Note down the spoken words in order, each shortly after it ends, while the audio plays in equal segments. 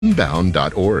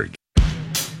Unbound.org.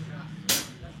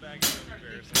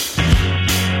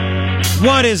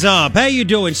 What is up? How you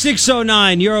doing?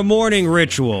 6:09, your morning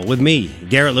ritual with me,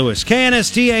 Garrett Lewis.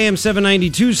 KNST AM 790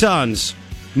 Tucson's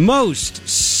most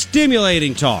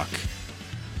stimulating talk.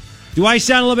 Do I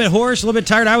sound a little bit hoarse, a little bit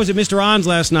tired? I was at Mr. On's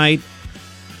last night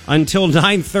until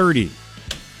 9:30.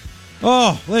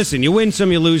 Oh, listen, you win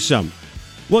some, you lose some.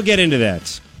 We'll get into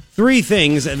that. 3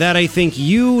 things that I think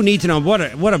you need to know. What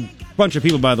a bunch of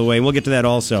people, by the way, and we'll get to that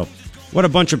also. What a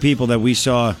bunch of people that we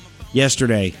saw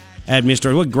yesterday at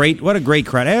Mr. What a great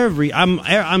crowd.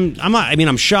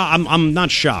 I'm shocked. I'm not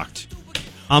shocked.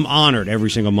 I'm honored every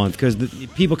single month because the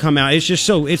people come out. It's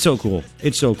so cool.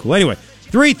 It's so cool. Anyway,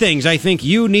 3 things I think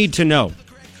you need to know.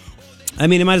 I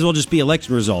mean, it might as well just be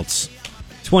election results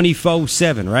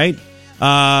 24/7, right?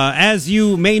 As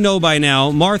you may know by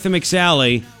now, Martha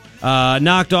McSally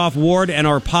knocked off Ward and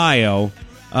Arpaio.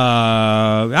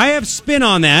 I have spin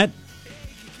on that.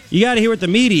 You got to hear what the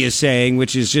media is saying,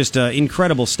 which is just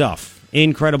incredible stuff.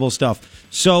 Incredible stuff.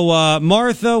 So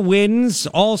Martha wins.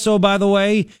 Also, by the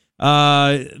way,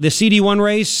 the CD1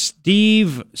 race,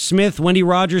 Steve Smith, Wendy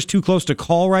Rogers, too close to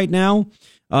call right now.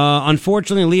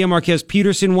 Unfortunately, Leah Marquez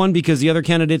Peterson won because the other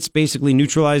candidates basically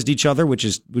neutralized each other, which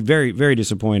is very, very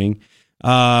disappointing.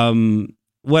 Frank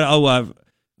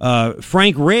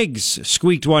Riggs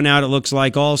squeaked one out, it looks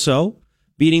like, also,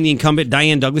 beating the incumbent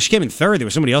Diane Douglas. She came in third. There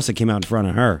was somebody else that came out in front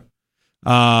of her.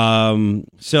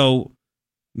 So,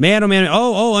 man, oh, man.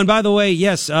 Oh, and by the way,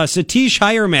 yes, Satish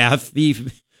Hiremath, the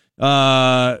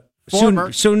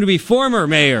soon-to-be former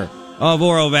mayor of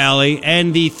Oro Valley,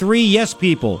 and the 3 yes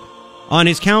people on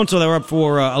his council that were up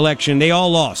for election, they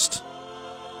all lost.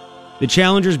 The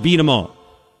challengers beat them all.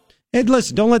 And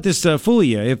listen, don't let this fool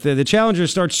you. If the challengers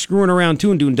start screwing around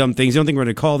too and doing dumb things, you don't think we're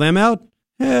going to call them out?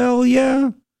 Hell yeah.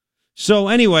 So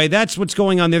anyway, that's what's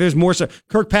going on there. There's more stuff.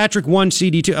 Kirkpatrick won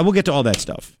CD2. We'll get to all that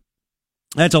stuff.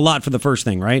 That's a lot for the first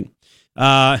thing, right?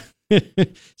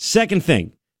 Second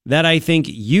thing that I think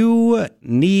you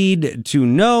need to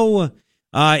know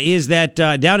is that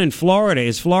down in Florida,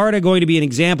 is Florida going to be an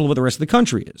example of what the rest of the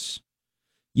country is?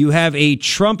 You have a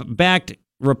Trump-backed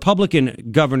Republican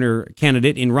governor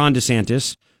candidate in Ron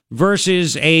DeSantis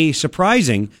versus a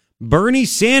surprising Bernie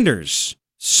Sanders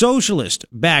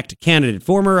socialist-backed candidate.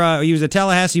 He was a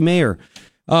Tallahassee mayor,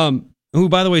 who,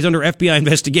 by the way, is under FBI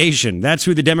investigation. That's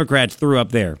who the Democrats threw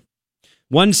up there.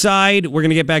 One side, we're going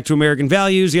to get back to American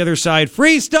values. The other side,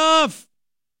 free stuff!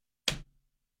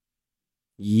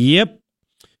 Yep.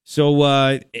 So,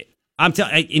 and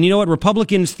you know what?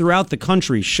 Republicans throughout the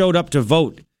country showed up to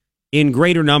vote in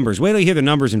greater numbers. Wait till you hear the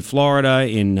numbers in Florida,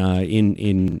 in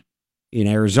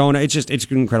Arizona. It's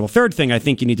incredible. Third thing I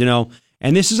think you need to know,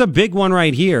 and this is a big one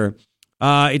right here.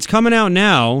 It's coming out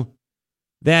now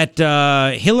that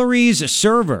Hillary's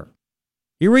server,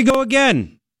 here we go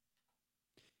again.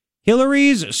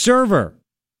 Hillary's server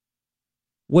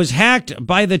was hacked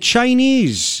by the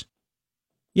Chinese.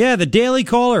 Yeah, the Daily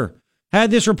Caller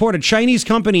had this report. A Chinese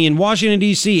company in Washington,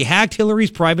 D.C. hacked Hillary's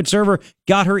private server,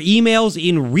 got her emails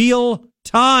in real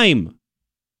time.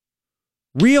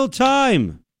 Real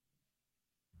time.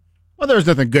 Well, there's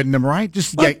nothing good in them, right?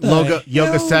 Just get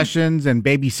yoga sessions and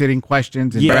babysitting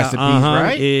questions and recipes,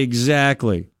 right?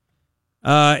 Exactly.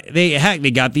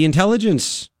 They got the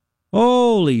intelligence.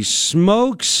 Holy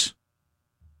smokes.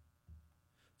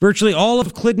 Virtually all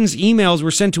of Clinton's emails were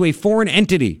sent to a foreign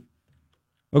entity,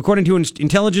 according to an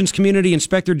Intelligence Community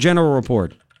Inspector General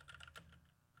report.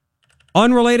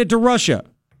 Unrelated to Russia.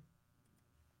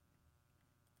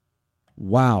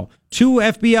 Wow. 2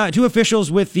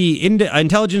 officials with the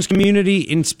Intelligence Community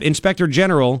Inspector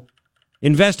General,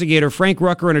 investigator Frank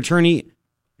Rucker, and attorney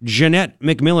Jeanette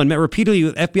McMillan met repeatedly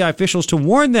with FBI officials to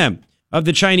warn them of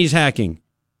the Chinese hacking.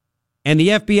 And the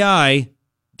FBI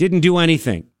didn't do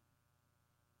anything.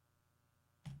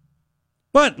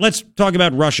 But let's talk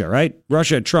about Russia, right?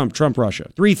 Russia, Trump, Russia.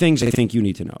 3 things I think you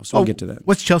need to know. So we'll get to that.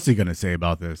 What's Chelsea going to say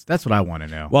about this? That's what I want to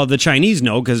know. Well, the Chinese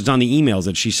know because it's on the emails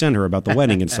that she sent her about the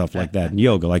wedding and stuff like that. And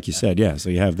yoga, like you said. Yeah, so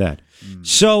you have that.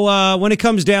 So when it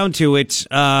comes down to it,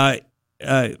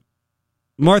 Martha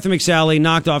McSally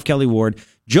knocked off Kelly Ward.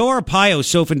 Joe Arpaio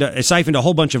siphoned a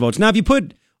whole bunch of votes. Now, if you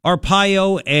put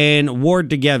Arpaio and Ward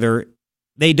together,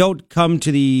 they don't come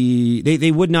to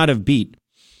they would not have beat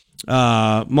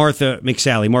Martha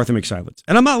McSally.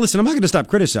 And I'm not going to stop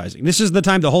criticizing. This is the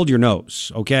time to hold your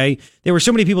nose, okay? There were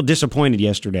so many people disappointed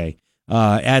yesterday.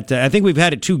 I think we've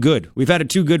had it too good. We've had it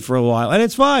too good for a while, and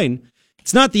it's fine.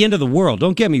 It's not the end of the world.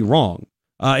 Don't get me wrong.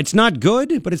 It's not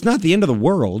good, but it's not the end of the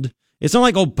world. It's not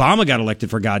like Obama got elected,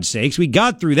 for God's sakes. We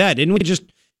got through that. Didn't we?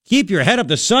 Just keep your head up.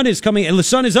 The sun is coming, and the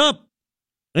sun is up.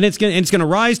 And it's gonna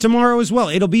rise tomorrow as well.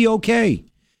 It'll be okay.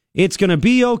 It's gonna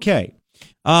be okay.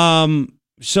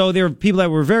 So there are people that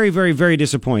were very, very, very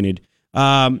disappointed.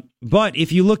 But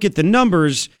if you look at the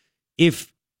numbers,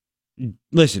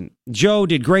 listen, Joe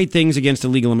did great things against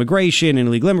illegal immigration and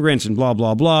illegal immigrants and blah,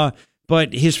 blah, blah.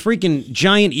 But his freaking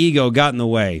giant ego got in the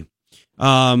way.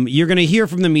 You're going to hear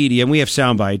from the media, and we have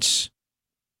sound bites.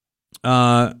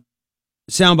 Sound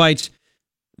bites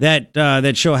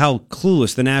that show how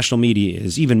clueless the national media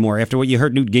is, even more, after what you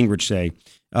heard Newt Gingrich say,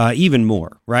 even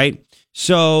more, right?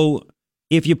 So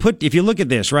if you look at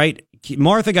this, right,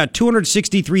 Martha got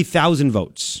 263,000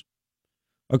 votes.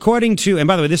 According to, and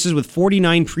by the way, this is with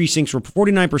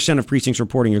 49% of precincts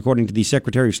reporting, according to the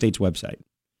Secretary of State's website.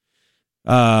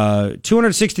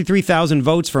 263,000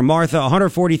 votes for Martha,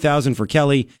 140,000 for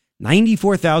Kelly,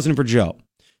 94,000 for Joe.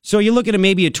 So you look at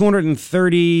maybe a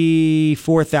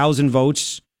 234,000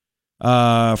 votes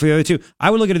for the other two. I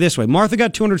would look at it this way. Martha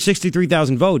got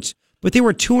 263,000 votes, but there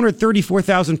were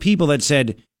 234,000 people that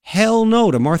said, hell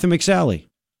no to Martha McSally.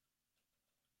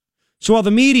 So while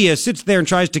the media sits there and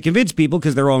tries to convince people,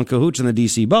 because they're all in cahoots in the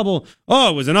D.C. bubble,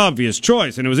 it was an obvious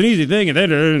choice and it was an easy thing,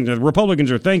 and the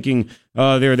Republicans are thanking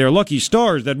their lucky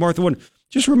stars that Martha won.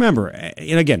 Just remember,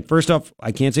 and again, first off,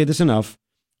 I can't say this enough,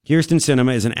 Kyrsten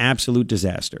Sinema is an absolute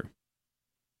disaster.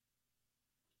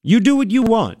 You do what you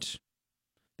want.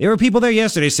 There were people there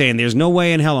yesterday saying, there's no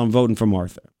way in hell I'm voting for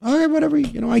Martha. All right, whatever,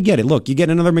 I get it. Look, you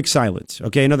get another McSilence,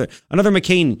 okay, another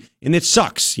McCain, and it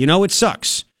sucks. It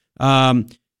sucks.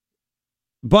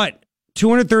 But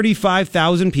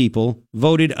 235,000 people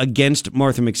voted against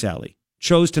Martha McSally,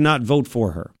 chose to not vote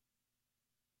for her.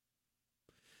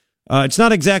 It's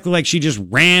not exactly like she just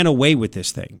ran away with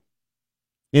this thing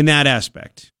in that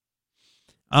aspect.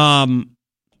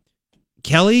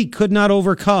 Kelly could not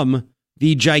overcome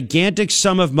the gigantic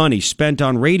sum of money spent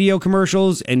on radio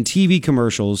commercials and TV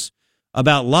commercials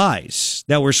about lies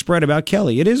that were spread about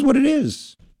Kelly. It is what it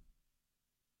is.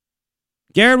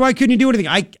 Garrett, why couldn't you do anything?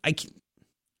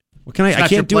 What can I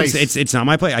can't do it. It's not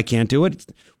my place. I can't do it.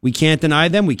 We can't deny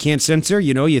them. We can't censor.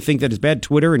 You think that it's bad.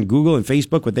 Twitter and Google and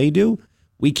Facebook, what they do.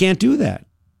 We can't do that.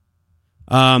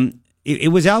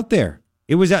 It was out there.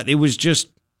 It was just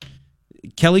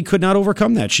Kelly could not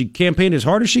overcome that. She campaigned as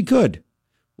hard as she could.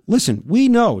 Listen, we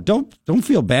know. Don't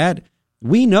feel bad.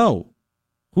 We know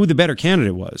who the better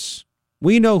candidate was.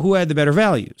 We know who had the better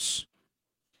values.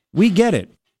 We get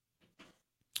it.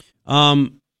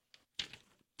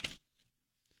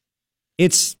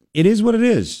 It is what it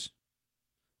is.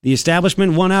 The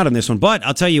establishment won out on this one, but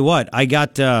I'll tell you what, I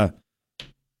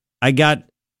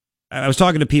was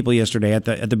talking to people yesterday at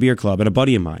the beer club, and a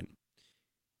buddy of mine,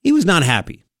 he was not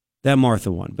happy that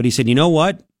Martha won, but he said, you know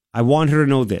what? I want her to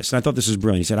know this. And I thought this was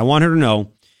brilliant. He said, I want her to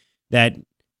know that,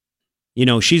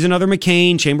 she's another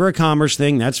McCain, Chamber of Commerce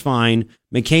thing. That's fine.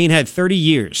 McCain had 30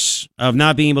 years of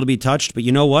not being able to be touched, but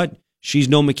you know what? She's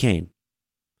no McCain.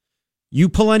 You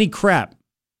pull any crap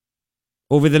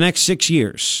over the next 6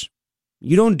 years,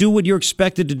 you don't do what you're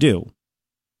expected to do,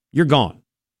 you're gone.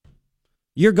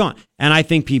 You're gone. And I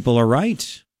think people are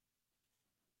right.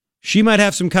 She might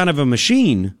have some kind of a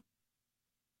machine,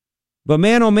 but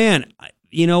man, oh man,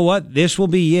 you know what? This will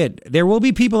be it. There will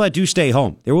be people that do stay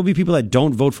home. There will be people that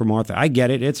don't vote for Martha. I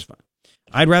get it. It's fine.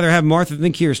 I'd rather have Martha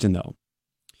than Kyrsten, though.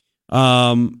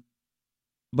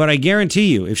 But I guarantee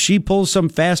you, if she pulls some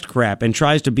fast crap and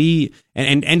tries to be,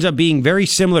 and ends up being very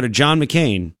similar to John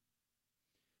McCain,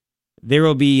 there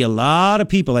will be a lot of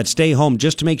people that stay home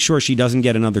just to make sure she doesn't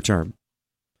get another term.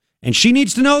 And she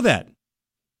needs to know that.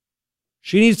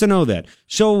 She needs to know that.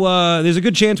 So there's a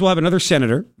good chance we'll have another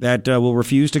senator that will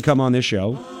refuse to come on this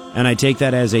show, and I take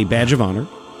that as a badge of honor.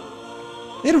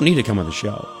 They don't need to come on the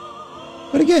show.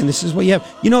 But again, this is what you have.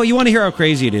 You want to hear how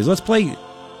crazy it is. Let's play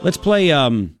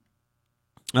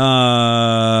how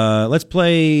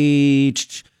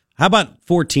about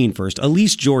 14 first?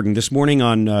 Elise Jordan this morning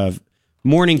on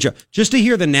Morning Joe, just to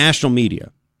hear the national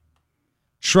media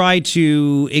try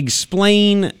to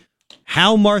explain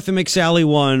how Martha McSally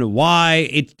won, why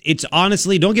it's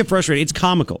honestly, don't get frustrated, it's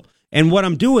comical. And what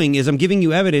I'm doing is I'm giving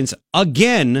you evidence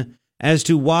again as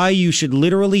to why you should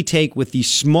literally take with the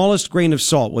smallest grain of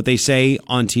salt what they say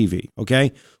on TV,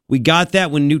 okay? We got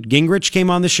that when Newt Gingrich came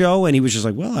on the show, and he was just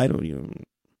like, well, I don't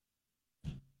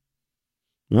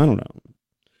know.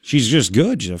 She's just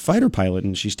good. She's a fighter pilot,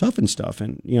 and she's tough and stuff.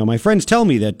 And, my friends tell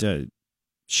me that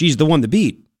she's the one to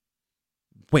beat.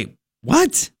 Wait,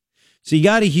 what? So you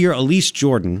got to hear Elise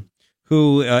Jordan,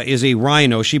 who is a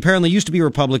rhino. She apparently used to be a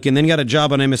Republican, then got a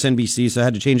job on MSNBC, so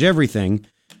had to change everything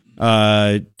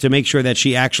to make sure that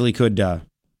she actually could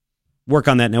work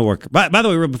on that network. By the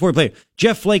way, before we play,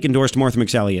 Jeff Flake endorsed Martha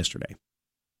McSally yesterday.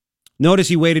 Notice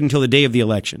he waited until the day of the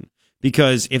election.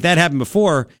 Because if that happened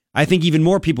before, I think even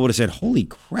more people would have said, holy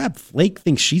crap, Flake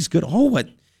thinks she's good. Oh, what?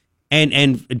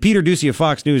 And Peter Ducey of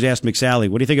Fox News asked McSally,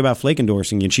 what do you think about Flake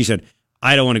endorsing you? And she said,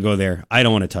 I don't want to go there. I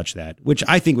don't want to touch that, which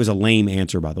I think was a lame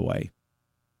answer, by the way.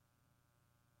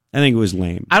 I think it was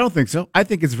lame. I don't think so. I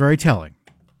think it's very telling.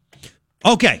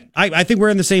 Okay, I think we're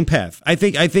in the same path. I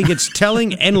think it's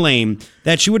telling and lame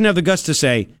that she wouldn't have the guts to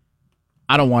say,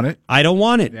 I don't want it. I don't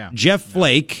want it. Yeah. Jeff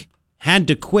Flake had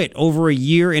to quit over a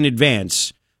year in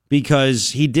advance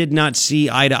because he did not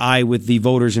see eye to eye with the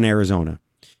voters in Arizona.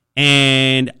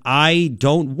 And I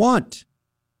don't want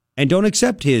and don't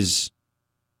accept his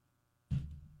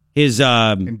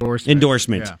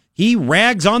endorsement. Yeah. He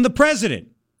rags on the president.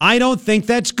 I don't think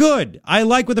that's good. I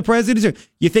like what the president is doing.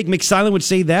 You think McSilent would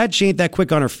say that? She ain't that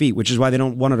quick on her feet, which is why they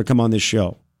don't want her to come on this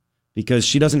show. Because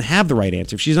she doesn't have the right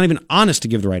answer. She's not even honest to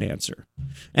give the right answer.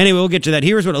 Anyway, we'll get to that.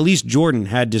 Here's what Elise Jordan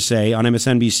had to say on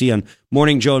MSNBC on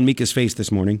Morning Joe and Mika's Face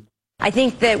this morning. I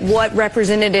think that what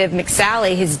Representative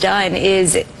McSally has done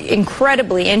is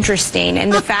incredibly interesting,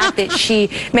 and the fact that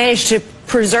she managed to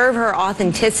preserve her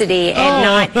authenticity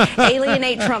and not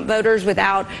alienate Trump voters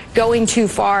without going too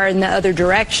far in the other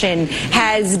direction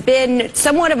has been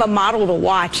somewhat of a model to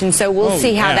watch. And so we'll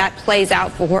see how that plays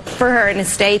out for her in a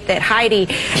state that Heidi,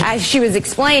 as she was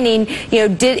explaining,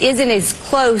 isn't as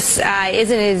close,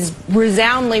 isn't as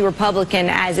resoundingly Republican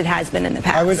as it has been in the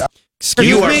past.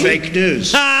 You are fake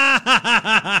news.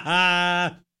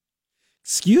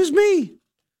 Excuse me?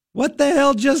 What the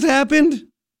hell just happened?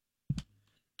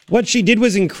 What she did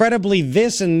was incredibly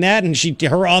this and that, and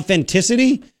her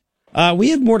authenticity. We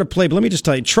have more to play, but let me just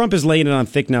tell you, Trump is laying it on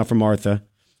thick now for Martha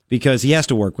because he has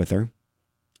to work with her,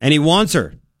 and he wants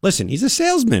her. Listen, he's a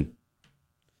salesman.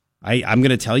 I'm going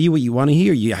to tell you what you want to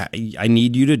hear. I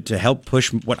need you to help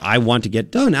push what I want to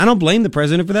get done. I don't blame the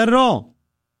president for that at all.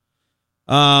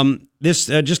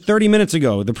 Just 30 minutes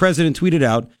ago, the president tweeted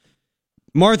out,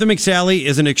 Martha McSally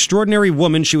is an extraordinary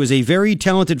woman. She was a very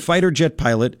talented fighter jet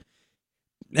pilot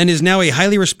and is now a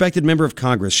highly respected member of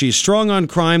Congress. She is strong on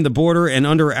crime, the border, and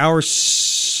under our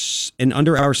siege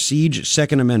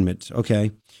Second Amendment.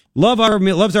 Okay.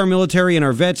 Loves our military and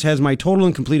our vets, has my total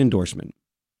and complete endorsement.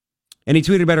 And he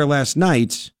tweeted about her last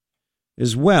night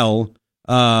as well.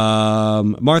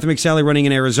 Martha McSally running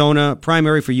in Arizona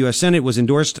primary for U.S. Senate was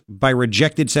endorsed by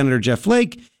rejected Senator Jeff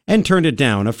Flake and turned it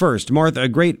down. A first. Martha, a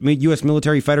great U.S.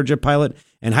 military fighter jet pilot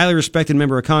and highly respected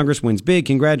member of Congress, wins big.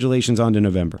 Congratulations on to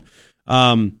November.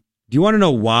 Do you want to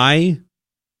know why?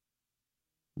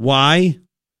 Why?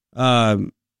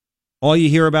 All you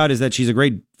hear about is that she's a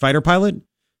great fighter pilot?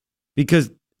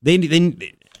 Because they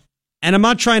and I'm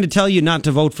not trying to tell you not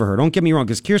to vote for her. Don't get me wrong,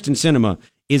 because Kyrsten Sinema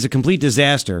is a complete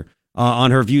disaster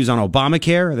on her views on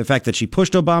Obamacare, the fact that she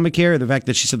pushed Obamacare, the fact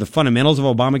that she said the fundamentals of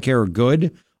Obamacare are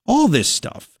good, all this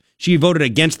stuff. She voted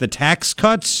against the tax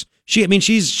cuts.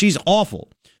 She's awful.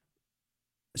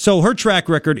 So her track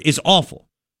record is awful.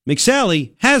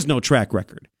 McSally has no track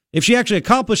record. If she actually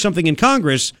accomplished something in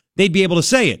Congress, they'd be able to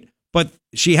say it. But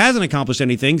she hasn't accomplished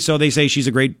anything, so they say she's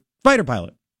a great fighter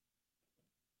pilot.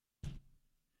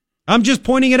 I'm just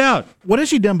pointing it out. What has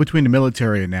she done between the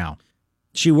military and now?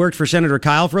 She worked for Senator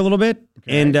Kyle for a little bit,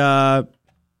 and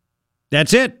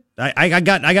that's it. I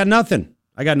got nothing.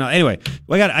 I got nothing. Anyway,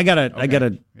 I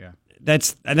gotta. Yeah.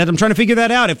 I'm trying to figure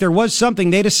that out. If there was something,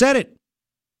 they'd have said it.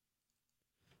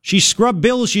 She scrubbed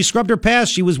bills. She scrubbed her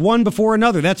past. She was one before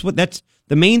another. That's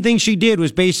the main thing she did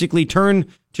was basically turn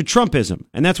to Trumpism.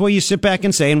 And that's why you sit back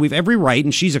and say, and we've every right,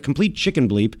 and she's a complete chicken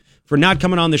bleep for not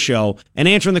coming on the show and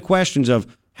answering the questions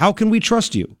of, how can we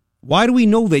trust you? Why do we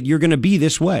know that you're going to be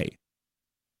this way?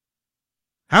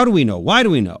 How do we know? Why do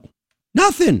we know?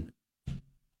 Nothing.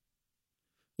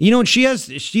 And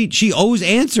she owes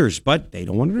answers, but they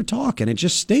don't want her to talk, and it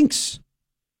just stinks.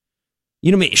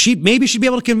 Maybe she'd be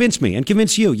able to convince me and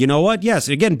convince you. You know what? Yes.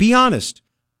 Again, be honest.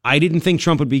 I didn't think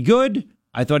Trump would be good.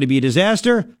 I thought he'd be a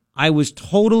disaster. I was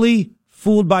totally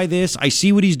fooled by this. I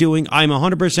see what he's doing. I'm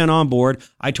 100% on board.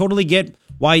 I totally get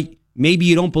why maybe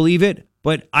you don't believe it,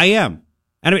 but I am.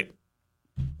 And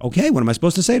okay, what am I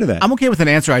supposed to say to that? I'm okay with an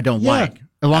answer I don't like,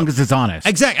 as long as it's honest.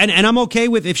 Exactly. And I'm okay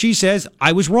with if she says,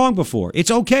 I was wrong before. It's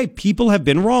okay. People have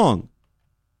been wrong.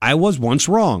 I was once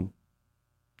wrong.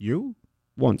 You?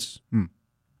 Once.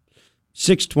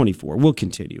 6:24. We'll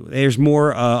continue. There's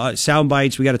more sound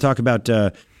bites. We got to talk about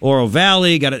Oro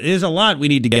Valley. There's a lot we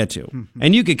need to get to.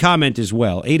 And you can comment as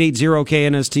well.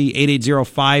 880-KNST,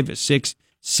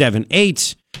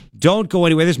 880-5678. Don't go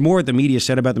anywhere. There's more the media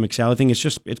said about the McSally thing.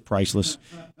 It's priceless.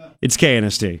 It's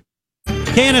KNST.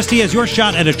 KNST has your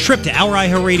shot at a trip to our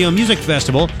iHeartRadio Music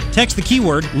Festival. Text the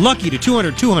keyword LUCKY to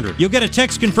 200-200. You'll get a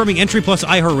text confirming entry plus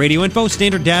iHeartRadio info.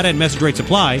 Standard data and message rates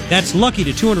apply. That's LUCKY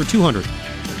to 200-200.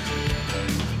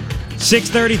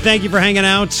 6:30, thank you for hanging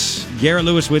out. Garrett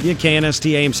Lewis with you,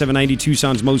 KNST AM 790,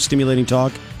 Tucson's most stimulating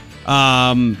talk.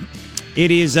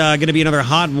 It is going to be another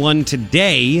hot one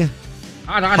today.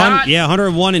 Hot. Yeah,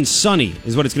 101 and sunny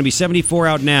is what it's going to be. 74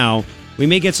 out now. We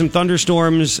may get some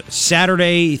thunderstorms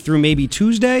Saturday through maybe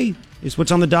Tuesday is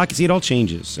what's on the docket. See, it all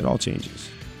changes.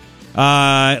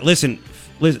 Listen,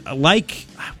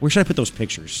 where should I put those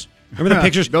pictures? Remember the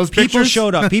pictures? Those People pictures?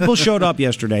 showed up. People showed up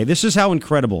yesterday. This is how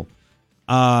incredible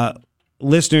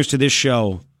listeners to this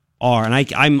show are. And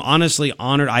I'm honestly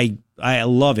honored. I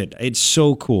love it. It's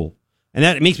so cool. And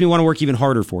that makes me want to work even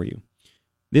harder for you.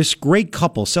 This great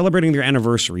couple celebrating their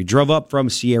anniversary drove up from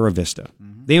Sierra Vista.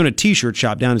 Mm-hmm. They own a T-shirt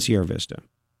shop down in Sierra Vista.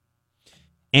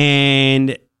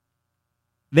 And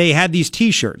they had these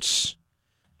T-shirts.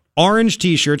 Orange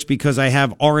T-shirts because I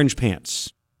have orange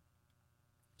pants.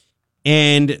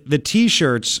 And the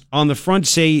T-shirts on the front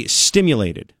say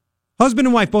stimulated. Husband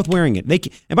and wife both wearing it.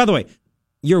 And by the way,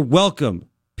 you're welcome,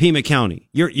 Pima County.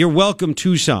 You're welcome,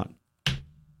 Tucson,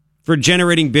 for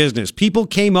generating business. People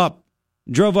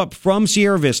drove up from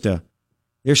Sierra Vista.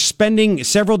 They're spending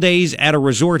several days at a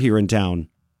resort here in town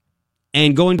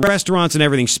and going to restaurants and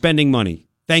everything, spending money.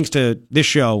 Thanks to this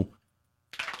show.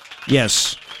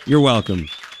 Yes, you're welcome.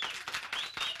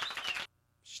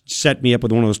 Set me up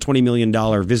with one of those $20 million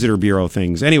visitor bureau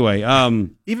things. Anyway.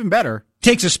 Even better.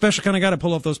 Takes a special kind of guy to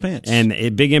pull off those pants. And a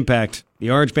big impact.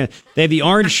 The orange pants. They have the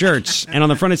orange shirts, and on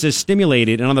the front it says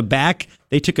stimulated, and on the back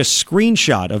they took a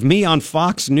screenshot of me on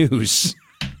Fox News.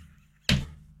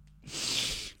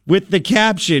 With the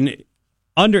caption,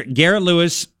 under Garrett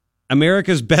Lewis,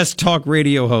 America's best talk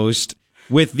radio host,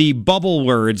 with the bubble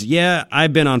words, yeah,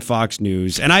 I've been on Fox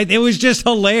News. And it was just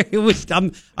hilarious.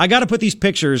 I got to put these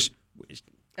pictures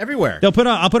everywhere. I'll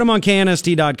put them on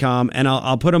KNST.com, and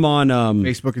I'll put them on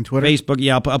Facebook and Twitter. Facebook,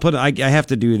 yeah, I have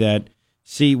to do that.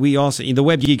 See, the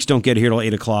web geeks don't get here till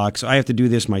 8 o'clock, so I have to do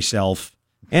this myself.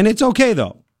 And it's okay,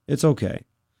 though. It's okay.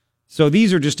 So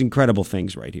these are just incredible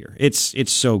things right here.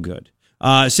 It's so good.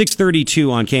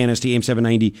 6:32 on KNST AM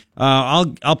 790.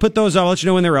 I'll put those. I'll let you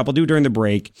know when they're up. I'll do it during the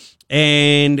break.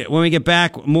 And when we get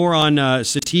back, more on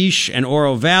Satish and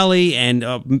Oro Valley and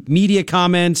media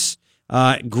comments.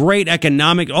 Great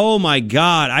economic. Oh my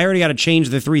God! I already got to change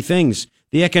the three things.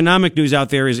 The economic news out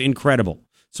there is incredible.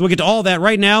 So we'll get to all that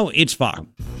right now. It's Fox.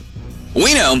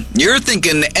 We know you're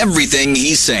thinking everything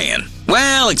he's saying.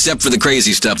 Well, except for the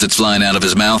crazy stuff that's flying out of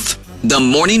his mouth. The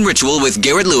Morning Ritual with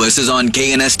Garrett Lewis is on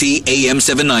KNST AM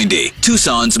 790,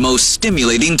 Tucson's most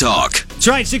stimulating talk. That's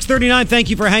right, 6:39. Thank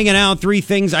you for hanging out. Three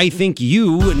things I think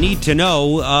you need to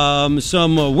know.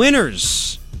 Some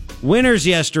winners. Winners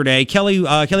yesterday. Kelly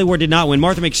Ward did not win.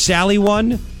 Martha McSally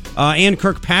won. Ann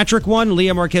Kirkpatrick won.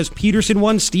 Leah Marquez Peterson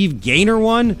won. Steve Gaynor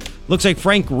won. Looks like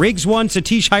Frank Riggs won.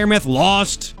 Satish Hiremeth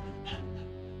lost.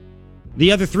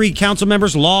 The other three council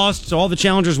members lost, so all the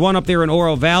challengers won up there in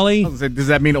Oro Valley. Does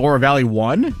that mean Oro Valley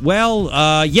won?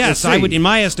 Well, yes, I would. In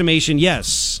my estimation,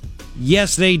 yes.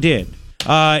 Yes, they did.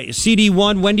 CD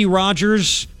won. Wendy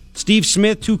Rogers. Steve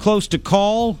Smith, too close to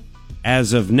call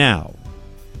as of now.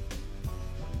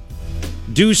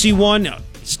 Ducey won.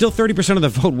 Still 30% of the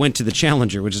vote went to the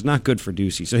challenger, which is not good for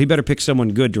Ducey, so he better pick someone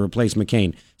good to replace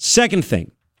McCain. Second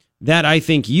thing that I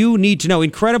think you need to know,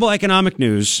 incredible economic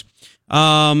news.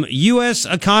 U.S.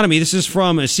 economy, this is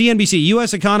from CNBC.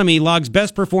 U.S. economy logs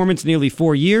best performance in nearly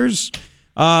 4 years.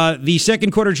 The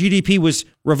second quarter GDP was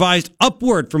revised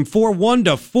upward from 4.1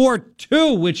 to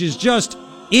 4.2, which is just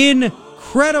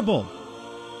incredible.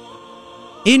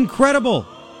 Incredible.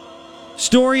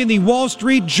 Story in the Wall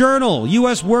Street Journal.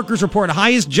 U.S. workers report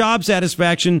highest job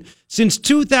satisfaction since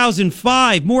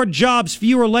 2005. More jobs,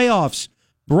 fewer layoffs.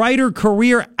 Brighter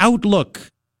career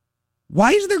outlook.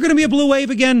 Why is there going to be a blue wave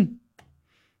again?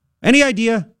 Any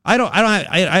idea? I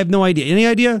have no idea. Any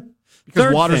idea?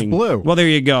 Because water's blue. Well, there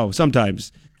you go.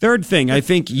 Sometimes. Third thing I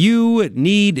think you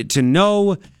need to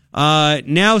know.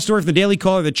 Now, story from the Daily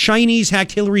Caller. The Chinese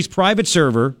hacked Hillary's private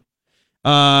server.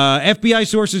 FBI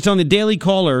sources telling the Daily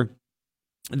Caller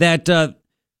that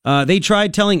they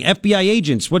tried telling FBI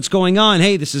agents what's going on.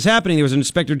 Hey, this is happening. There was an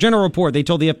Inspector General report. They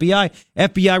told the FBI.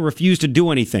 FBI refused to do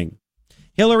anything.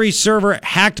 Hillary's server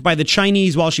hacked by the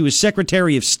Chinese while she was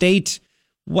Secretary of State.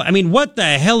 What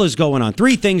the hell is going on?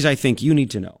 Three things I think you need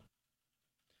to know.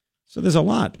 So there's a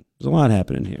lot. There's a lot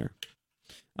happening here.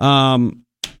 I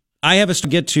have to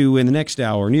get to in the next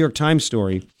hour, New York Times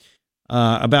story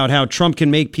about how Trump can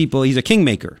make people, he's a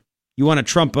kingmaker. You want a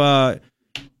Trump,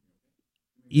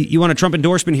 you want a Trump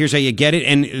endorsement? Here's how you get it.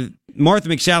 And Martha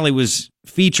McSally was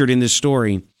featured in this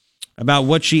story about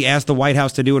what she asked the White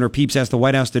House to do and her peeps asked the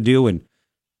White House to do. And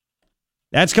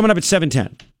that's coming up at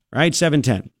 7:10, right?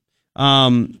 7:10.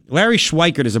 Larry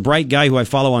Schweikert is a bright guy who I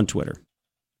follow on Twitter.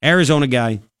 Arizona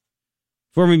guy,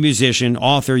 former musician,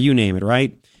 author, you name it,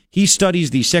 right? He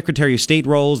studies the Secretary of State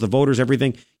roles, the voters,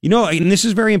 everything. You know, and this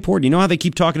is very important. You know how they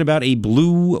keep talking about a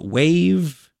blue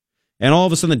wave? And all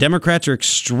of a sudden the Democrats are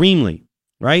extremely,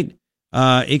 right?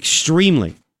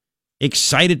 Extremely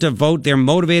excited to vote. They're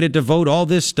motivated to vote, all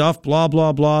this stuff, blah,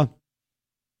 blah, blah.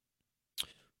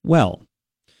 Well,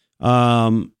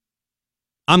 I'm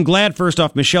glad, first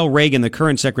off, Michelle Reagan, the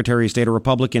current Secretary of State, a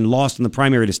Republican, lost in the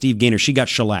primary to Steve Gaynor. She got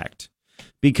shellacked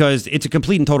because it's a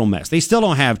complete and total mess. They still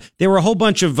don't have, there were a whole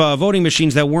bunch of voting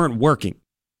machines that weren't working.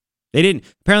 They didn't,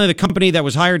 apparently the company that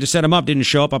was hired to set them up didn't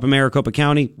show up in Maricopa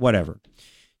County, whatever.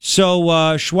 So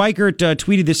Schweikert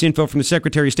tweeted this info from the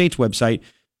Secretary of State's website.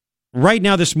 Right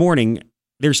now this morning,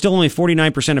 there's still only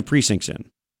 49% of precincts in.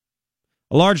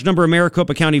 A large number of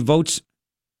Maricopa County votes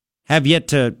have yet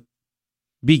to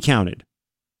be counted,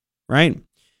 right?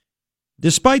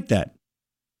 Despite that,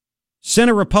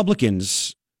 Senate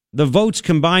Republicans, the votes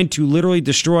combined to literally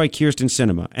destroy Kyrsten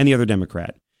Sinema and the other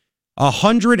Democrat.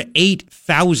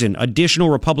 108,000 additional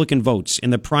Republican votes in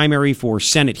the primary for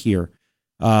Senate here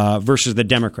versus the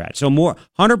Democrat. So more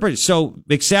 100%. So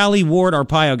McSally, Ward,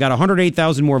 Arpaio got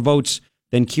 108,000 more votes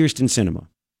than Kyrsten Sinema.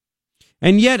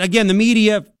 And yet, again, the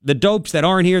media, the dopes that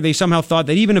aren't here, they somehow thought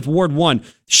that even if Ward won,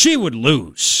 she would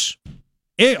lose.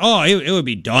 It would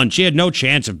be done. She had no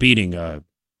chance of beating the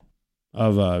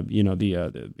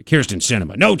Kyrsten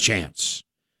Sinema. No chance.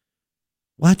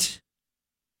 What?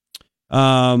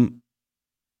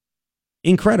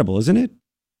 Incredible, isn't it?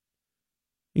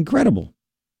 Incredible.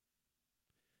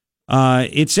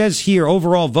 It says here,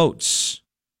 overall votes.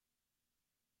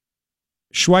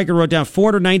 Schweiger wrote down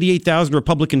 498,000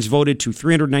 Republicans voted to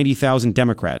 390,000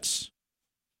 Democrats.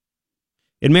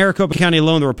 In Maricopa County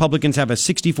alone, the Republicans have a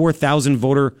 64,000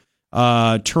 voter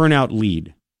turnout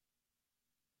lead.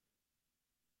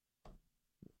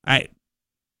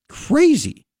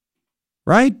 Crazy,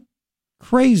 right?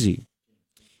 Crazy.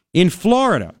 In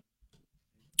Florida,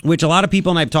 which a lot of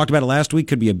people, and I've talked about it last week,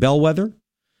 could be a bellwether.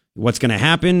 What's going to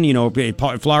happen? You know,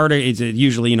 Florida is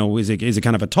usually, you know, is it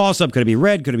kind of a toss-up? Could it be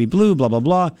red? Could it be blue? Blah, blah,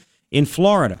 blah. In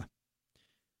Florida,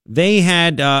 they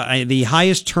had the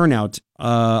highest turnout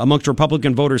amongst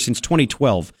Republican voters since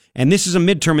 2012. And this is a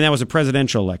midterm, and that was a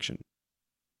presidential election.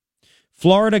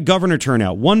 Florida governor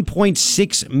turnout,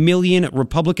 1.6 million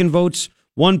Republican votes,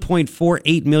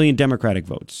 1.48 million Democratic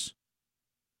votes.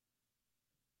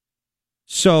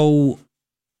 So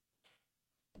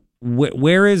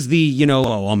where is the, you know,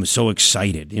 oh, I'm so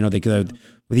excited, you know, the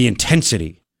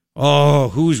intensity. Oh,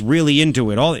 who's really into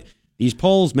it? All these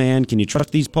polls, man. Can you trust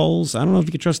these polls? I don't know if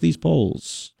you can trust these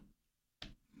polls.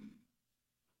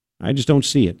 I just don't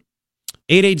see it.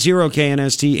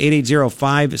 880-KNST,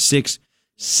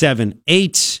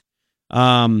 880-5678.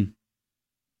 I'm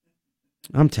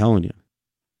telling you.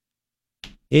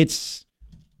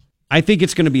 I think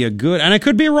it's going to be a good, and I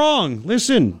could be wrong.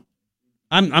 Listen,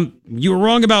 you were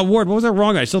wrong about Ward. What was I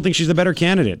wrong? I still think she's the better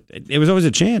candidate. It was always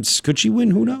a chance. Could she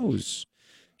win? Who knows?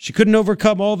 She couldn't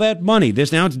overcome all that money.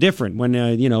 Now it's different when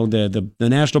the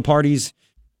national parties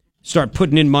start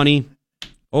putting in money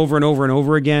over and over and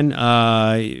over again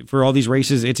for all these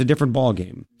races. It's a different ball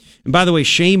game. And by the way,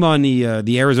 shame on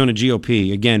the Arizona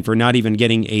GOP again for not even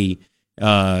getting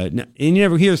and you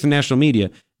never hear this in national media,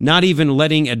 not even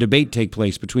letting a debate take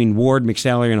place between Ward,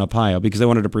 McSally, and Arpaio because they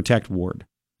wanted to protect Ward.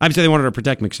 Obviously, they wanted to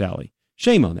protect McSally.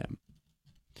 Shame on them.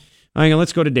 Hang on,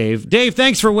 let's go to Dave. Dave,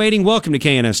 thanks for waiting. Welcome to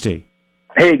KNST.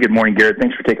 Hey, good morning, Garrett.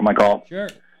 Thanks for taking my call. Sure.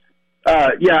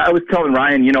 Yeah, I was telling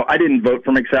Ryan, you know, I didn't vote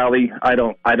for McSally. I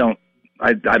don't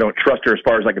trust her as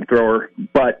far as I can throw her.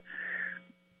 But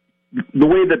the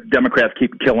way that Democrats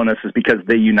keep killing us is because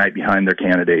they unite behind their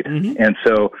candidate. Mm-hmm. And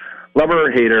so, love her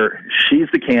or hate her, she's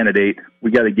the candidate.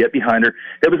 We got to get behind her.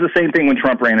 It was the same thing when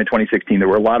Trump ran in 2016. There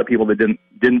were a lot of people that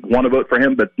didn't want to vote for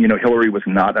him, but you know, Hillary was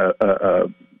not a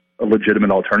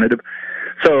legitimate alternative.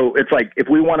 So it's like, if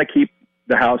we want to keep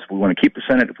the House, if we want to keep the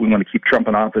Senate, if we want to keep Trump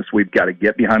in office, we've got to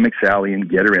get behind McSally and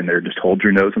get her in there. Just hold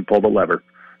your nose and pull the lever.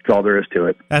 That's all there is to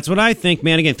it. That's what I think,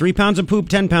 man. Again, 3 pounds of poop,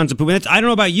 10 pounds of poop. I don't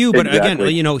know about you, but exactly.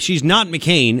 Again, you know, she's not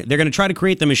McCain. They're going to try to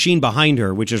create the machine behind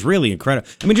her, which is really incredible.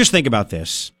 I mean, just think about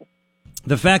this.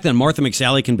 The fact that Martha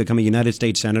McSally can become a United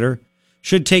States senator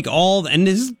should take all, and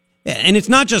it's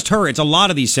not just her, it's a lot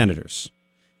of these senators.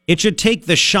 It should take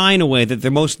the shine away that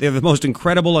they're the most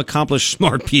incredible, accomplished,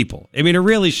 smart people. I mean, it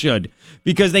really should,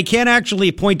 because they can't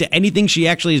actually point to anything she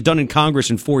actually has done in Congress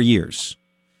in 4 years.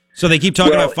 So they keep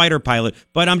talking about fighter pilot.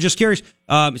 But I'm just curious.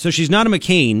 So she's not a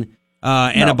McCain.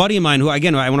 And a buddy of mine who,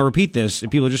 again, I want to repeat this,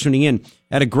 if people are just tuning in,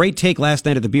 had a great take last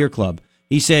night at the beer club.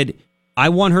 He said, I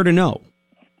want her to know,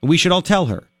 we should all tell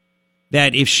her,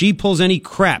 that if she pulls any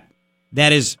crap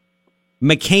that is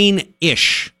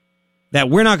McCain-ish, that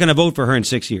we're not going to vote for her in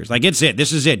 6 years. Like, it's it.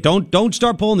 This is it. Don't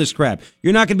start pulling this crap.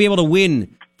 You're not going to be able to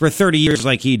win for 30 years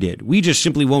like he did. We just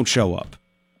simply won't show up.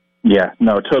 Yeah,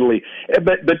 no, totally.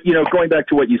 But going back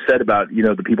to what you said about,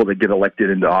 the people that get elected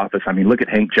into office, I mean, look at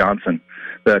Hank Johnson,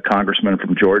 the congressman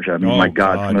from Georgia. I mean, my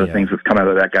God, some of the things that's come out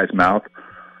of that guy's mouth.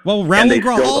 Well, Raul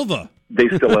Grijalva. They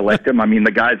still elect him. I mean,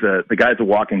 the guy's a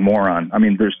walking moron. I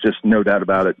mean, there's just no doubt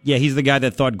about it. Yeah, he's the guy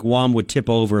that thought Guam would tip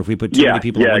over if we put too many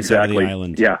people on one side of the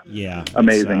island. Yeah.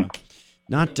 Amazing.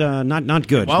 Not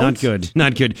good. Well, not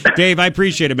good. Dave, I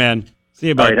appreciate it, man. See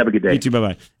you, bud. All right, have a good day. You too,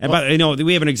 bye-bye. And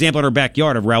we have an example in our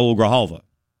backyard of Raul Grijalva.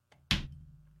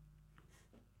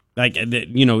 Like,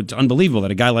 it's unbelievable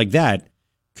that a guy like that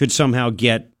could somehow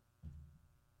get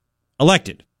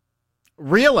elected.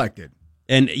 Reelected.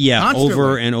 And constantly.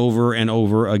 Over and over and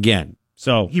over again.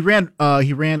 So he ran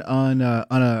on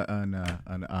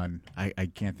I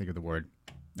can't think of the word.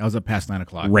 I was up past 9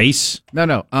 o'clock. Race?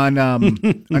 No, on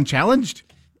unchallenged.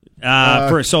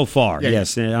 For so far, yeah.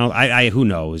 Yes. I who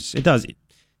knows? It does.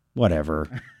 Whatever.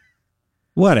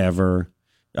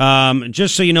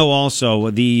 Just so you know, also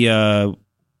the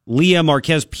Leah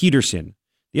Marquez Peterson,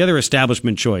 the other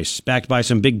establishment choice, backed by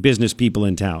some big business people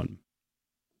in town.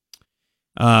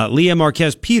 Leah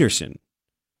Marquez Peterson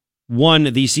won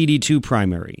the CD2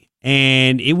 primary,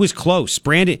 and it was close.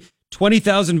 Brandon,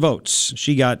 20,000 votes.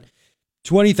 She got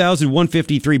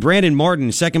 20,153. Brandon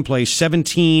Martin, second place,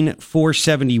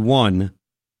 17,471.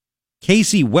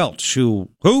 Casey Welch,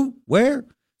 where?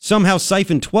 Somehow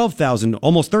siphoned 12,000,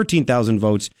 almost 13,000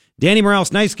 votes. Danny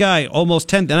Morales, nice guy,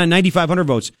 almost 9,500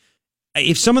 votes.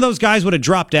 If some of those guys would have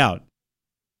dropped out,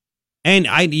 and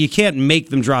you can't make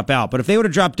them drop out, but if they would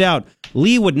have dropped out,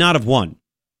 Lee would not have won.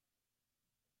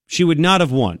 She would not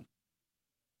have won.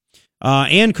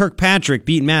 Ann Kirkpatrick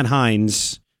beat Matt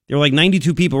Hines. There were like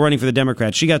 92 people running for the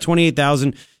Democrats. She got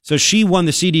 28,000, so she won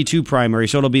the CD2 primary.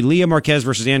 So it'll be Leah Marquez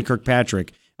versus Ann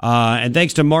Kirkpatrick. And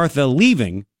thanks to Martha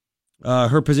leaving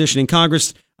her position in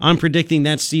Congress, I'm predicting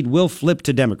that seat will flip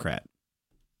to Democrat.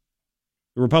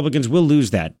 The Republicans will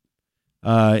lose that.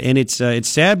 And it's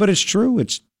sad, but it's true.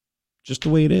 It's just the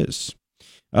way it is.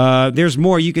 There's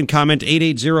more. You can comment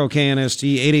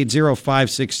 880-KNST,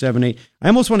 880-5678. I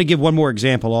almost want to give one more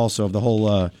example also of the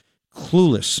whole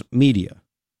clueless media.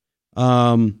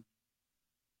 I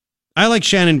like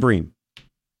Shannon Bream.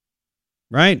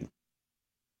 Right?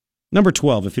 Number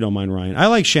 12, if you don't mind, Ryan. I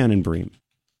like Shannon Bream.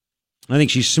 I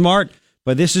think she's smart,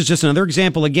 but this is just another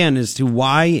example, again, as to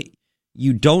why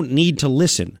you don't need to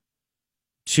listen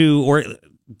to or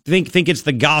think it's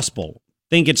the gospel.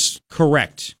 Think it's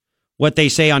correct what they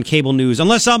say on cable news,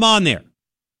 unless I'm on there.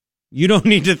 You don't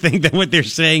need to think that what they're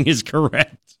saying is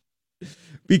correct,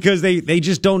 because they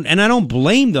just don't, and I don't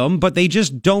blame them, but they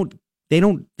just don't, they're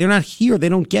not here. They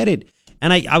don't get it.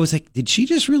 And I was like, did she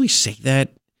just really say that?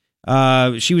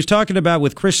 She was talking about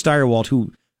with Chris Steyerwalt,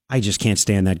 who I just can't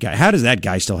stand that guy. How does that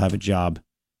guy still have a job?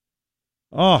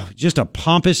 Oh, just a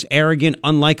pompous, arrogant,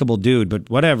 unlikable dude, but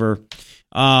whatever.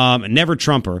 Never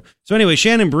Trumper. So anyway,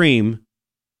 Shannon Bream,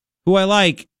 who I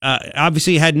like,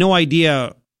 obviously had no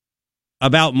idea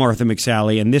about Martha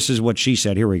McSally, and this is what she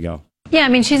said. Here we go. Yeah, I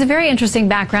mean, she's a very interesting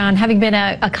background, having been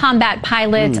a combat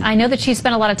pilot. I know that she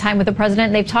spent a lot of time with the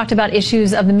president. They've talked about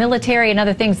issues of the military and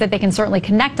other things that they can certainly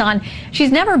connect on.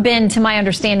 She's never been, to my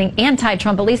understanding,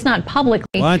 anti-Trump, at least not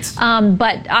publicly. What?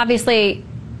 But obviously,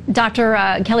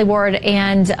 Dr. Kelly Ward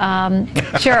and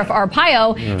Sheriff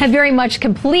Arpaio have very much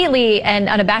completely and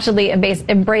unabashedly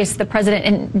embraced the president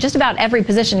in just about every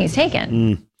position he's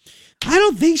taken. I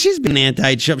don't think she's been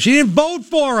anti-Trump. She didn't vote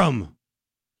for him.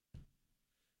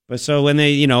 But so when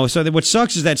they, what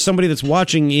sucks is that somebody that's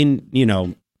watching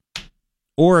in,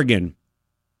 Oregon,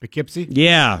 Poughkeepsie?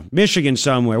 Yeah, Michigan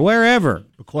somewhere, wherever.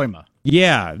 Pacoima.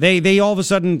 Yeah, they all of a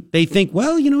sudden, they think,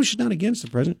 well, she's not against the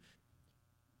president.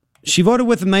 She voted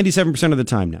with him 97% of the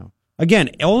time now.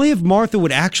 Again, only if Martha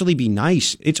would actually be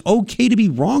nice. It's okay to be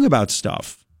wrong about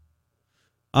stuff.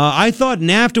 I thought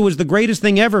NAFTA was the greatest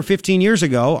thing ever 15 years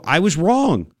ago. I was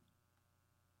wrong.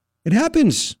 It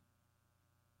happens.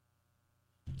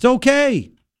 It's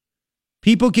okay.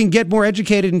 People can get more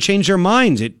educated and change their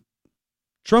minds.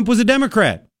 Trump was a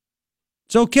Democrat.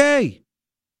 It's okay.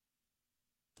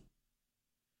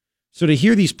 So to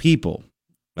hear these people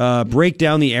break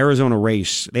down the Arizona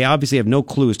race, they obviously have no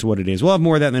clue as to what it is. We'll have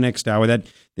more of that in the next hour. That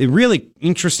a really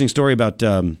interesting story about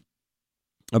the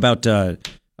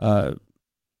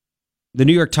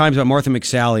New York Times about Martha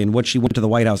McSally and what she went to the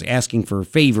White House asking for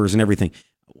favors and everything.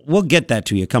 We'll get that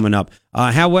to you coming up.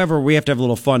 However, we have to have a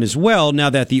little fun as well now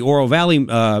that the Oro Valley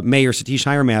Mayor Satish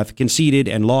Hiremath conceded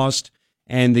and lost,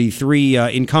 and the three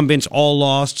incumbents all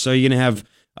lost. So you're going to have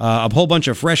a whole bunch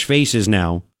of fresh faces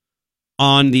now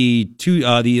on the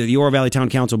Oro Valley Town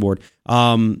Council Board.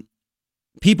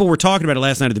 People were talking about it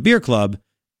last night at the beer club,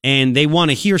 and they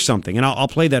want to hear something, and I'll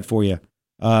play that for you.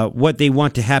 What they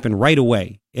want to happen right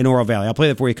away in Oro Valley. I'll play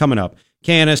that for you coming up.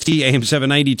 KNST AM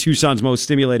 790, Tucson's most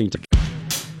stimulating.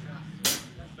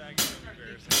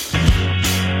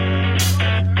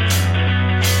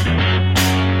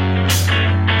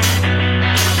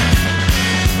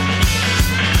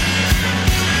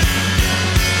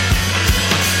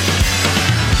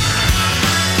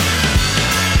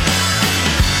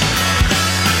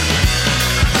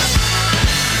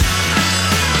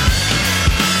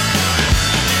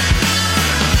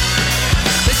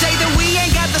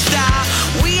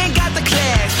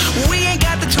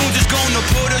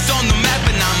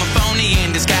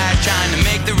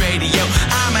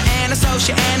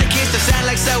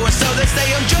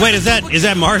 Wait, is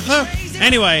that Martha?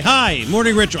 Anyway, hi,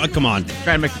 Morning Ritual. Come on.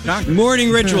 Trying to make the Congress.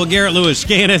 Morning Ritual, Garrett Lewis,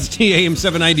 KNST AM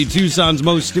 790, Tucson's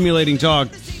most stimulating talk.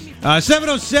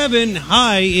 7:07,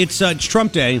 hi, it's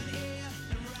Trump Day.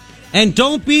 And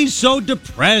don't be so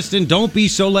depressed and don't be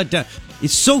so let down.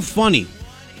 It's so funny.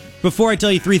 Before I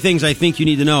tell you three things I think you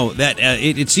need to know, that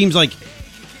it seems like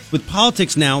with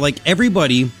politics now, like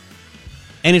everybody,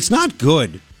 and it's not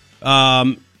good,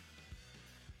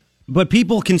 but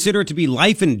people consider it to be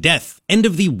life and death, end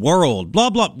of the world, blah,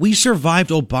 blah. We survived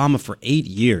Obama for 8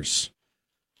 years.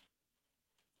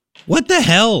 What the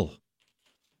hell?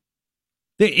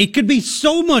 It could be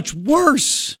so much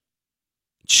worse.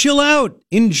 Chill out.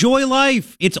 Enjoy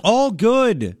life. It's all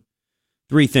good.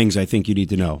 Three things I think you need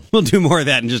to know. We'll do more of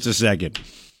that in just a second.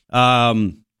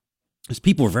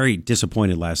 People were very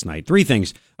disappointed last night. Three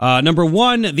things. Number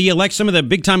one, some of the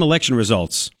big-time election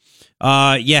results.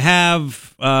 You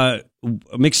have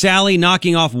McSally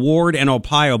knocking off Ward and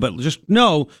Arpaio, but just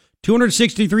know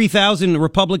 263,000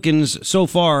 Republicans so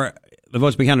far, the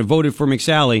votes been counted, voted for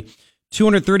McSally.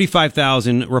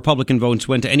 235,000 Republican votes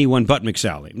went to anyone but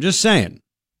McSally. I'm just saying.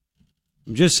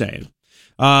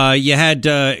 You had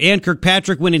Ann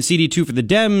Kirkpatrick win in CD2 for the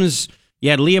Dems. You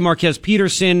had Leah Marquez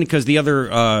Peterson because the other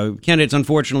candidates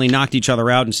unfortunately knocked each other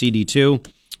out in CD2.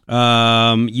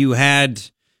 You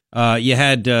had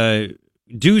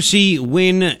Ducey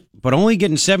win, but only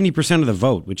getting 70% of the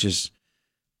vote, which is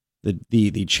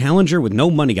the challenger with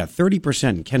no money got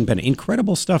 30%. Ken Bennett,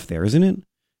 incredible stuff there, isn't it?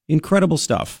 Incredible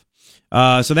stuff.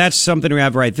 So that's something we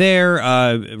have right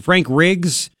there. Frank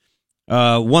Riggs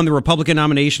won the Republican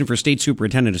nomination for state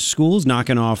superintendent of schools,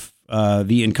 knocking off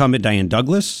the incumbent Diane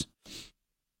Douglas.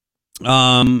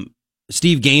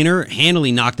 Steve Gaynor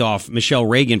handily knocked off Michelle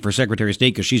Reagan for Secretary of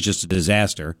State because she's just a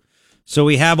disaster. So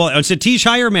we have Satish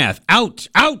Hiremath out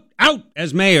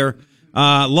as mayor,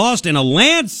 lost in a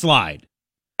landslide.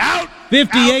 Out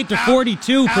 58 to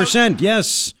 42%.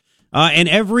 Yes. And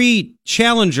every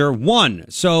challenger won.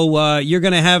 So you're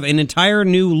going to have an entire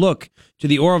new look to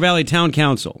the Oro Valley Town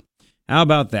Council. How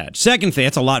about that? Second thing,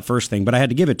 that's a lot first thing, but I had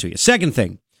to give it to you. Second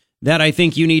thing that I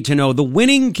think you need to know, the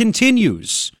winning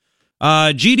continues.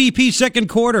 GDP second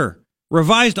quarter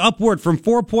revised upward from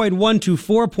 4.1 to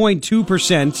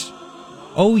 4.2%.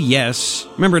 Oh, yes.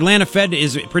 Remember, Atlanta Fed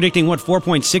is predicting,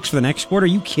 4.6 for the next quarter? Are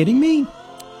you kidding me?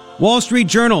 Wall Street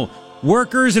Journal,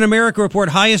 workers in America report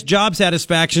highest job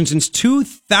satisfaction since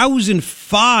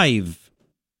 2005.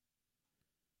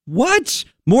 What?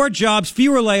 More jobs,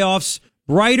 fewer layoffs,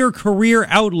 brighter career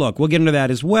outlook. We'll get into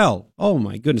that as well. Oh,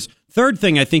 my goodness. Third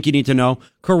thing I think you need to know,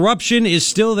 corruption is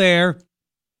still there.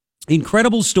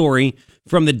 Incredible story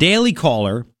from the Daily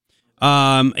Caller.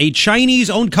 A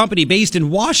Chinese-owned company based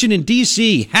in Washington,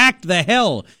 D.C. hacked the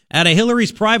hell out of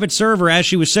Hillary's private server as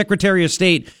she was Secretary of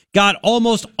State, got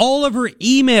almost all of her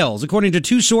emails, according to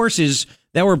two sources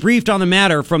that were briefed on the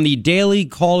matter from the Daily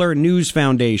Caller News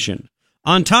Foundation.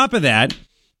 On top of that,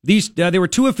 there were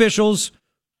two officials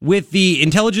with the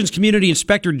Intelligence Community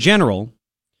Inspector General.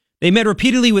 They met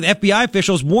repeatedly with FBI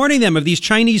officials, warning them of these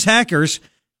Chinese hackers,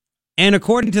 and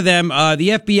according to them, the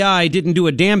FBI didn't do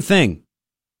a damn thing.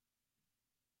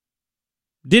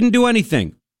 Didn't do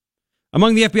anything.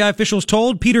 Among the FBI officials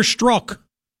told, Peter Strzok.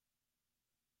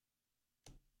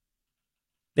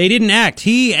 They didn't act.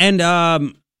 He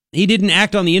didn't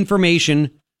act on the information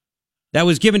that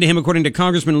was given to him, according to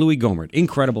Congressman Louis Gohmert.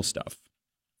 Incredible stuff.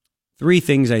 3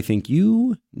 things I think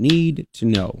you need to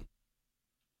know.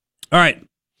 All right.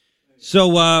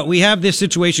 So we have this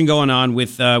situation going on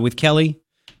with Kelly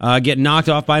getting knocked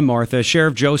off by Martha.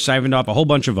 Sheriff Joe siphoned off a whole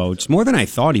bunch of votes, more than I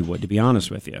thought he would, to be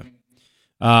honest with you.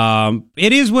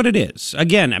 It is what it is.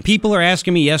 Again, people are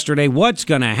asking me yesterday, what's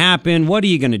going to happen? What are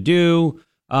you going to do?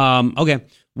 Okay,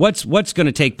 what's going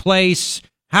to take place?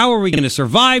 How are we going to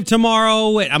survive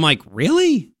tomorrow? I'm like,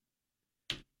 really?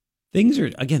 Things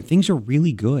are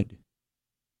really good.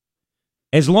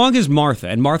 As long as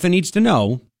Martha needs to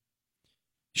know,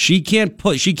 she can't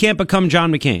become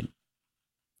John McCain.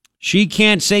 She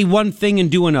can't say one thing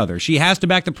and do another. She has to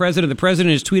back the president. The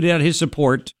president has tweeted out his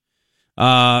support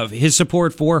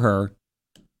for her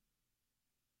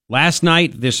last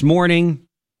night, this morning,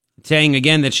 saying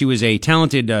again that she was a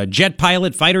talented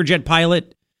fighter jet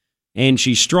pilot, and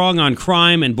she's strong on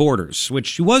crime and borders, which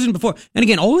she wasn't before. And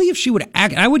again, only if she would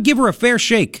act. I would give her a fair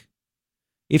shake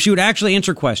if she would actually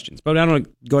answer questions, but I don't want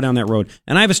to go down that road.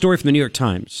 And I have a story from the New York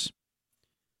Times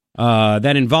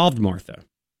that involved Martha,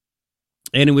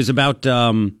 and it was about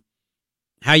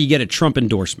how you get a Trump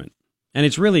endorsement, and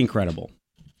it's really incredible.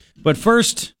 But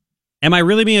first, am I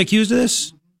really being accused of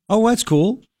this? Oh, that's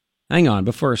cool. Hang on,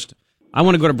 but first, I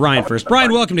want to go to Brian first.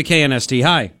 Brian, welcome to KNST.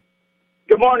 Hi.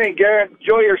 Good morning, Garrett.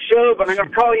 Enjoy your show, but I'm going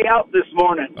to call you out this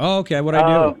morning. Oh, okay. What'd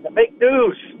I do? Fake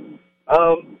news.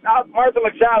 Martha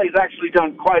McSally's actually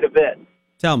done quite a bit.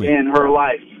 Tell me. In her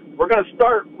life. We're going to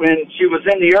start when she was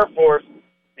in the Air Force,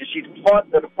 and she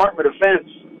fought the Department of Defense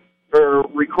for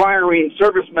requiring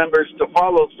service members to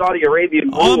follow Saudi Arabian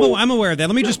rules. Oh, I'm aware of that.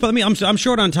 I'm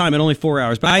short on time at only 4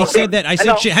 hours, but I said that.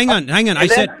 Hang on. I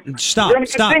said, stop.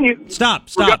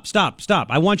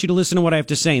 I want you to listen to what I have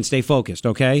to say and stay focused,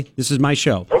 okay? This is my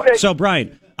show. Okay. So,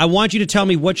 Brian, I want you to tell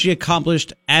me what she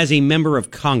accomplished as a member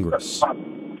of Congress.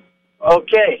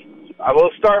 Okay. I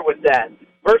will start with that.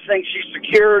 First thing, she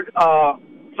secured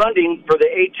funding for the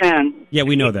A-10. Yeah,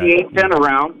 we know that. The A-10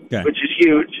 around, okay, which is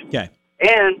huge. Okay.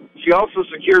 And she also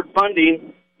secured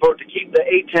funding to keep the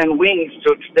A-10 wings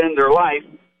to extend their life,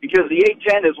 because the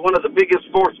A-10 is one of the biggest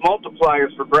force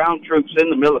multipliers for ground troops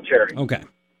in the military. Okay.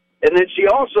 And then she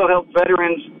also helped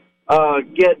veterans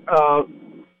get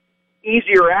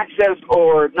easier access,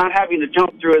 or not having to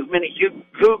jump through as many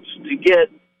hoops to get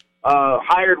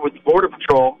hired with the Border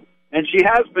Patrol. And she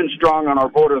has been strong on our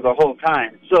border the whole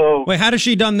time. So, wait, how has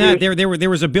she done that? There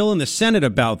was a bill in the Senate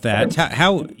about that.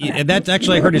 How that's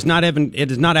actually, I heard, it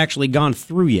has not actually gone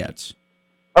through yet.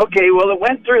 Okay, well, it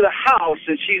went through the House,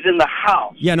 and she's in the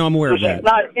House. Yeah, no, I'm aware of that. She's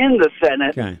not in the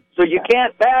Senate. Okay. So you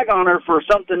can't bag on her for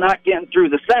something not getting through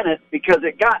the Senate, because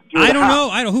it got through the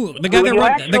House. I don't know. The guy that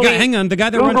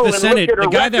runs the Senate.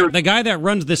 The guy that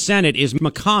runs the Senate is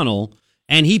McConnell,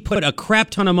 and he put a crap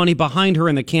ton of money behind her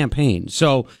in the campaign.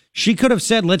 So she could have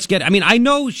said, let's get... I mean, I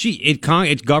know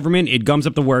it's government, it gums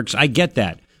up the works. I get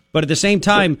that. But at the same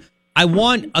time, I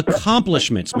want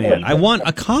accomplishments, man. I want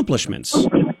accomplishments.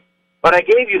 But I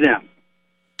gave you them.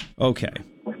 Okay.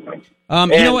 You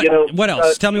know what? What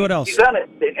else? Tell me what else. She's done it.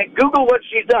 And Google what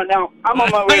she's done. Now, I'm on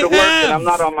my way to work, and I'm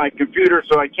not on my computer,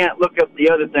 so I can't look up the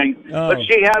other things. Oh. But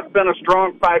she has been a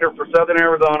strong fighter for Southern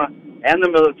Arizona and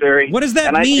the military. What does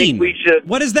that mean? I think we should.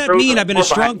 What does that mean? I've been a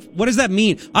strong... What does that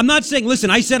mean? I'm not saying... Listen,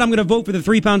 I said I'm going to vote for the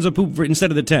 3 pounds of poop instead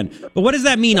of the 10. But what does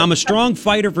that mean? I'm a strong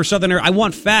fighter for Southern Arizona. I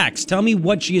want facts. Tell me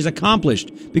what she has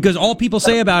accomplished. Because all people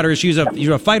say about her is she's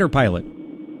a fighter pilot.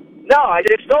 No, I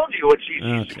just told you what she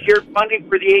secured funding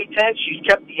for the A-10. She's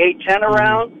kept the A-10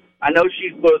 around. I know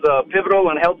she was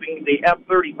pivotal in helping the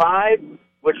F-35,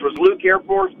 which was Luke Air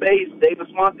Force Base,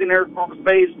 Davis-Monthan Air Force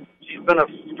Base. She's been a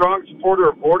strong supporter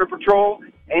of Border Patrol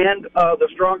and the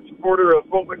strong supporter of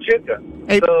Fort Huachuca.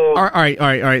 Hey, all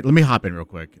right. Let me hop in real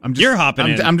quick. You're hopping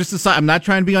in. I'm not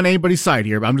trying to be on anybody's side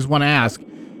here, but I just want to ask,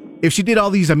 if she did all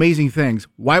these amazing things,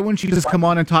 why wouldn't she just come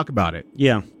on and talk about it?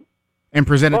 Yeah. And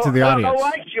present it to the audience. I don't know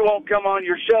why she won't come on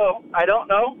your show. I don't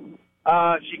know.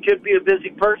 She could be a busy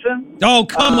person. Oh,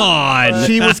 come on.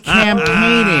 She was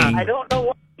campaigning. I don't know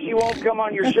why she won't come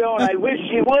on your show, and I wish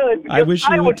she would. I wish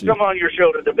she would come on your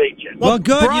show to debate you. Well,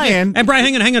 good. Brian. And Brian,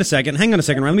 hang on a second,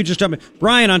 Ryan. Let me just jump in.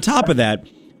 Brian, on top of that,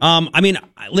 I mean,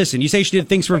 listen, you say she did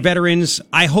things for veterans.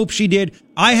 I hope she did.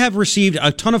 I have received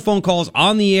a ton of phone calls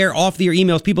on the air, off the air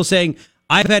emails, people saying,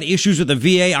 I've had issues with the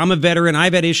VA. I'm a veteran.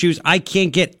 I've had issues. I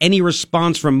can't get any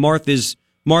response from Martha's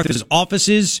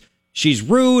offices. She's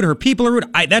rude. Her people are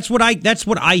rude. That's what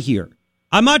I hear.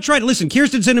 I'm not trying to listen.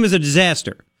 Kyrsten Sinema is a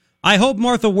disaster. I hope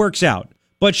Martha works out,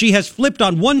 but she has flipped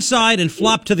on one side and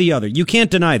flopped to the other. You can't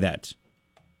deny that.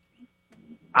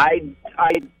 I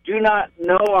I do not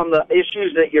know on the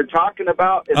issues that you're talking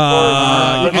about. As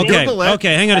far as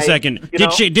okay. Hang on a second.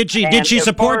 Did she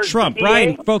support Trump?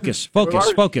 Brian, focus.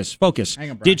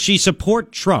 Did she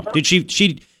support Trump? Has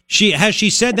she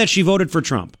said that she voted for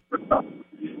Trump?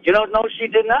 No, she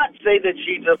did not say that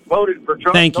she just voted for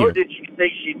Trump. Thank you. Nor did she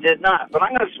say she did not. But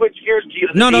I'm going to switch gears to you.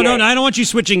 No. I don't want you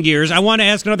switching gears. I want to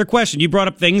ask another question. You brought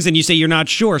up things and you say you're not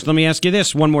sure. So let me ask you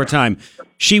this one more time.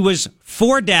 She was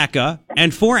for DACA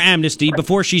and for amnesty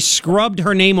before she scrubbed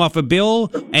her name off a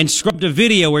bill and scrubbed a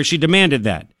video where she demanded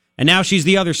that. And now she's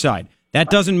the other side. That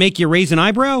doesn't make you raise an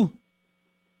eyebrow?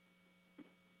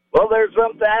 Well, there's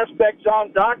some aspects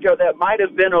on DACA that might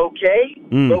have been okay.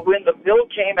 But when the bill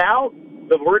came out,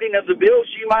 the wording of the bill,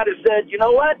 she might have said, you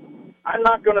know what? I'm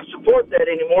not going to support that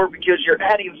anymore because you're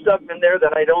adding stuff in there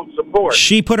that I don't support.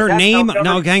 She put her name.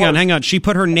 No, hang on. She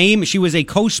put her name. She was a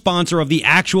co-sponsor of the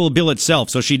actual bill itself.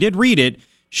 So she did read it.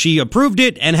 She approved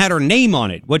it and had her name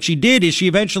on it. What she did is she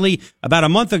eventually, about a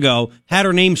month ago, had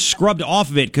her name scrubbed off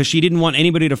of it because she didn't want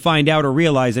anybody to find out or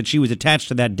realize that she was attached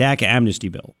to that DACA amnesty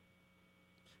bill.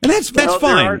 And that's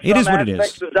fine. It is what it is. There are some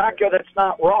aspects of DACA that's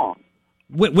not wrong.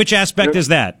 Which aspect is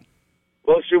that?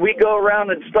 Well, should we go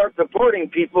around and start deporting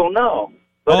people? No.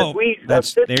 But if we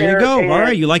sit there you go. All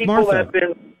right, you like Martha. People have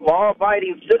been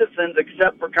law-abiding citizens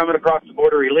except for coming across the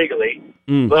border illegally.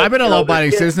 But, I've been a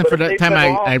law-abiding citizen for the time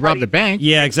I robbed a bank.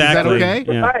 Yeah, exactly. Is that okay?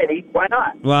 Society, why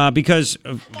not? Well, because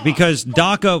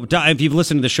DACA, if you've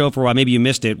listened to the show for a while, maybe you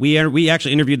missed it. We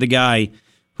actually interviewed the guy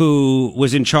who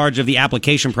was in charge of the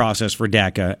application process for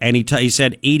DACA, and he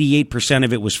said 88%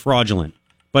 of it was fraudulent.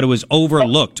 But it was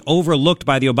overlooked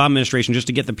by the Obama administration just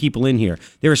to get the people in here.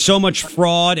 There is so much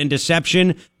fraud and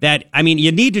deception that,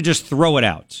 you need to just throw it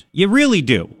out. You really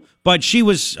do. But she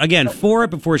was, again, for it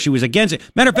before she was against it.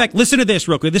 Matter of fact, listen to this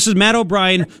real quick. This is Matt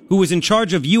O'Brien, who was in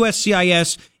charge of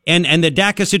USCIS and the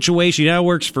DACA situation. He now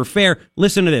works for FAIR.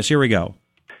 Listen to this. Here we go.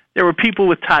 There were people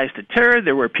with ties to terror.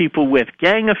 There were people with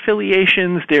gang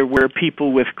affiliations. There were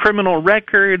people with criminal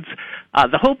records.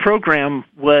 The whole program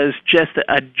was just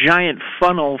a giant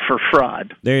funnel for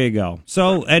fraud. There you go.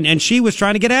 So, and she was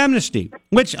trying to get amnesty,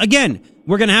 which, again,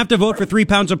 we're going to have to vote for 3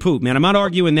 pounds of poop, man. I'm not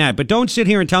arguing that. But don't sit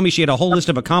here and tell me she had a whole list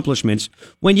of accomplishments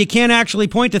when you can't actually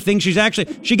point to things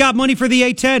she got money for the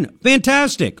A10.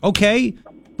 Fantastic. Okay.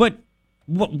 But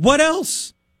what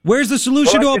else? Where's the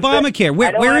solution to Obamacare?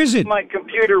 Where is it? I don't have my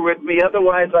computer with me.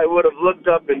 Otherwise, I would have looked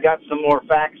up and got some more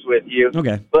facts with you.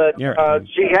 Okay. But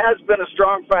she has been a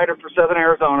strong fighter for Southern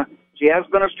Arizona. She has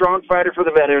been a strong fighter for the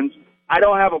veterans. I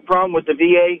don't have a problem with the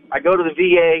VA. I go to the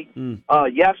VA.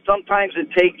 Yes, sometimes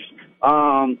it takes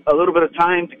a little bit of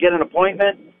time to get an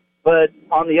appointment. But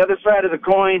on the other side of the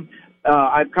coin,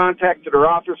 I've contacted her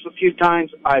office a few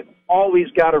times. I've always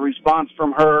got a response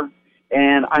from her.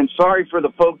 And I'm sorry for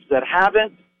the folks that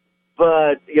haven't.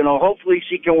 But, hopefully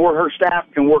her staff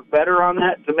can work better on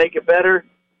that to make it better.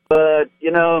 But,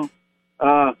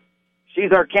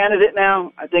 she's our candidate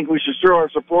now. I think we should throw our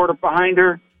support behind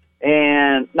her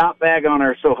and not bag on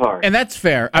her so hard. And that's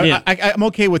fair. I'm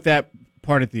okay with that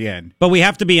part at the end. But we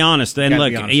have to be honest. And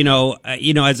look,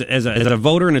 as a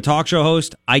voter and a talk show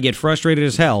host, I get frustrated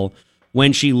as hell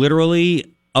when she literally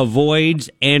avoids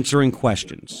answering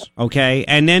questions, okay?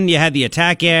 And then you had the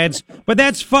attack ads, but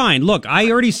that's fine. Look, I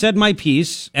already said my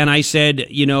piece, and I said,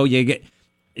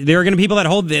 there are going to be people that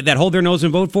hold their nose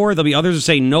and vote for her. There'll be others that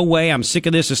say, no way, I'm sick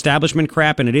of this establishment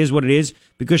crap, and it is what it is,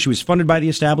 because she was funded by the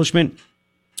establishment.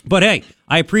 But hey,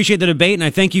 I appreciate the debate, and I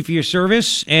thank you for your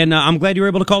service, and I'm glad you were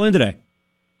able to call in today.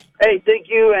 Hey, thank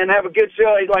you, and have a good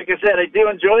show. Like I said, I do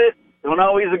enjoy it. Don't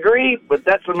always agree, but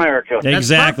that's America.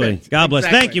 Exactly. That's God bless.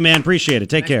 Exactly. Thank you, man. Appreciate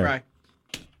it. Take care. Brian.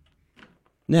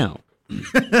 Now,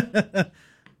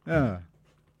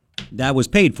 that was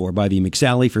paid for by the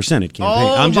McSally for Senate campaign.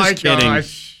 Oh, I'm just my kidding.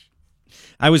 Gosh.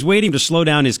 I was waiting to slow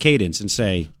down his cadence and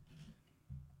say,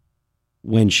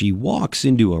 when she walks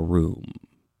into a room,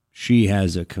 she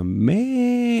has a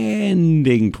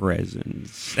commanding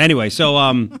presence. Anyway,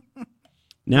 so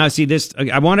now see this.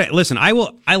 I want to listen. I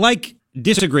like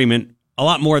disagreement a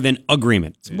lot more than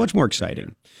agreement. It's much more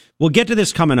exciting. We'll get to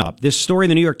this coming up. This story in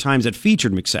the New York Times that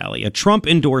featured McSally. A Trump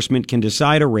endorsement can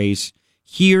decide a race.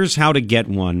 Here's how to get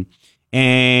one.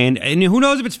 And who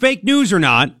knows if it's fake news or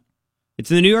not. It's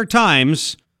in the New York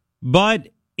Times. But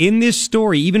in this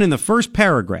story, even in the first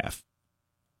paragraph,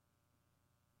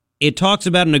 it talks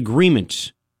about an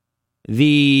agreement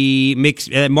Martha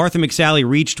McSally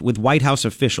reached with White House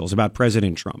officials about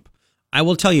President Trump. I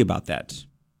will tell you about that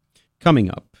coming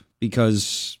up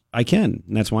because I can,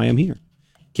 and that's why I'm here.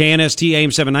 KNST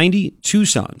AM 790,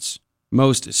 Tucson's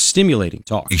most stimulating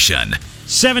talk.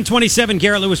 727,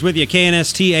 Garrett Lewis with you.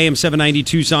 KNST AM 790,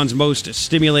 Tucson's most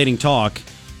stimulating talk.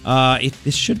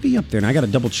 This should be up there, and I got to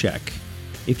double check.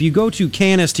 If you go to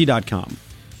knst.com,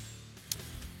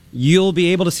 you'll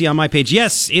be able to see on my page.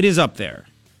 Yes, it is up there.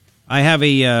 I have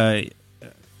an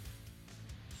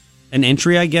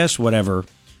entry, I guess, whatever.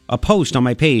 A post on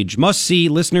my page. Must see,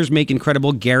 listeners make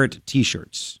incredible Garrett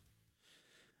t-shirts.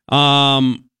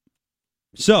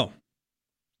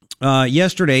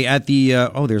 Yesterday at the,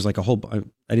 there's like a whole,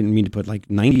 I didn't mean to put like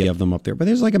 90 of them up there, but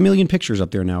there's like 1 million pictures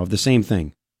up there now of the same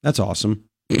thing. That's awesome.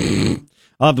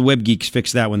 I'll have the web geeks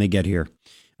fix that when they get here.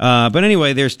 But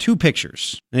anyway, there's 2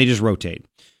 pictures, and they just rotate.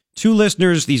 2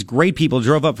 listeners, these great people,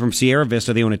 drove up from Sierra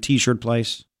Vista. They own a t-shirt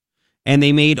place, and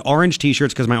they made orange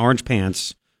t-shirts because my orange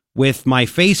pants with my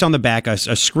face on the back, a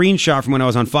screenshot from when I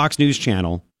was on Fox News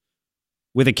Channel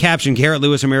with a caption, Garrett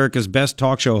Lewis, America's best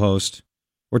talk show host,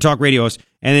 or talk radio host,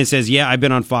 and it says, yeah, I've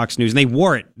been on Fox News. And they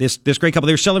wore it, this great couple.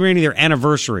 They were celebrating their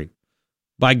anniversary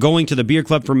by going to the Beer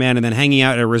Club for Men and then hanging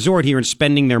out at a resort here and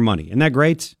spending their money. Isn't that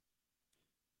great?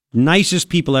 Nicest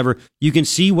people ever. You can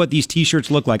see what these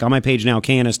t-shirts look like on my page now,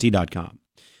 knst.com.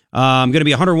 I'm going to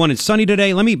be 101 and sunny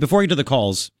today. Before I get to the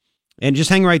calls, and just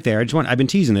hang right there. I've been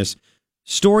teasing this.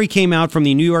 Story came out from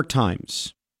the New York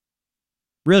Times.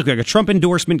 Really quick, a Trump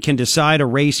endorsement can decide a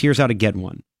race. Here's how to get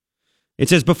one. It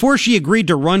says, before she agreed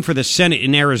to run for the Senate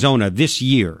in Arizona this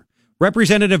year,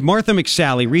 Representative Martha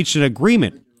McSally reached an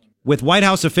agreement with White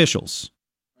House officials.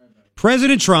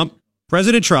 President Trump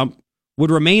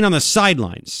would remain on the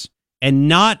sidelines and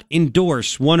not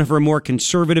endorse one of her more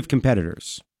conservative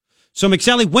competitors. So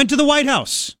McSally went to the White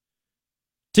House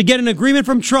to get an agreement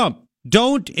from Trump.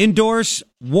 Don't endorse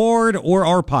Ward or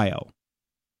Arpaio.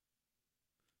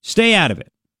 Stay out of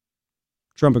it.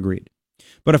 Trump agreed.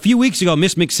 But a few weeks ago,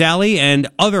 Miss McSally and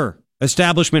other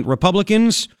establishment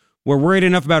Republicans were worried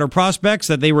enough about her prospects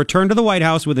that they returned to the White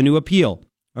House with a new appeal,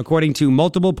 according to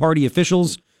multiple party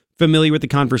officials familiar with the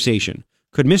conversation.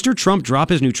 Could Mr. Trump drop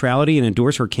his neutrality and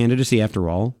endorse her candidacy after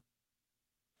all?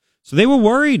 So they were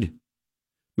worried.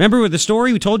 Remember with the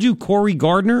story we told you, Cory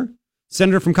Gardner,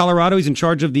 senator from Colorado, he's in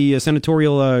charge of the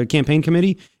senatorial campaign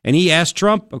committee, and he asked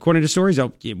Trump, according to stories,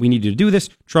 we need to do this.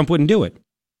 Trump wouldn't do it.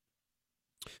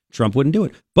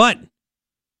 But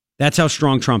that's how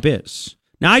strong Trump is.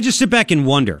 Now, I just sit back and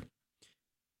wonder.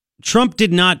 Trump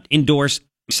did not endorse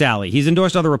Sally. He's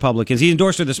endorsed other Republicans. He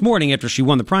endorsed her this morning after she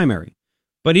won the primary.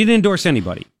 But he didn't endorse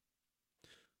anybody.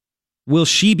 Will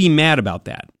she be mad about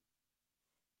that?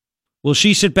 Will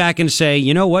she sit back and say,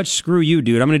 you know what, screw you,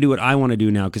 dude. I'm going to do what I want to do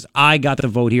now because I got the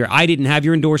vote here. I didn't have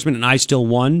your endorsement and I still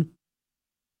won.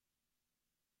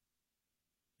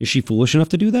 Is she foolish enough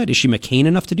to do that? Is she McCain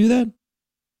enough to do that?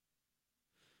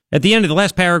 At the end of the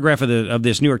last paragraph of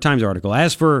this New York Times article,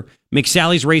 as for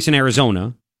McSally's race in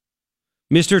Arizona,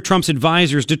 Mr. Trump's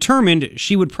advisors determined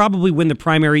she would probably win the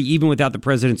primary even without the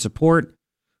president's support.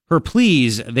 Her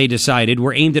pleas, they decided,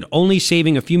 were aimed at only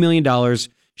saving a few $1 million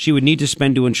she would need to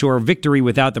spend to ensure victory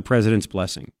without the president's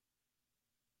blessing.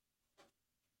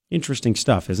 Interesting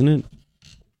stuff, isn't it?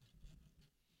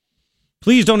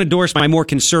 Please don't endorse my more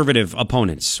conservative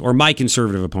opponents or my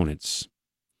conservative opponents.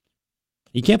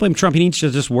 You can't blame Trump. He needs to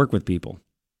just work with people.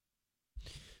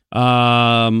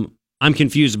 I'm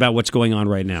confused about what's going on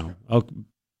right now. Oh,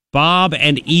 Bob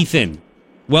and Ethan,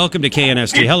 welcome to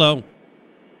KNST. Hello.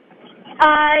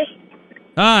 Hi.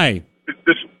 Hi.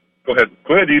 Go ahead.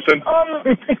 Go ahead, Ethan. I'm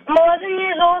 11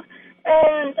 years old,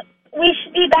 and we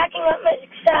should be backing up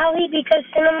Sally because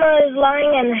Cinema is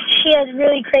lying and she has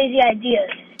really crazy ideas.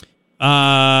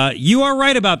 You are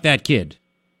right about that, kid.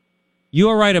 You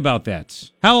are right about that.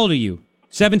 How old are you?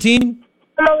 17?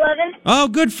 I'm 11. Oh,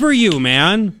 good for you,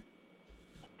 man.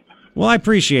 Well, I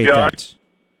appreciate that.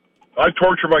 I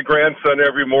torture my grandson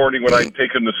every morning when I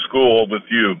take him to school with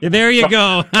you. There you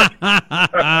go.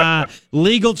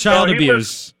 Legal child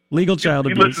abuse. Legal child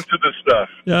abuse. He listens to this stuff.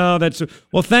 Oh,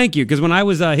 well, thank you. Because when I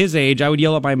was his age, I would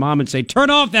yell at my mom and say, "Turn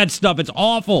off that stuff. It's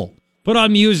awful. Put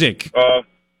on music."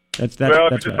 If he's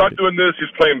not doing this, he's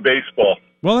playing baseball.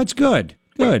 Well, that's good.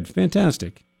 Good.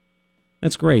 Fantastic.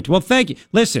 That's great. Well, thank you.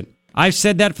 Listen, I've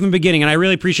said that from the beginning, and I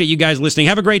really appreciate you guys listening.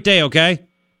 Have a great day, okay?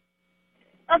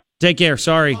 Take care.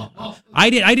 Sorry. I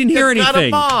didn't hear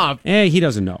anything. He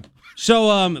doesn't know.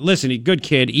 So, listen, good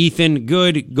kid. Ethan,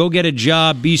 good. Go get a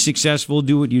job. Be successful.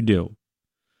 Do what you do.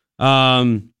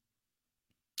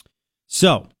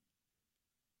 So,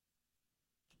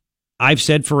 I've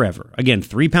said forever. Again,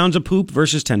 3 pounds of poop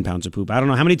versus 10 pounds of poop. I don't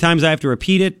know how many times I have to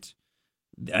repeat it.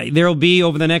 There'll be,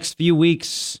 over the next few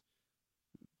weeks,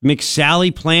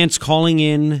 McSally plants calling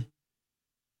in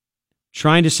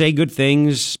trying to say good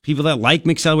things, people that like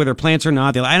McSally, whether plants or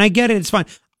not. And I get it. It's fine.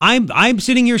 I'm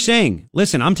sitting here saying,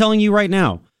 listen, I'm telling you right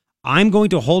now, I'm going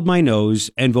to hold my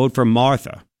nose and vote for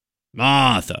Martha.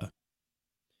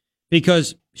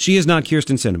 Because she is not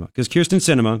Kyrsten Sinema. Because Kyrsten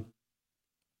Sinema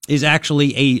is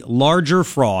actually a larger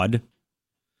fraud,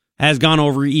 has gone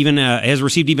over even, has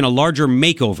received even a larger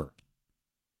makeover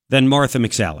than Martha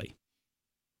McSally.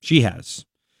 She has.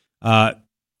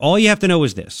 All you have to know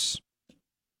is this.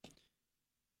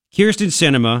 Kyrsten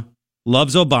Sinema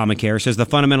loves Obamacare, says the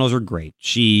fundamentals are great.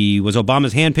 She was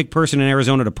Obama's handpicked person in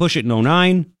Arizona to push it in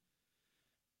 2009.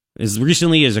 As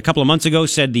recently as a couple of months ago,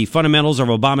 said the fundamentals of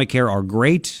Obamacare are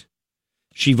great.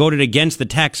 She voted against the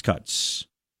tax cuts.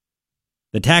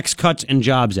 The Tax Cuts and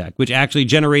Jobs Act, which actually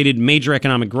generated major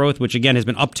economic growth, which again has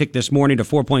been upticked this morning to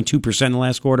 4.2% in the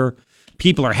last quarter.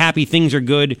 People are happy, things are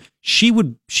good. She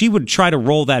would try to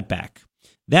roll that back.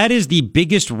 That is the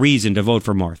biggest reason to vote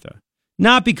for Martha.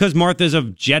 Not because Martha's a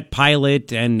jet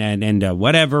pilot and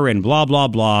whatever and blah, blah,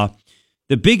 blah.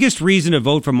 The biggest reason to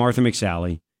vote for Martha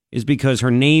McSally is because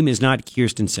her name is not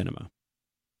Kyrsten Sinema.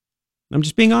 I'm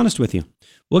just being honest with you.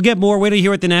 We'll get more. Wait to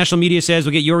hear what the national media says.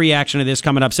 We'll get your reaction to this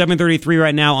coming up. 7:33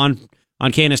 right now on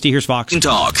KNST. Here's Fox.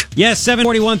 Talk. Yes,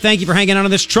 7:41. Thank you for hanging out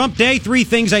on this Trump Day. 3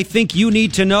 things I think you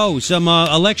need to know. Some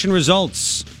election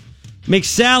results.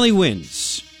 McSally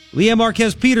wins. Leah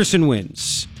Marquez Peterson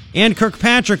wins. Ann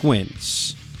Kirkpatrick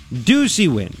wins.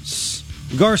 Ducey wins.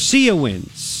 Garcia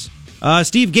wins.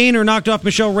 Steve Gaynor knocked off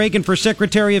Michelle Reagan for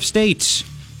Secretary of State.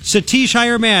 Satish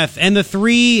Hiremath and the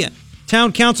 3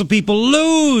 town council people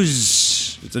lose.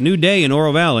 It's a new day in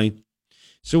Oro Valley.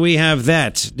 So we have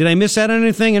that. Did I miss out on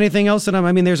anything? Anything else that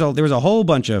there was a whole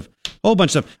bunch of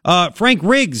stuff. Frank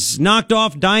Riggs knocked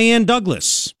off Diane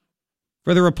Douglas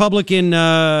for the Republican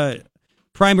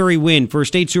primary win for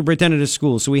state superintendent of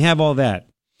schools. So we have all that.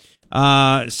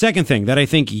 Second thing that I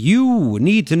think you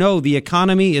need to know, the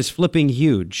economy is flipping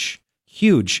huge.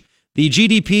 Huge. The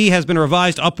GDP has been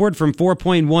revised upward from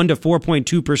 4.1 to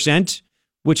 4.2%,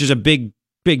 which is a big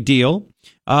deal.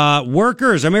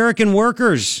 American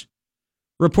workers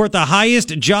report the highest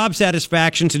job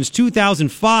satisfaction since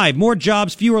 2005. More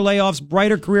jobs, fewer layoffs,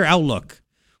 brighter career outlook.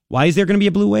 Why is there going to be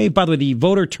a blue wave? By the way, the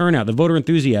voter turnout, the voter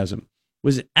enthusiasm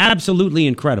was absolutely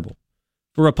incredible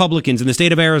for Republicans in the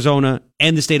state of Arizona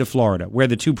and the state of Florida, where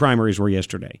the 2 primaries were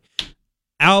yesterday.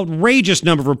 Outrageous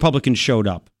number of Republicans showed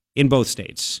up in both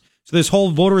states. So this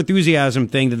whole voter enthusiasm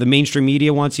thing that the mainstream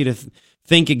media wants you to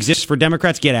think exists for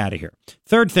Democrats, get out of here.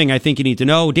 Third thing I think you need to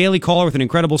know, Daily Caller with an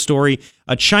incredible story.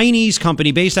 A Chinese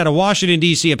company based out of Washington,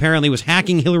 D.C. apparently was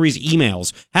hacking Hillary's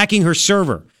emails, hacking her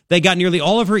server. They got nearly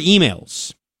all of her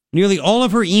emails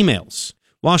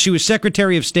while she was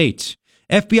Secretary of State.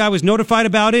 FBI was notified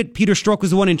about it. Peter Strzok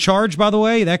was the one in charge, by the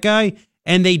way, that guy,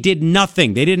 and they did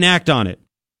nothing. They didn't act on it.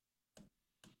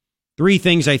 3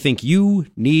 things I think you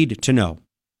need to know.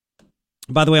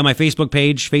 By the way, on my Facebook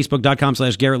page,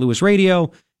 facebook.com/Garrett Lewis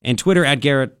Radio, and Twitter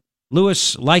 @Garrett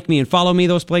Lewis. Like me and follow me,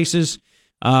 those places.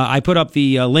 I put up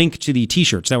the link to the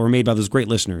T-shirts that were made by those great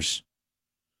listeners.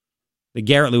 The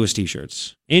Garrett Lewis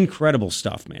T-shirts. Incredible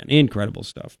stuff, man. Incredible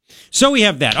stuff. So we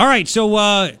have that. All right, so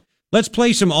let's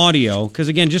play some audio, because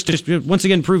again, just once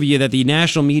again prove to you that the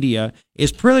national media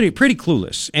is pretty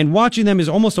clueless, and watching them is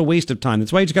almost a waste of time.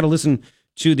 That's why you just got to listen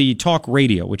to the talk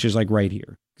radio, which is like right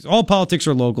here. All politics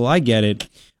are local. I get it.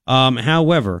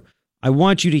 However, I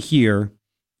want you to hear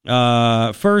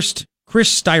first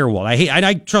Chris Steyerwalt.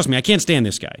 I trust me, I can't stand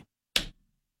this guy.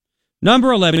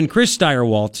 Number 11, Chris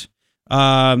Steyerwalt.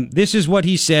 This is what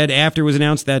he said after it was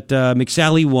announced that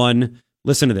McSally won.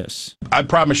 Listen to this. I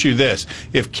promise you this.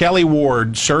 If Kelly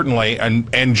Ward certainly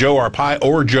and Joe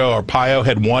Arpaio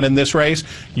had won in this race,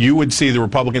 you would see the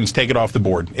Republicans take it off the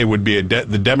board. It would be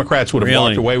the Democrats would have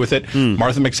walked away with it.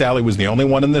 Martha McSally was the only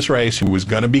one in this race who was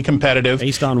going to be competitive.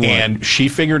 Based on what? And she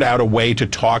figured out a way to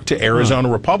talk to Arizona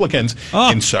Republicans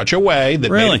in such a way that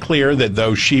made it clear that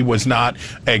though she was not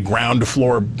a ground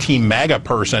floor Team MAGA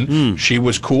person, she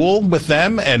was cool with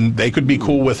them and they could be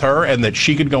cool with her, and that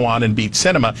she could go on and beat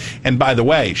Sinema. And by the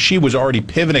way, she was already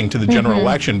pivoting to the general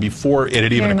election before it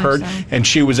had even occurred, and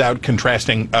she was out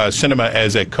contrasting Sinema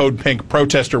as a Code Pink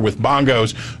protester with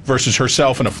bongos versus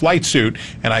herself in a flight suit,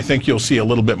 and I think you'll see a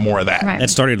little bit more of that. That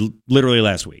started literally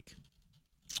last week.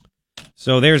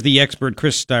 So there's the expert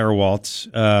Chris Steyerwalt.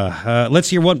 Let's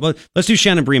hear let's do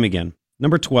Shannon Bream again.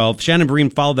 Number 12. Shannon Bream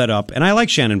followed that up, and I like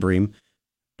Shannon Bream,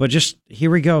 but just here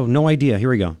we go. No idea. Here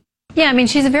we go. Yeah, I mean,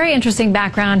 she's a very interesting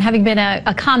background, having been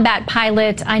a combat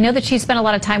pilot. I know that she's spent a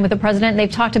lot of time with the president. They've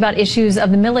talked about issues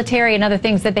of the military and other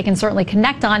things that they can certainly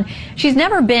connect on. She's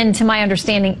never been, to my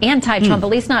understanding, anti-Trump, at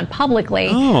least not publicly.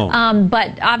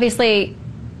 But obviously,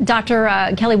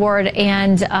 Dr. Kelly Ward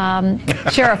and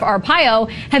Sheriff Arpaio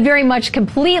have very much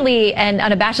completely and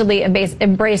unabashedly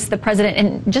embraced the president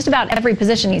in just about every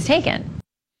position he's taken.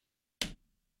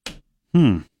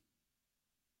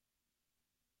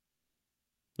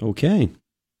 Okay.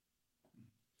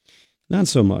 Not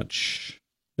so much.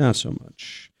 Not so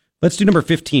much. Let's do number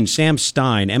 15, Sam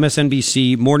Stein,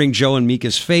 MSNBC, Morning Joe and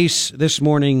Mika's Face this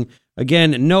morning.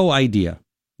 Again, no idea.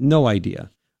 No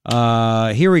idea.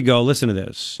 Here we go. Listen to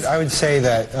this. I would say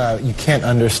that you can't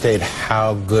understate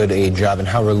how good a job and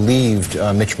how relieved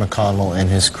Mitch McConnell and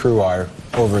his crew are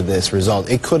over this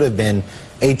result. It could have been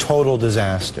a total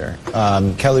disaster.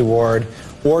 Kelly Ward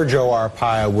or Joe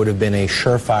Arpaio would have been a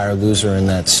surefire loser in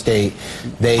that state.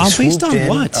 They swooped in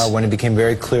when it became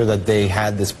very clear that they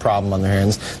had this problem on their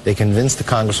hands. They convinced the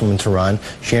Congresswoman to run.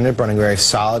 She ended up running a very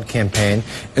solid campaign,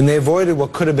 and they avoided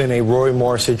what could have been a Roy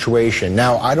Moore situation.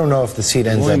 Now, I don't know if the seat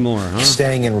ends up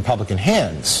staying in Republican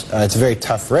hands. It's a very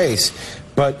tough race,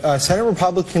 but Senate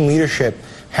Republican leadership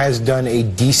has done a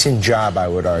decent job, I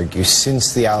would argue,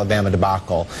 since the Alabama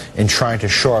debacle in trying to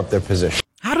shore up their position.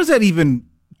 How does that even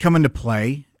come into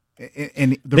play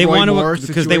in the Roy Moore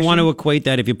situation? Because they want to equate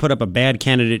that if you put up a bad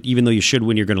candidate, even though you should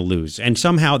win, you're going to lose. And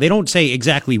somehow they don't say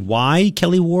exactly why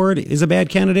Kelly Ward is a bad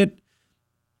candidate.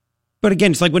 But again,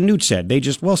 it's like what Newt said. They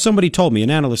just, well, somebody told me, an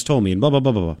analyst told me, and blah, blah,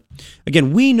 blah, blah, blah.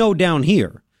 Again, we know down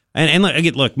here. And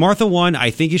again, look, Martha won.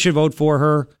 I think you should vote for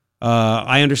her.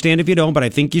 I understand if you don't, but I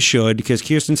think you should, because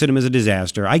Kyrsten Sinema is a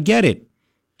disaster. I get it.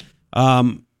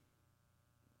 But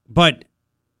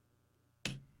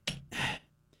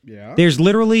yeah, there's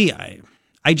literally, I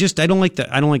don't like the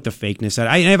fakeness.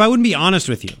 If I wouldn't be honest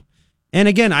with you, and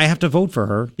again, I have to vote for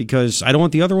her because I don't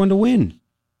want the other one to win.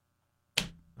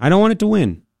 I don't want it to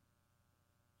win.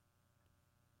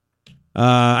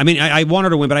 I mean, I want her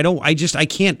to win, but I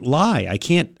can't lie. I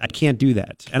can't do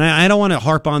that. And I don't want to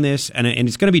harp on this, and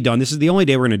it's going to be done. This is the only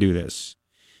day we're going to do this.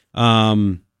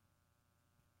 But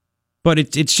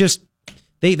it's just,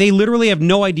 they literally have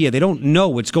no idea. They don't know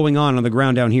what's going on the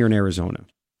ground down here in Arizona.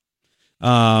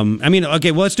 I mean,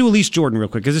 okay, well, let's do Elise Jordan real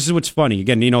quick, because this is what's funny.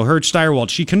 Again, Herb Steyerwalt,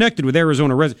 she connected with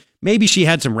Arizona residents. Maybe she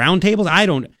had some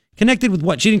roundtables. Connected with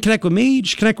what? She didn't connect with me? Did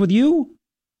she connect with you?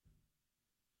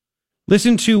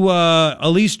 Listen to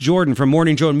Elise Jordan from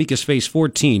Morning Joe and Mika's Face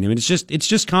 14. I mean, it's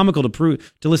just comical to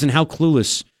listen how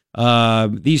clueless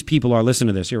these people are. Listen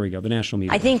to this. Here we go. The national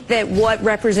media. I think that what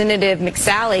Representative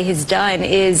McSally has done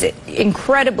is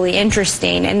incredibly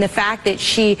interesting, and the fact that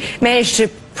she managed to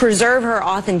preserve her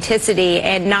authenticity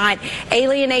and not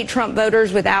alienate Trump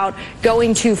voters without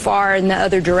going too far in the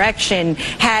other direction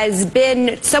has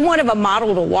been somewhat of a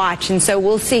model to watch. And so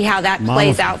we'll see how that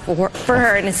plays out for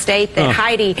her in a state that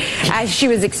Heidi, as she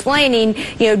was explaining,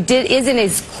 isn't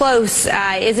as close,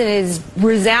 isn't as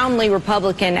resoundingly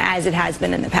Republican as it has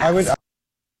been in the past.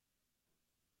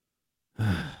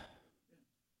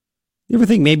 You ever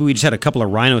think maybe we just had a couple of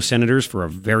rhino senators for a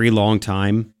very long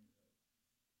time?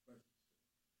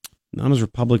 Not as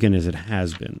Republican as it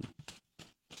has been.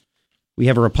 We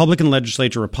have a Republican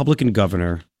legislature, Republican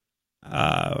governor.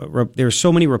 There's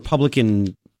so many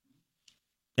Republican.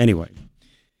 Anyway,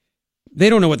 they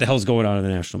don't know what the hell's going on in the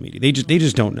national media. They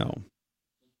just don't know.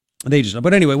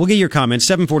 But anyway, we'll get your comments.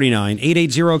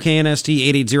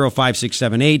 749-880-KNST,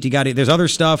 880-5678. You got it. There's other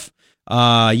stuff.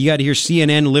 You got to hear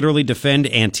CNN literally defend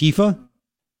Antifa.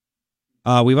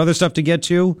 We have other stuff to get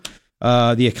to.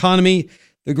 The economy.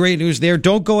 The great news there.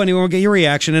 Don't go anywhere. We'll get your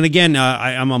reaction. And again,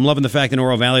 I'm loving the fact in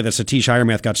Oro Valley that Satish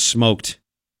Hiremath got smoked.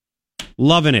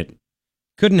 Loving it.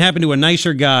 Couldn't happen to a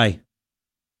nicer guy.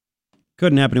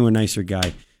 Major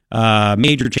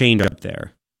change up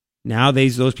there. Now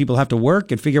those people have to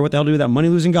work and figure out what the hell to do with that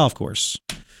money-losing golf course.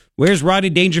 Where's Rodney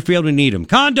Dangerfield when we need him?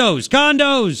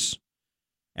 Condos!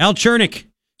 Al Chernick,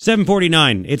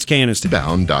 749. It's KNST.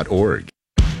 Bound.org.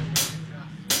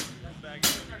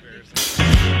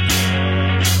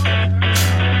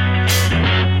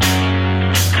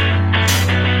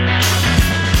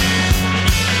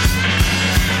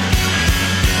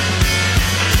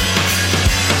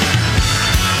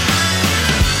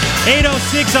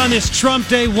 8:06 on this Trump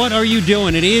Day. What are you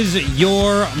doing? It is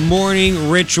your morning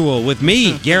ritual with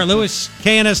me, Garrett Lewis,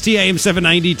 KNST AM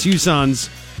 790, Tucson's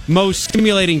most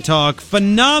stimulating talk.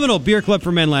 Phenomenal beer club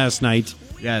for men last night.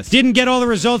 Yes. Didn't get all the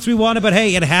results we wanted, but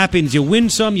hey, it happens. You win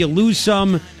some, you lose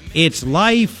some. It's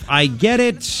life. I get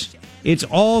it. It's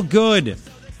all good.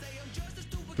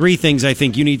 3 things I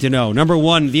think you need to know. Number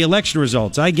 1, the election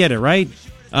results. I get it, right?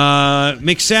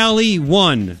 McSally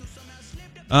won.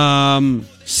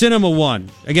 Sinema won.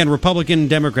 Again, Republican,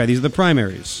 Democrat. These are the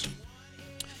primaries.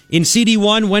 In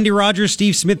CD1, Wendy Rogers,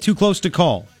 Steve Smith, too close to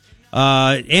call.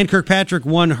 Ann Kirkpatrick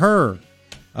won her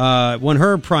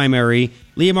primary.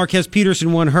 Leah Marquez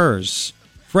Peterson won hers.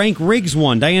 Frank Riggs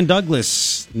won. Diane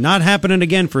Douglas, not happening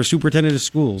again for superintendent of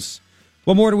schools.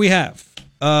 What more do we have?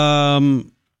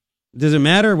 Does it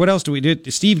matter? What else do we do?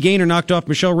 Steve Gaynor knocked off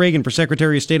Michelle Reagan for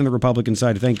Secretary of State on the Republican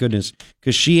side, thank goodness,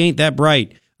 because she ain't that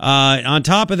bright. On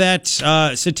top of that,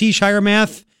 Satish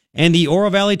Hiremath and the Oro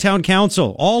Valley Town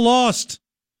Council all lost.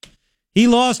 He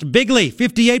lost bigly,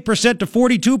 58% to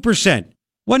 42%.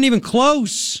 Wasn't even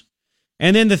close.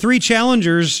 And then the 3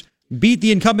 challengers beat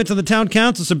the incumbents of the town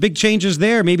council. Some big changes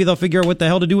there. Maybe they'll figure out what the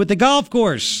hell to do with the golf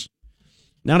course.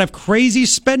 Not have crazy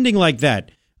spending like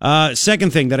that.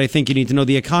 Second thing that I think you need to know,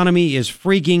 the economy is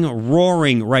freaking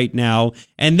roaring right now.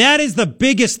 And that is the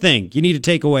biggest thing you need to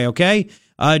take away, okay?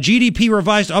 GDP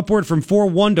revised upward from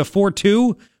 4.1 to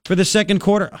 4.2 for the second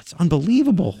quarter. It's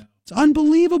unbelievable. It's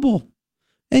unbelievable.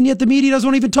 And yet the media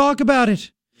doesn't even talk about it.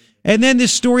 And then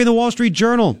this story in the Wall Street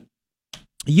Journal.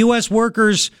 U.S.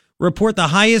 workers report the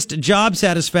highest job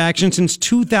satisfaction since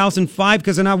 2005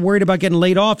 because they're not worried about getting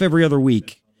laid off every other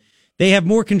week. They have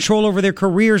more control over their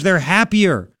careers. They're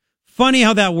happier. Funny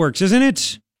how that works, isn't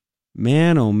it?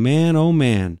 Man, oh man, oh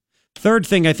man. Third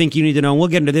thing I think you need to know, and we'll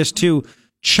get into this too.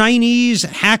 Chinese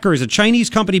hackers, a Chinese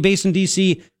company based in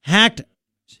D.C., hacked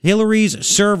Hillary's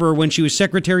server when she was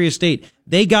Secretary of State.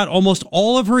 They got almost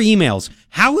all of her emails.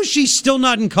 How is she still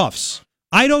not in cuffs?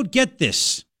 I don't get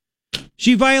this.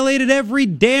 She violated every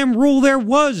damn rule there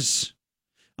was.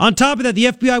 On top of that, the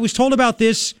FBI was told about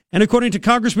this, and according to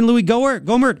Congressman Louis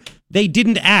Gohmert, they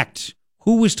didn't act.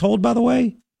 Who was told, by the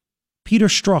way? Peter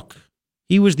Strzok.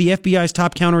 He was the FBI's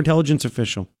top counterintelligence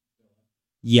official.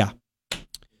 Yeah.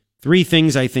 3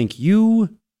 things I think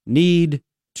you need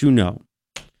to know.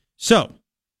 So,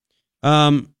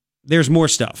 there's more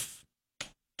stuff.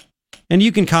 And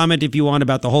you can comment if you want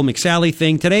about the whole McSally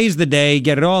thing. Today's the day.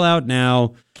 Get it all out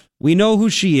now. We know who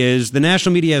she is. The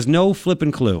national media has no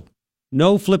flipping clue.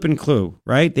 No flipping clue,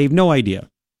 right? They have no idea.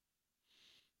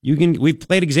 We've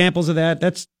played examples of that.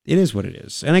 It is what it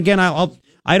is. And again,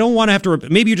 I don't want to have to,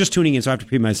 maybe you're just tuning in, so I have to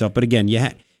repeat myself. But again, you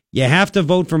have to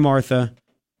vote for Martha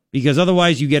because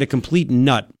otherwise you get a complete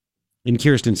nut in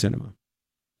Kyrsten Sinema.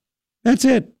 That's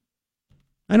it.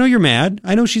 I know you're mad.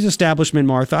 I know she's establishment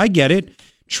Martha. I get it.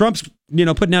 Trump's,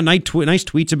 putting out nice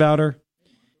tweets about her.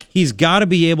 He's got to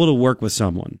be able to work with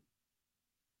someone.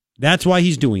 That's why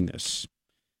he's doing this.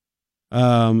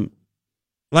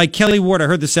 Like Kelly Ward, I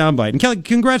heard the soundbite. And Kelly,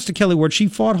 congrats to Kelly Ward. She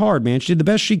fought hard, man. She did the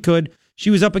best she could. She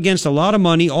was up against a lot of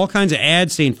money, all kinds of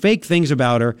ads saying fake things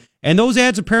about her. And those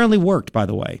ads apparently worked, by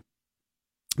the way.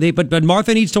 But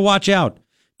Martha needs to watch out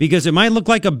because it might look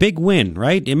like a big win,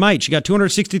 right? It might. She got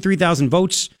 263,000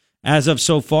 votes as of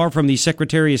so far from the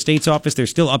Secretary of State's office. They're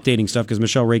still updating stuff because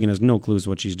Michelle Reagan has no clues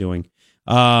what she's doing.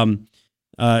 So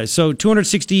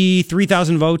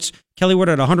 263,000 votes. Kelly Ward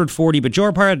at 140, but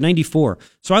Joe Arpaio at 94.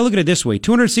 So I look at it this way.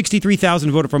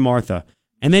 263,000 voted for Martha.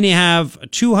 And then you have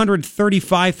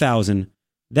 235,000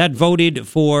 that voted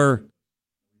for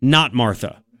not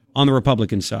Martha on the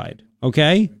Republican side.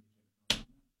 Okay?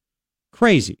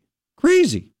 Crazy.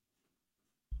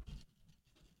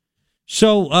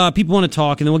 So people want to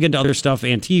talk, and then we'll get into other stuff,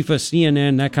 Antifa,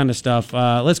 CNN, that kind of stuff.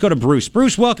 Let's go to Bruce.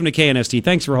 Bruce, welcome to KNST.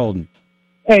 Thanks for holding.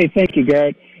 Hey, thank you,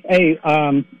 Garrett. Hey,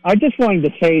 I just wanted to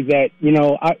say that,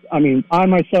 I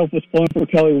myself was pulling for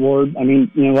Kelly Ward.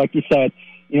 Like you said,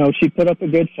 she put up a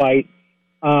good fight.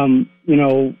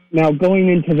 Now going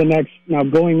into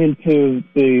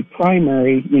the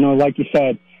primary, like you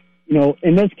said,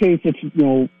 in this case, it's,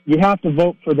 you have to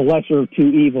vote for the lesser of two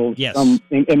evils. Yes.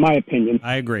 In my opinion.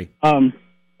 I agree. One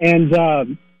of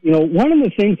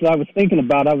the things that I was thinking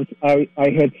about, I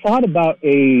had thought about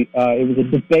it was a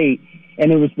debate,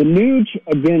 and it was the Nuge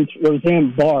against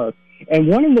Roseanne Barr. And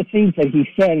one of the things that he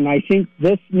said, and I think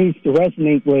this needs to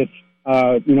resonate with,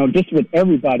 just with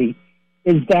everybody,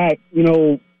 is that,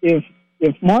 if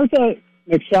Martha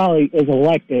McSally is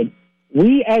elected,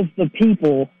 we as the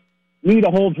people need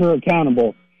to hold her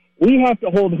accountable. We have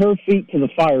to hold her feet to the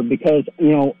fire because,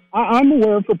 I'm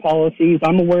aware of her policies.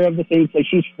 I'm aware of the things that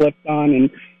she's flipped on. And,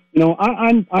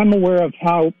 I'm aware of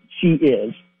how she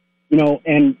is,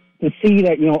 and to see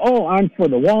that, I'm for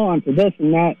the wall, I'm for this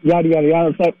and that, yada, yada, yada.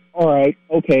 It's like, all right,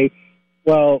 okay.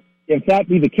 Well, if that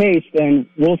be the case, then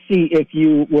we'll see if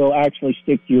you will actually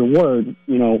stick to your word,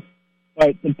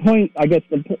 But the point, I guess,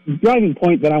 the driving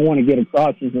point that I want to get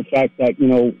across is the fact that,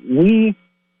 we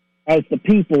as the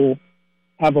people,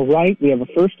 have a right. We have a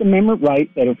First Amendment right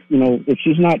that if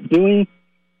she's not doing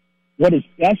what is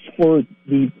best for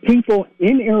the people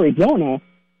in Arizona,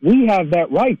 we have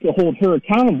that right to hold her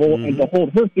accountable and to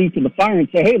hold her feet to the fire and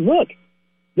say, hey, look,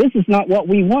 this is not what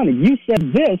we wanted. You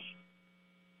said this,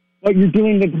 but you're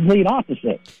doing the complete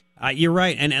opposite. You're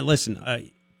right. And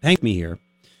listen, thank me here,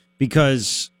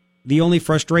 because the only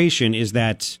frustration is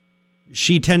that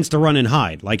she tends to run and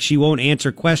hide. Like, she won't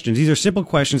answer questions. These are simple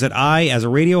questions that I, as a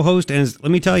radio host, and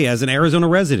let me tell you, as an Arizona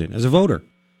resident, as a voter,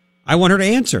 I want her to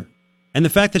answer. And the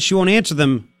fact that she won't answer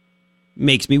them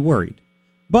makes me worried.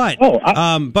 But,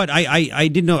 I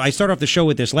didn't know. I started off the show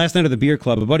with this. Last night at the beer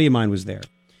club, a buddy of mine was there.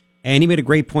 And he made a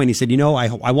great point. He said,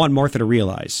 I want Martha to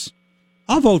realize,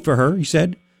 I'll vote for her, he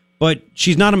said, but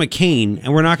she's not a McCain,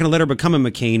 and we're not going to let her become a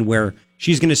McCain where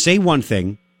she's going to say one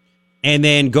thing and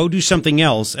then go do something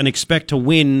else and expect to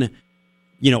win,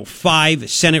 5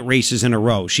 Senate races in a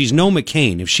row. She's no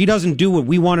McCain. If she doesn't do what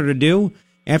we want her to do,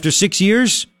 after 6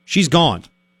 years, she's gone.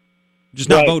 Just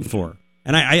not vote for her.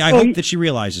 And I hope that she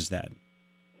realizes that.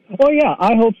 Well, yeah,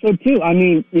 I hope so too. I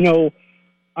mean,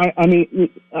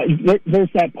 there's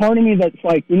that part of me that's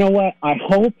like, you know what? I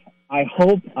hope that I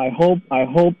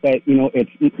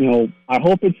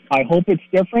hope it's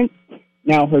different.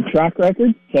 Now, her track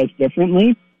record says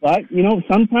differently, but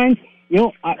sometimes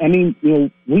I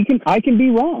can be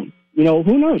wrong.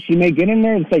 Who knows? She may get in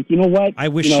there and say, you know what? I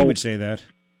wish she would say that.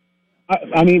 But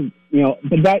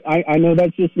that I know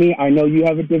that's just me. I know you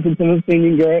have a difference of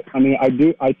opinion, Garrett. I mean, I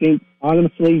do. I think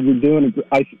honestly, you're doing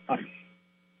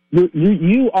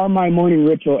you are my morning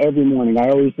ritual every morning. I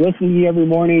always listen to you every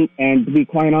morning, and to be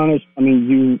quite honest, I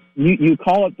mean, you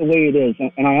call it the way it is,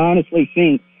 and I honestly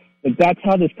think that that's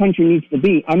how this country needs to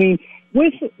be. I mean,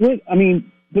 with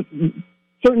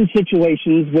certain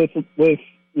situations with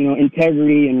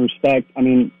integrity and respect. I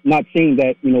mean, not saying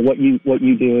that what you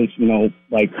do is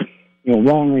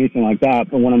wrong or anything like that,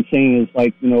 but what I'm saying is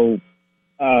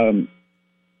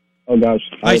oh gosh,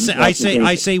 I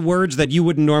say words that you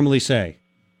wouldn't normally say.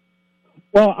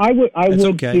 Well, I would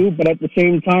okay. too, but at the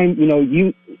same time,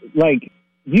 you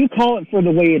call it for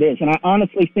the way it is, and I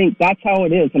honestly think that's how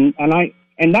it is, and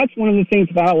that's one of the things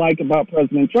that I like about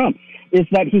President Trump is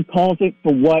that he calls it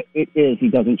for what it is. He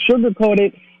doesn't sugarcoat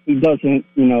it. He doesn't,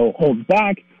 hold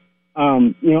back.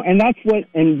 And that's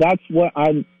what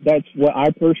I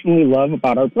personally love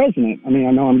about our president. I mean,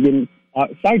 I know I'm getting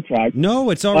sidetracked. No,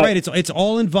 it's all right. It's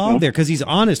all involved there because he's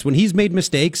honest. When he's made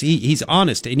mistakes, he's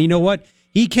honest. And you know what?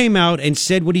 He came out and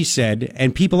said what he said,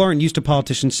 and people aren't used to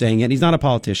politicians saying it. He's not a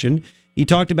politician. He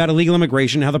talked about illegal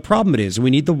immigration, how the problem it is. We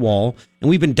need the wall, and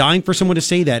we've been dying for someone to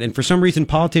say that. And for some reason,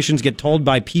 politicians get told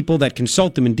by people that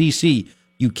consult them in D.C.,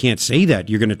 you can't say that.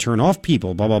 You're going to turn off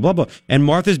people, blah, blah, blah, blah. And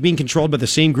Martha's being controlled by the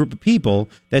same group of people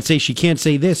that say she can't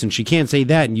say this and she can't say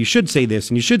that and you should say this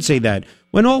and you should say that.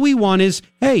 When all we want is,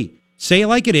 hey, say it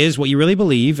like it is, what you really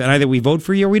believe, and either we vote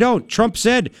for you or we don't. Trump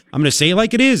said, I'm going to say it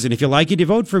like it is, and if you like it, you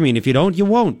vote for me, and if you don't, you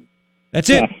won't. That's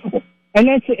it. Yeah. And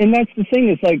that's the thing.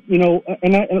 It's like,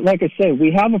 like I said,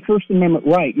 we have a First Amendment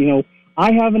right.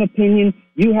 I have an opinion.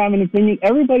 You have an opinion.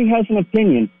 Everybody has an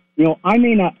opinion. I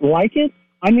may not like it.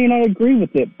 I may not agree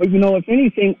with it, but if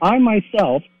anything, I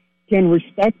myself can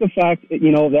respect the fact that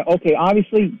that okay,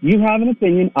 obviously you have an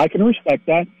opinion. I can respect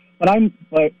that, but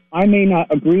I may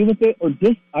not agree with it,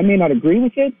 I may not agree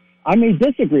with it. I may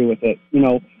disagree with it.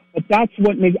 But that's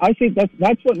what makes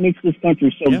that's what makes this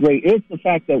country so great. It's the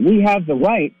fact that we have the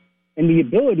right and the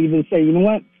ability to say, you know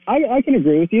what, I can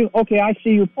agree with you. Okay, I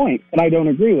see your point, but I don't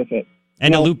agree with it.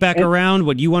 And to loop back around,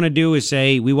 what you want to do is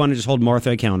say we want to just hold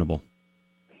Martha accountable.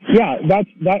 Yeah, that's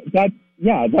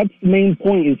the main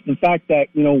point is the fact that,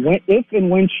 if and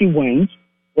when she wins,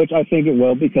 which I think it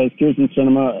will, because Kirsten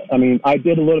Sinema, I mean, I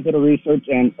did a little bit of research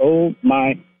and oh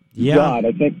my God,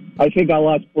 I think I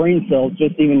lost brain cells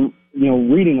just even,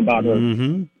 reading about her.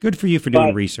 Mm-hmm. Good for you for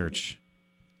doing research.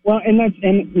 Well, and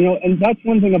that's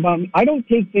one thing about me. I don't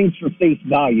take things for face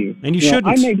value. And you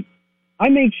shouldn't. I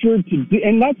make sure to do,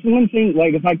 and that's one thing,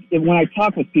 like when I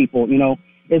talk with people,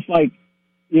 it's like,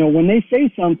 when they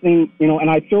say something, and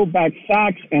I throw back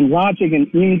facts and logic and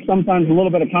even sometimes a little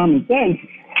bit of common sense,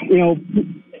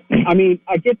 I mean,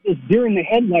 I get this deer in the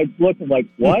headlights look of like,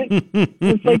 what?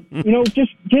 It's like,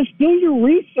 just do your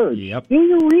research. Yep. Do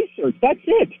your research. That's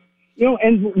it.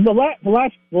 And the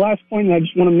last point that I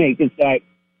just want to make is that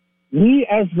we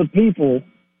as the people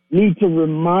need to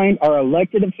remind our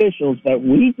elected officials that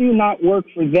we do not work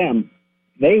for them.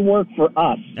 They work for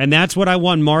us. And that's what I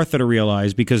want Martha to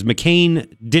realize, because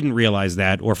McCain didn't realize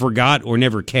that or forgot or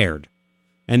never cared.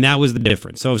 And that was the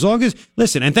difference. So as long as,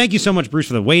 listen, and thank you so much, Bruce,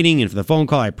 for the waiting and for the phone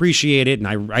call. I appreciate it. And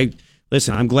I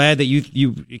listen, I'm glad that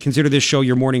you consider this show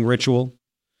your morning ritual.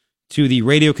 To the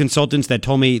radio consultants that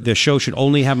told me the show should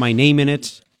only have my name in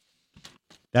it.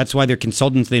 That's why they're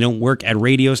consultants. They don't work at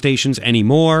radio stations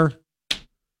anymore.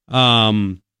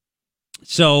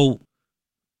 So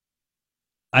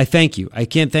I thank you. I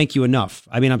can't thank you enough.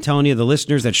 I mean, I'm telling you, the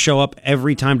listeners that show up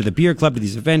every time to the beer club, to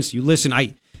these events, you listen.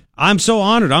 I'm so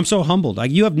honored. I'm so humbled.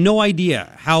 Like, you have no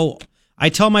idea how I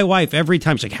tell my wife every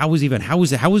time. She's like, how was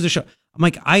the show? I'm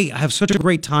like, I have such a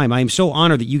great time. I am so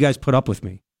honored that you guys put up with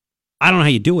me. I don't know how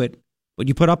you do it, but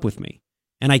you put up with me.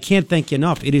 And I can't thank you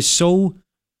enough. It is so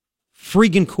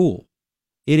freaking cool.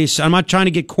 It is. I'm not trying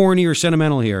to get corny or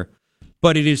sentimental here,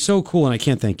 but it is so cool, and I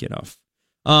can't thank you enough.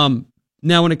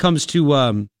 Now, when it comes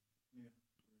to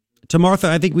Martha,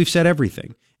 I think we've said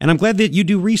everything. And I'm glad that you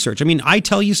do research. I mean, I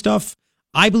tell you stuff.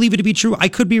 I believe it to be true. I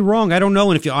could be wrong. I don't know.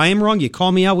 And if I am wrong, you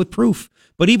call me out with proof.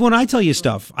 But even when I tell you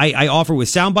stuff, I offer with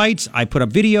sound bites. I put up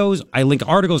videos. I link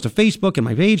articles to Facebook and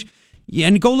my page. Yeah,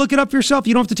 and go look it up for yourself.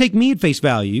 You don't have to take me at face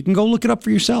value. You can go look it up for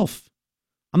yourself.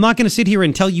 I'm not going to sit here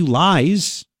and tell you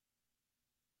lies.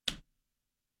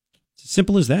 It's as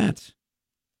simple as that.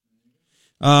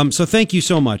 So thank you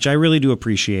so much. I really do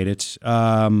appreciate it.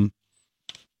 And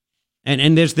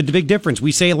there's the big difference.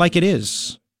 We say it like it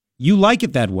is. You like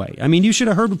it that way. I mean, you should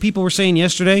have heard what people were saying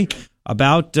yesterday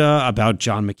about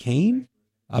John McCain,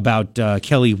 about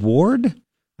Kelly Ward,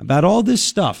 about all this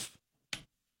stuff.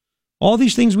 All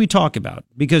these things we talk about.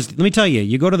 Because let me tell you,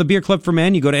 you go to the Beer Club for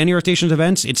Men, you go to any of our station's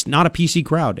events, it's not a PC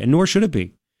crowd, and nor should it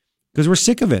be. Because we're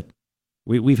sick of it.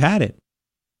 We've had it.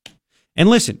 And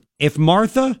listen, if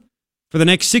Martha, for the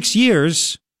next 6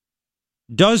 years,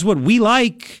 does what we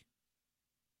like,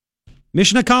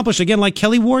 mission accomplished. Again, like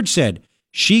Kelly Ward said,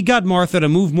 she got Martha to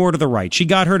move more to the right. She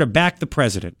got her to back the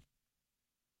president.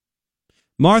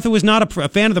 Martha was not a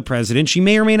fan of the president. She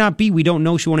may or may not be. We don't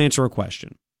know. She won't answer a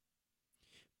question.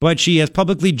 But she has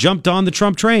publicly jumped on the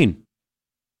Trump train.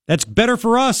 That's better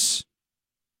for us.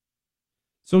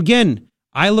 So again,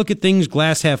 I look at things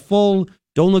glass half full.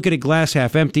 Don't look at it glass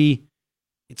half empty.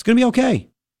 It's going to be okay.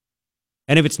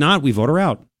 And if it's not, we vote her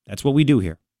out. That's what we do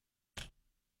here.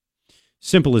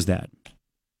 Simple as that.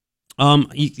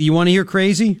 You want to hear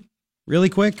crazy? Really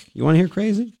quick? You want to hear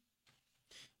crazy?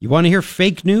 You want to hear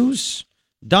fake news?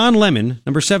 Don Lemon,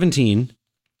 number 17.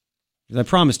 I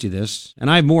promised you this,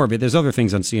 and I have more of it. There's other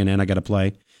things on CNN I got to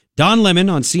play. Don Lemon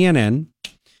on CNN.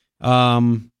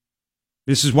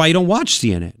 This is why you don't watch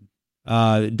CNN.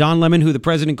 Don Lemon, who the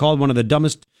president called one of the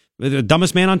dumbest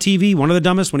man on TV, one of the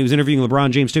dumbest when he was interviewing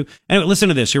LeBron James too. Anyway, listen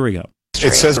to this. Here we go.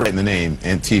 It says right in the name,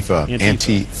 Antifa,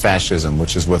 anti-fascism,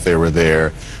 which is what they were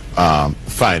there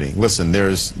fighting. Listen,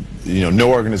 there's,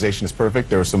 no organization is perfect.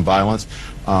 There was some violence.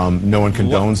 No one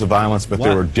condones the violence, but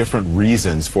there were different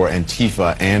reasons for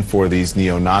Antifa and for these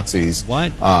neo-Nazis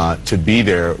to be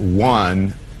there.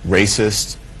 One,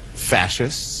 racist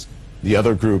fascists. The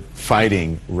other group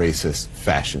fighting racist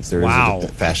fascists.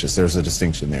 There's a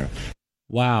distinction there.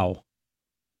 Wow.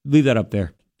 Leave that up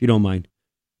there, if you don't mind.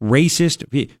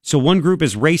 Racist. So one group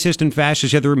is racist and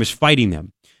fascist. The other group is fighting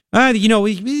them.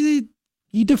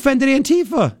 He defended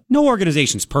Antifa. No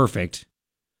organization's perfect.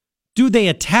 Dude, they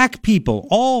attack people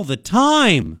all the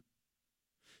time.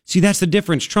 See, that's the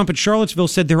difference. Trump at Charlottesville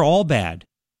said they're all bad.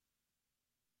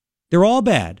 They're all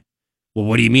bad. Well,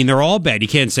 what do you mean they're all bad? You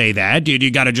can't say that, dude.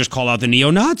 You got to just call out the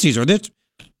neo-Nazis or this.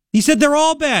 He said they're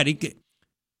all bad.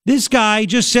 This guy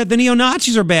just said the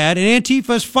neo-Nazis are bad and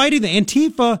Antifa's fighting them.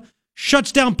 Antifa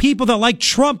shuts down people that like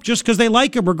Trump just because they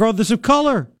like him, regardless of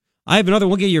color. I have another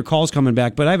one. We'll get your calls coming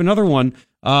back, but I have another one.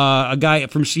 A guy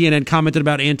from CNN commented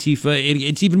about Antifa.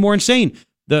 It's even more insane.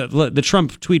 The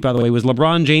Trump tweet, by the way, was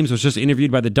LeBron James was just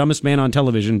interviewed by the dumbest man on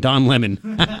television, Don Lemon.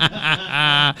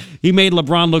 He made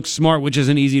LeBron look smart, which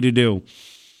isn't easy to do.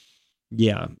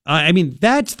 Yeah. I mean,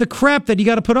 that's the crap that you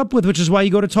got to put up with, which is why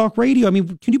you go to talk radio. I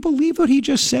mean, can you believe what he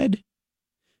just said?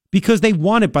 Because they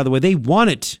want it, by the way. They want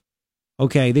it.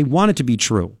 Okay, they want it to be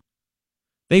true.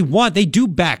 He does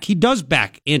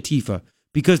back Antifa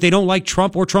because they don't like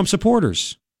Trump or Trump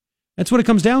supporters. That's what it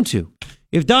comes down to.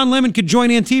 If Don Lemon could join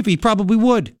Antifa, he probably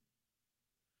would.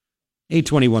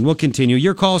 821, we'll continue.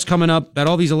 Your call's coming up about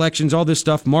all these elections, all this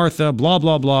stuff, Martha, blah,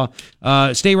 blah, blah.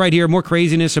 Stay right here. More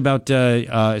craziness about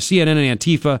CNN and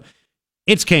Antifa.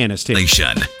 It's KNST.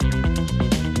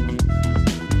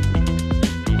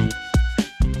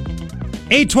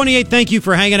 828, thank you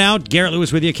for hanging out. Garrett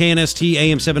Lewis with you, KNST,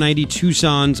 AM 790,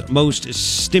 Tucson's most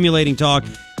stimulating talk.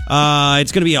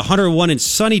 It's going to be 101 and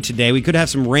sunny today. We could have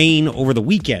some rain over the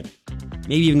weekend,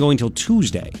 maybe even going till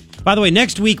Tuesday. By the way,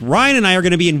 next week, Ryan and I are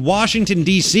going to be in Washington,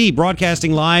 D.C.,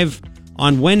 broadcasting live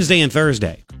on Wednesday and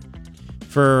Thursday.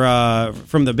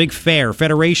 from the big fair,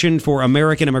 Federation for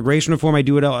American Immigration Reform. I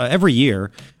do it every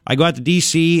year. I go out to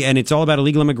D.C., and it's all about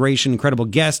illegal immigration, incredible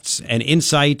guests, and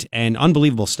insight, and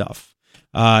unbelievable stuff.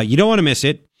 You don't want to miss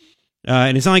it.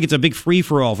 And it's not like it's a big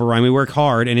free-for-all for Ryan. We work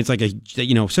hard, and it's like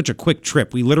such a quick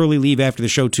trip. We literally leave after the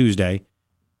show Tuesday.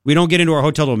 We don't get into our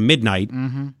hotel till midnight.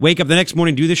 Mm-hmm. Wake up the next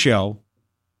morning, do the show.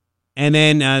 And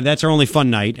then that's our only fun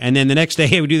night. And then the next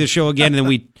day we do the show again, and then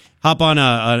we hop on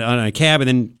a cab and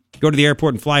then go to the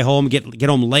airport and fly home, get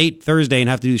home late Thursday and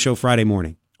have to do the show Friday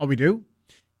morning. Oh, we do?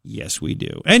 Yes, we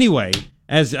do. Anyway,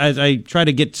 as I try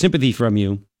to get sympathy from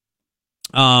you,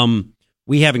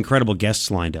 we have incredible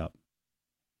guests lined up.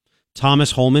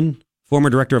 Thomas Holman, former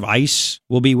director of ICE,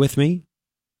 will be with me.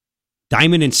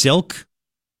 Diamond and Silk.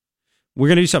 We're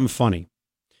going to do something funny.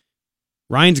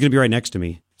 Ryan's going to be right next to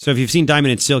me. So if you've seen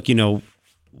Diamond and Silk,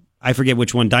 I forget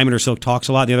which one. Diamond or Silk talks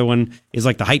a lot. The other one is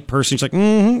like the hype person. She's like,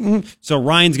 So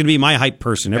Ryan's going to be my hype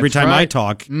person every time I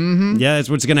talk. Mm-hmm. Yeah, that's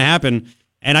what's going to happen.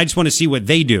 And I just want to see what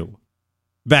they do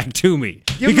back to me.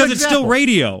 Because it's still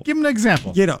radio. Give him an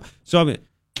example.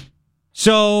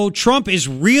 So Trump is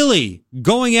really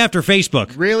going after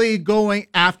Facebook. Really going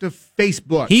after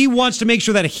Facebook. He wants to make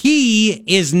sure that he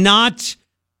is not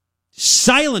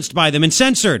silenced by them and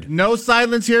censored. No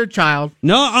silence here, child.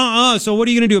 No, So what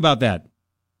are you going to do about that?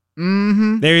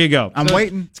 Mm-hmm. There you go. I'm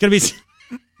waiting. It's going to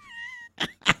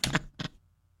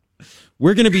be...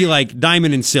 We're going to be like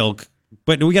Diamond and Silk,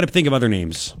 but we got to think of other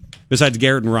names besides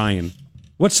Garrett and Ryan.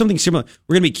 What's something similar?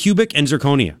 We're going to be Cubic and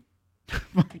Zirconia.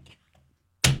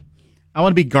 I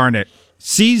want to be Garnet.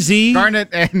 CZ. Garnet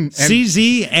and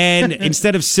CZ and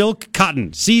instead of silk,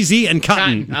 cotton. CZ and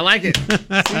cotton. I like it.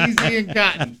 CZ and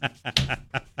cotton.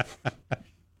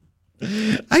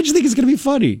 I just think it's going to be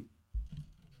funny.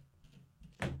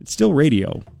 It's still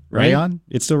radio, right? Rayon?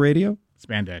 It's still radio?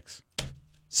 Spandex.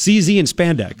 CZ and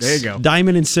spandex. There you go.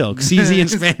 Diamond and silk. CZ and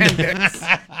spandex.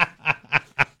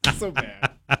 So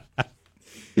bad.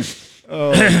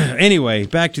 Anyway,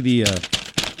 back to the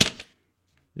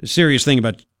serious thing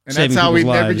about and saving that's how we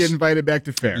people's never lives. get invited back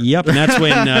to fair. Yep, and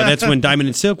that's when Diamond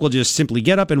and Silk will just simply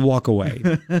get up and walk away.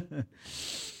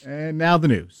 And now the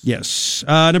news. Yes.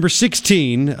 Number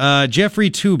 16, Jeffrey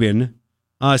Toobin,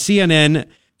 CNN.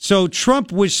 So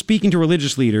Trump was speaking to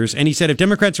religious leaders, and he said if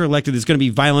Democrats are elected, there's going to be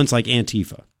violence like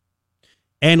Antifa.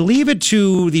 And leave it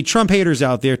to the Trump haters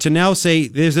out there to now say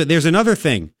there's another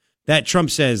thing that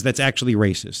Trump says that's actually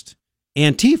racist.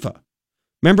 Antifa.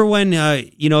 Remember when,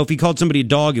 if he called somebody a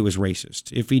dog, it was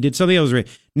racist. If he did something else, it was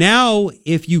racist. Now,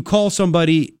 if you call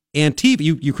somebody Antifa,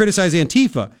 you criticize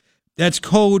Antifa, that's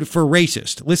code for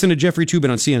racist. Listen to Jeffrey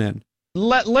Toobin on CNN.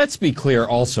 Let's be clear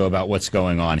also about what's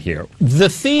going on here. The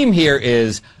theme here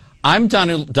is, I'm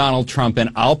Donald Trump,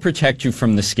 and I'll protect you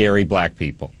from the scary black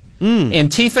people.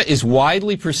 Antifa is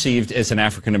widely perceived as an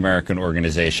African-American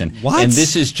organization. What? And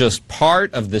this is just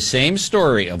part of the same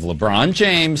story of LeBron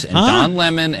James and Don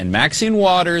Lemon and Maxine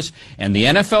Waters and the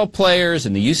NFL players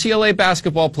and the UCLA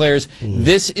basketball players.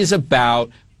 This is about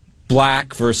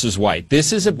black versus white.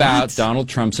 This is about Donald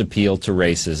Trump's appeal to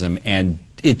racism, and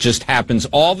it just happens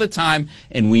all the time,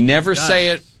 and we never say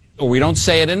it, or we don't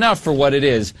say it enough for what it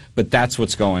is, but that's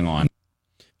what's going on.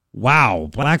 Wow.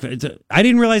 I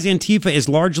didn't realize Antifa is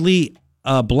largely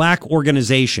a black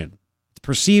organization. It's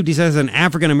perceived, he says, as an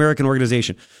African-American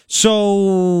organization.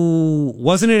 So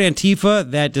wasn't it Antifa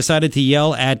that decided to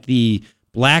yell at the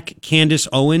black Candace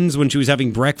Owens when she was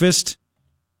having breakfast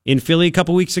in Philly a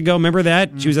couple weeks ago? Remember that?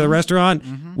 Mm-hmm. She was at a restaurant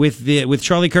with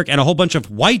Charlie Kirk, and a whole bunch of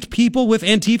white people with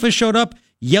Antifa showed up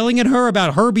yelling at her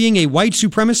about her being a white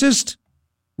supremacist,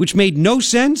 which made no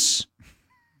sense.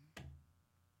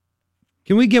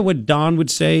 Can we get what Don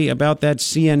would say about that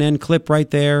CNN clip right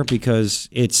there? Because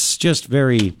it's just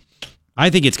I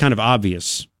think it's kind of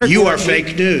obvious. You are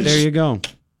fake news. There you go.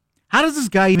 How does this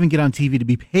guy even get on TV to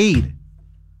be paid?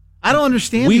 I don't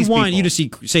understand We these want people. you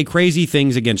to say crazy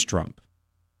things against Trump.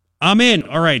 I'm in.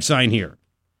 All right, sign here.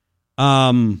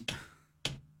 So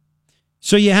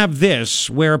you have this,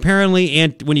 where apparently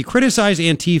when you criticize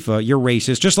Antifa, you're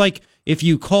racist. Just like if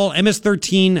you call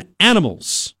MS-13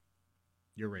 animals,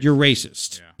 you're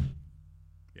racist.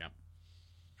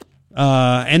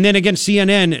 Yeah. And then again,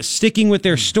 CNN sticking with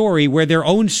their story where their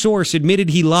own source admitted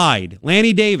he lied.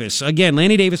 Lanny Davis,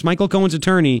 Michael Cohen's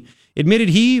attorney, admitted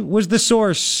he was the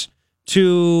source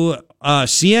to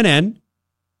CNN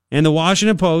and the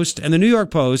Washington Post and the New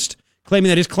York Post, claiming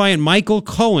that his client Michael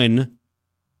Cohen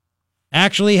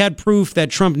actually had proof that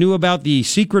Trump knew about the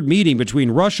secret meeting between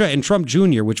Russia and Trump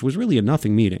Jr., which was really a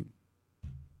nothing meeting.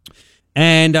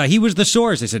 And he was the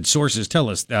source. They said, sources tell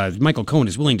us Michael Cohen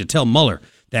is willing to tell Mueller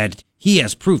that he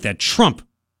has proof that Trump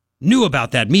knew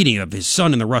about that meeting of his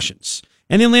son and the Russians.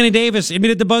 And then Lanny Davis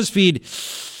admitted to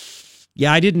BuzzFeed,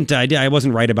 yeah, I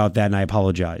wasn't right about that, and I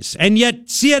apologize. And yet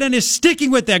CNN is sticking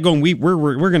with that, going,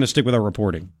 we're going to stick with our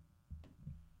reporting.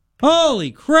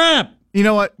 Holy crap! You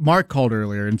know what? Mark called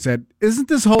earlier and said, isn't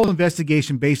this whole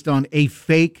investigation based on a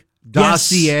fake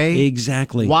dossier? Yes,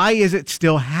 exactly. Why is it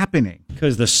still happening?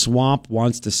 Because the swamp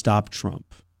wants to stop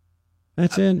Trump.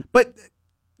 That's it. But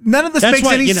none of this makes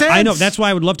any sense. I know. That's why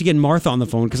I would love to get Martha on the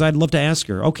phone, because I'd love to ask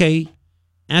her, okay,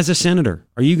 as a senator,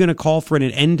 are you going to call for an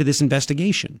end to this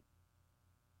investigation?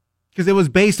 Because it was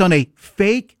based on a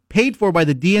fake, paid for by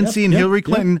the DNC and Hillary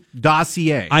Clinton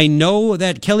dossier. I know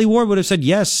that Kelly Ward would have said,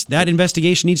 yes, that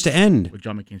investigation needs to end. With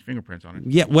John McCain's fingerprints on it.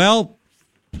 Yeah, well,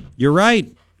 you're right.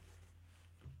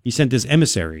 He sent this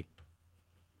emissary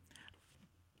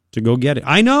to go get it.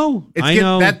 I know. I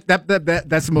know. That's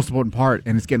the most important part,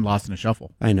 and it's getting lost in the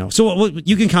shuffle. I know. So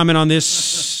you can comment on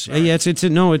this. Yeah,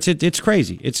 it's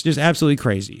crazy. It's just absolutely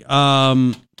crazy.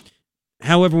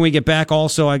 However, when we get back,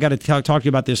 also, I got to talk to you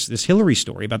about this Hillary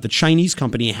story about the Chinese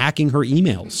company hacking her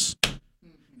emails.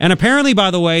 And apparently,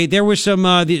 by the way, there was some,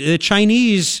 the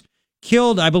Chinese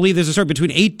killed, I believe there's a story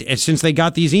between 8, since they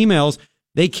got these emails,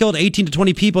 they killed 18 to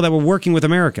 20 people that were working with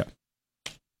America.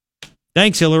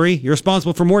 Thanks, Hillary. You're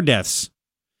responsible for more deaths.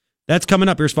 That's coming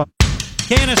up.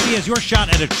 KNST has your shot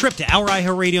at a trip to our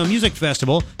iHeartRadio Music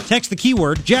Festival. Text the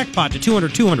keyword jackpot to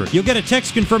 200-200. You'll get a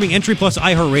text confirming entry plus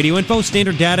iHeartRadio info,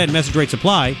 standard data, and message rates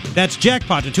apply. That's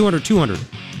jackpot to 200-200.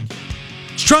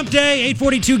 It's Trump Day,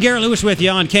 842. Garrett Lewis with you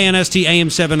on KNST AM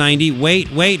 790.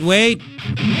 Wait.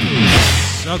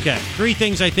 Okay, 3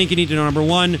 things I think you need to know. Number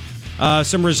 1,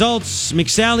 some results.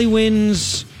 McSally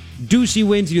wins. Ducey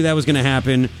wins. You knew that was going to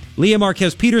happen. Leah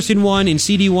Marquez Peterson won in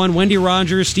CD1. Wendy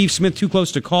Rogers, Steve Smith, too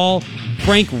close to call.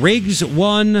 Frank Riggs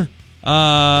won.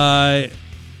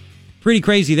 Pretty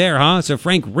crazy there, huh? So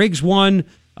Frank Riggs won.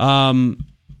 Satish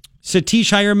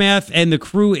Hiremath and the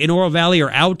crew in Oro Valley are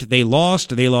out. They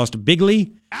lost. They lost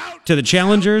bigly to the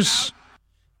challengers.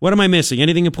 What am I missing?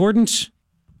 Anything important?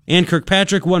 Ann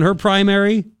Kirkpatrick won her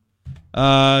primary.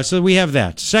 So we have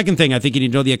that. Second thing I think you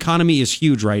need to know, the economy is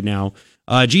huge right now.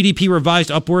 GDP revised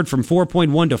upward from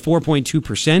 4.1 to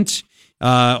 4.2%.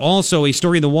 Also, a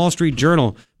story in the Wall Street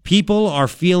Journal. People are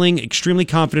feeling extremely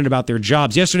confident about their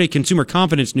jobs. Yesterday, consumer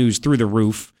confidence news through the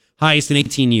roof, highest in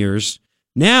 18 years.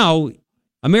 Now,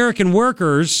 American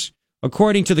workers,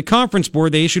 according to the Conference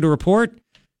Board, they issued a report.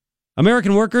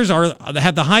 American workers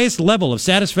have the highest level of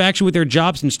satisfaction with their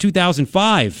jobs since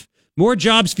 2005. More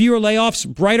jobs, fewer layoffs,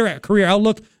 brighter career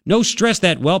outlook. No stress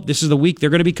that, well, this is the week there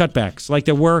are going to be cutbacks like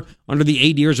there were under the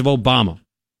 8 years of Obama.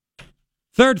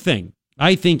 Third thing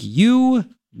I think you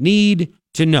need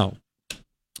to know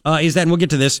is that, and we'll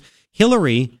get to this,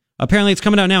 Hillary, apparently it's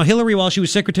coming out now, Hillary, while she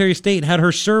was Secretary of State, had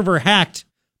her server hacked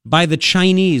by the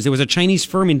Chinese. There was a Chinese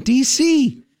firm in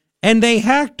D.C., and they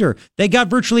hacked her. They got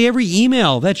virtually every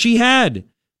email that she had.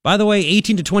 By the way,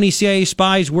 18 to 20 CIA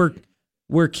spies were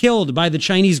killed by the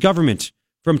Chinese government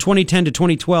from 2010 to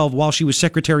 2012 while she was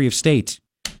Secretary of State.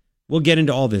 We'll get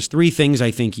into all this. 3 things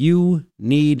I think you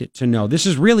need to know. This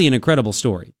is really an incredible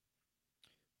story.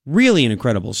 Really an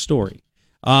incredible story.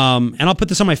 And I'll put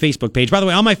this on my Facebook page. By the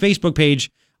way, on my Facebook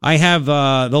page, I have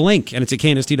the link, and it's at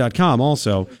knst.com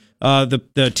also.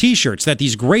 The T-shirts that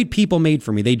these great people made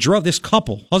for me. They drove, this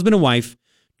couple, husband and wife,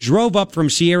 drove up from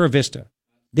Sierra Vista.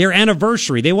 Their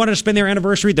anniversary. They wanted to spend their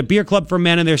anniversary at the Beer Club for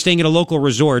Men, and they're staying at a local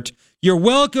resort. You're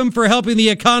welcome for helping the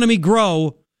economy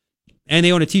grow. And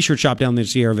they own a T-shirt shop down there in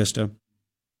Sierra Vista.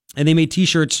 And they made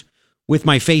T-shirts with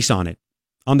my face on it,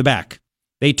 on the back.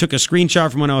 They took a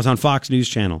screenshot from when I was on Fox News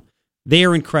Channel. They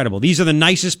are incredible. These are the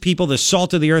nicest people, the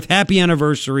salt of the earth. Happy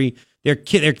anniversary.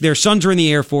 Their sons are in the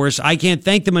Air Force. I can't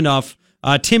thank them enough.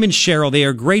 Tim and Cheryl, they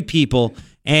are great people.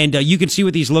 And you can see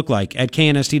what these look like at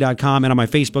knst.com and on my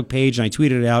Facebook page, and I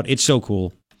tweeted it out. It's so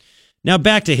cool. Now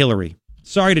back to Hillary.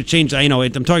 Sorry to change. I know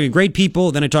I'm talking great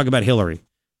people, then I talk about Hillary.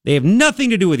 They have nothing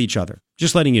to do with each other.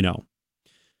 Just letting you know.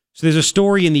 So there's a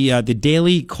story in the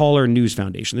Daily Caller News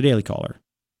Foundation, the Daily Caller.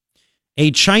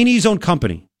 A Chinese-owned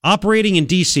company operating in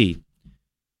D.C.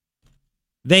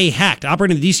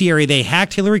 Operating in the D.C. area, they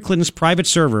hacked Hillary Clinton's private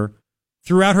server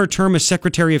throughout her term as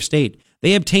Secretary of State.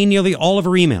 They obtained nearly all of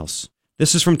her emails.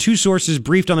 This is from 2 sources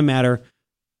briefed on the matter.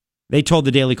 They told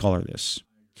the Daily Caller this.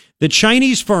 The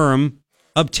Chinese firm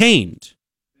obtained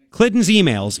Clinton's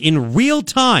emails in real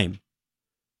time.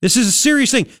 This is a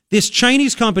serious thing. This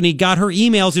Chinese company got her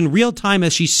emails in real time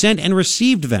as she sent and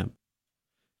received them,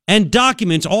 and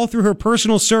documents all through her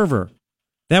personal server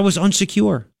that was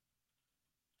unsecure.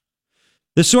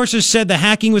 The sources said the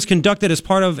hacking was conducted as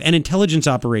part of an intelligence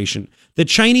operation. The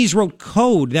Chinese wrote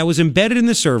code that was embedded in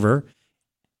the server,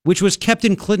 which was kept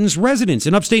in Clinton's residence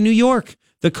in upstate New York.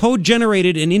 The code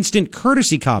generated an instant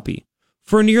courtesy copy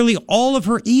for nearly all of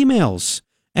her emails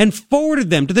and forwarded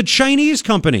them to the Chinese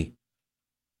company,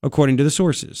 according to the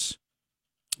sources.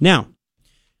 Now,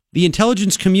 the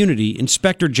intelligence community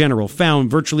inspector general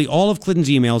found virtually all of Clinton's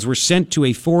emails were sent to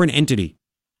a foreign entity.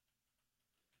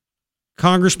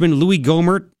 Congressman Louis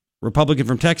Gohmert, Republican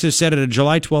from Texas, said at a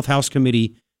July 12th House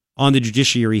committee on the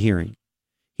Judiciary hearing.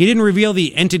 He didn't reveal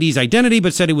the entity's identity,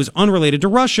 but said it was unrelated to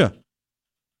Russia.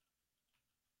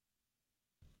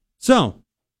 So,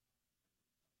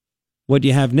 what do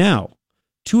you have now?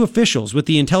 Two officials with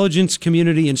the Intelligence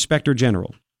Community Inspector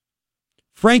General,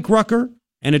 Frank Rucker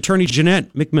and attorney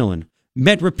Jeanette McMillan,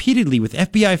 met repeatedly with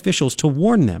FBI officials to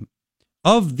warn them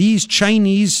of the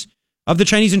Chinese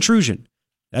intrusion.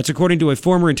 That's according to a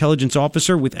former intelligence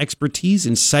officer with expertise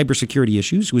in cybersecurity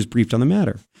issues who was briefed on the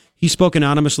matter. He spoke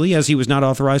anonymously as he was not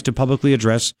authorized to publicly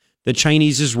address the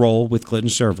Chinese's role with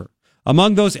Clinton's server.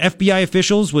 Among those FBI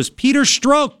officials was Peter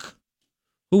Strzok,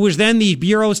 who was then the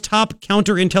Bureau's top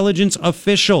counterintelligence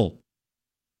official.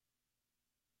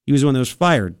 He was the one that was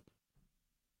fired.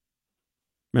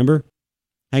 Remember?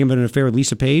 Having an affair with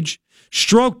Lisa Page?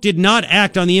 Strzok did not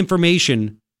act on the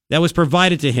information that was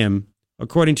provided to him,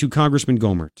 according to Congressman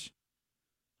Gohmert.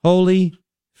 Holy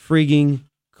frigging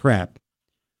crap.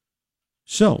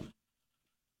 So,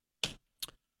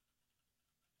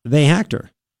 they hacked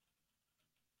her.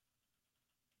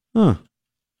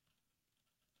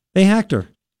 They hacked her.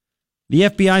 The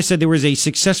FBI said there was a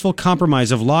successful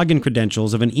compromise of login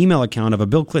credentials of an email account of a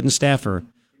Bill Clinton staffer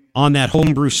on that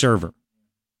homebrew server.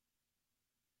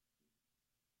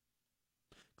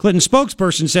 Clinton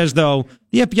spokesperson says, though,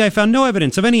 the FBI found no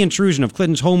evidence of any intrusion of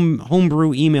Clinton's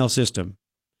homebrew email system.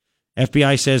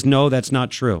 FBI says, no, that's not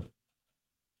true.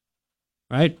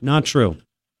 Right? Not true.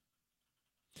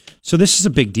 So this is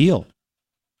a big deal.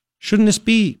 Shouldn't this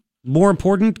be more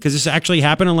important because this actually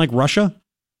happened in, like, Russia?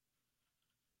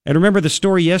 And remember the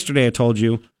story yesterday I told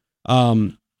you.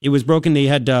 It was broken. They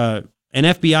had an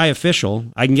FBI official,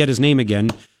 I can get his name again,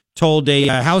 told a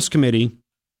House committee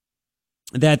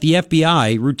that the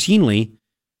FBI routinely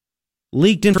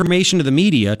leaked information to the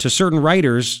media, to certain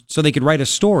writers, so they could write a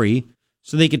story,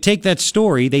 so they could take that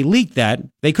story. They leaked that.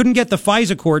 They couldn't get the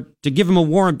FISA court to give them a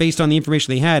warrant based on the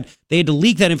information they had. They had to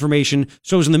leak that information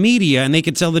so it was in the media, and they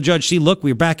could tell the judge, see, look,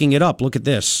 we're backing it up. Look at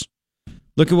this.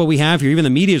 Look at what we have here. Even the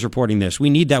media is reporting this. We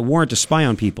need that warrant to spy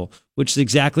on people, which is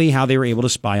exactly how they were able to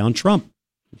spy on Trump.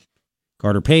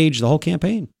 Carter Page, the whole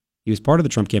campaign. He was part of the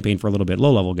Trump campaign for a little bit,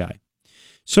 low-level guy.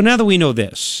 So now that we know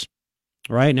this,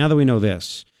 right? Now that we know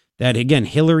this, that again,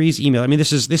 Hillary's email. I mean,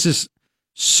 this is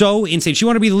so insane. She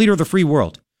wanted to be the leader of the free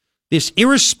world. This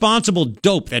irresponsible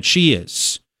dope that she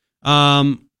is. Are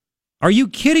you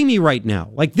kidding me right now?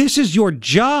 Like, this is your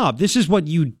job. This is what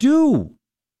you do.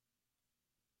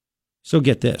 So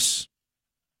get this.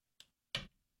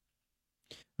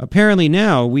 Apparently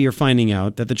now we are finding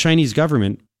out that the Chinese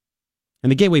government,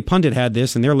 and the Gateway Pundit had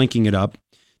this, and they're linking it up.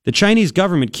 The Chinese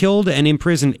government killed and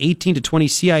imprisoned 18 to 20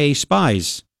 CIA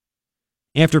spies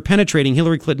after penetrating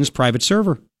Hillary Clinton's private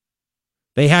server.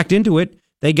 They hacked into it.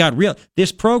 They got real.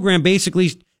 This program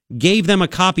basically gave them a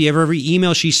copy of every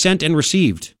email she sent and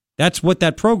received. That's what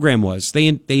that program was.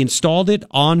 They installed it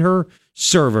on her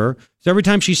server. So every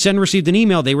time she sent and received an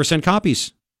email, they were sent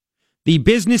copies. The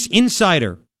Business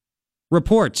Insider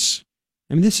reports.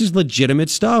 I mean, this is legitimate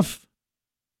stuff.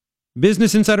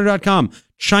 BusinessInsider.com.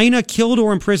 China killed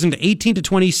or imprisoned 18 to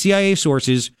 20 CIA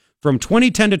sources from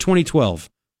 2010 to 2012,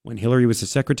 when Hillary was the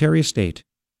Secretary of State,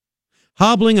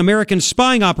 hobbling American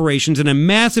spying operations in a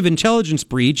massive intelligence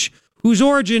breach whose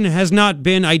origin has not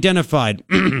been identified,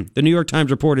 the New York Times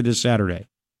reported this Saturday.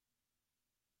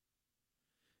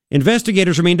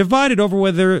 Investigators remain divided over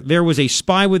whether there was a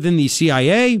spy within the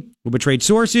CIA who betrayed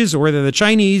sources or whether the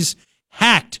Chinese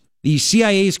hacked the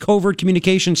CIA's covert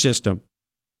communication system.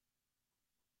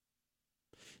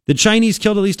 The Chinese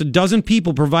killed at least a dozen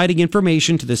people providing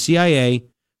information to the CIA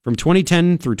from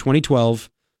 2010 through 2012,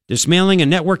 dismantling a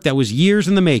network that was years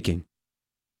in the making.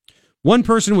 One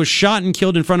person was shot and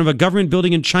killed in front of a government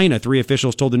building in China, 3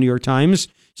 officials told the New York Times,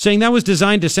 saying that was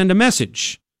designed to send a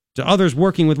message to others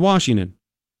working with Washington.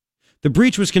 The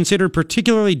breach was considered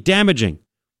particularly damaging,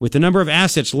 with the number of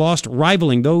assets lost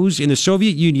rivaling those in the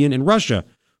Soviet Union and Russia,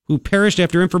 who perished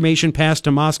after information passed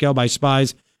to Moscow by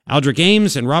spies Aldrich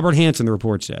Ames and Robert Hansen, the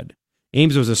report said.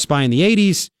 Ames was a spy in the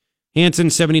 80s,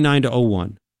 Hansen 79 to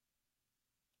 01.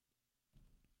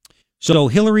 So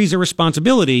Hillary's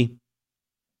irresponsibility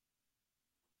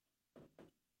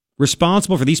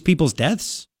responsible for these people's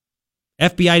deaths?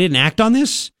 FBI didn't act on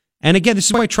this? And again, this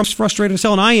is why Trump's frustrated as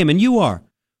hell, and I am, and you are.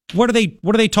 What are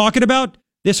they talking about?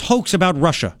 This hoax about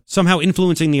Russia somehow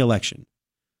influencing the election.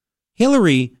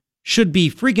 Hillary should be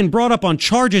freaking brought up on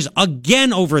charges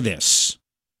again over this.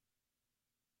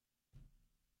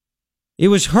 It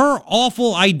was her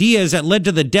awful ideas that led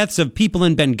to the deaths of people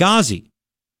in Benghazi.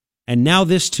 And now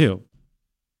this too.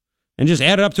 And just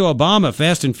add it up to Obama,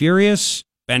 Fast and Furious,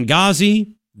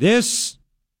 Benghazi, this.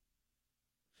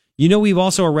 You know, we've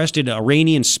also arrested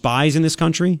Iranian spies in this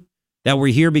country that were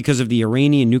here because of the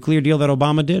Iranian nuclear deal that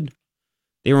Obama did.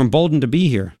 They were emboldened to be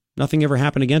here. Nothing ever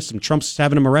happened against them. Trump's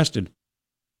having them arrested.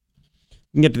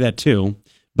 We can get to that too.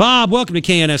 Bob, welcome to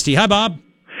KNST. Hi, Bob.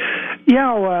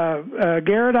 Yeah,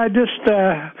 Garrett,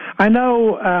 I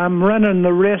know I'm running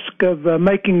the risk of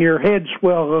making your head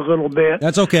swell a little bit.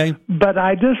 That's okay. But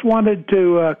I just wanted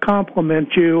to compliment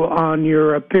you on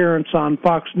your appearance on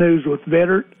Fox News with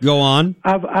Vittert. Go on.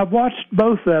 I've watched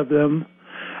both of them,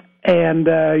 and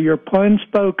you're plain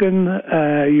spoken.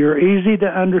 You're easy to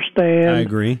understand. I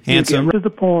agree. Handsome. You get to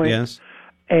the point. Yes.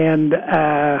 And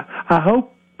I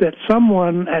hope that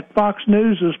someone at Fox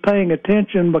News is paying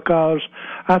attention, because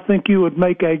I think you would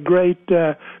make a great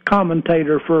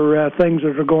commentator for things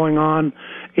that are going on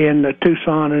in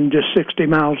Tucson and just 60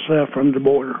 miles from the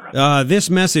border.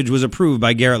 This message was approved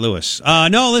by Garrett Lewis.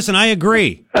 No, listen, I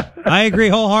agree. I agree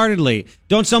wholeheartedly.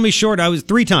 Don't sell me short. I was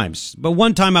 3 times, but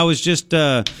one time I was just...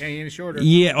 any shorter.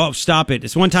 Yeah, oh, stop it.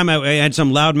 It's one time I had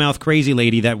some loudmouth crazy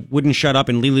lady that wouldn't shut up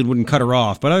and Lily wouldn't cut her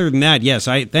off. But other than that, yes,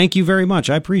 I thank you very much.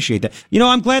 I appreciate that. You know,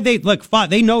 I'm glad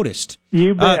they noticed.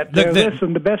 You bet.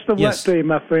 Listen, the best of luck to you,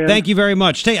 my friend. Thank you very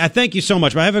much. I thank you so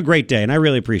much. But have a great day, and I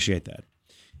really appreciate that.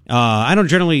 I don't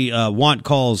generally want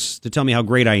calls to tell me how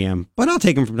great I am, but I'll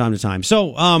take them from time to time. So,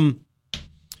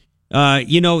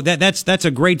 you know, that's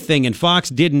a great thing, and Fox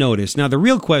did notice. Now, the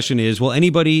real question is, will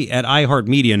anybody at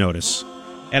iHeartMedia notice?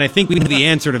 And I think we know the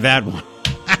answer to that one.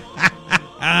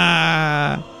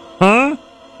 Huh?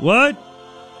 What?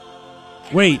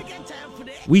 Wait.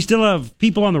 We still have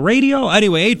people on the radio?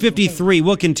 Anyway, 8:53.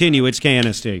 We'll continue. It's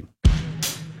KNST.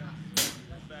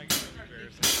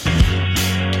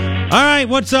 All right,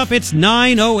 what's up? It's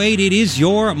 9:08. It is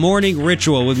your morning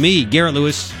ritual with me, Garrett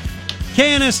Lewis.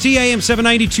 KNST AM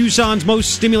 790, Tucson's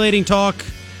most stimulating talk.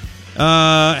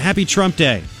 Happy Trump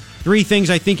Day. 3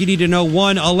 things I think you need to know.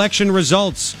 1, election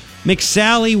results.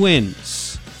 McSally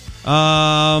wins.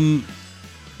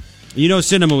 You know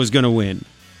Sinema was going to win.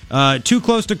 Too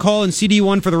close to call in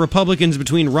CD1 for the Republicans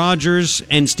between Rogers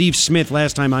and Steve Smith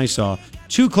last time I saw.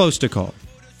 Too close to call.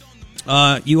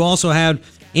 You also had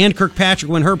Ann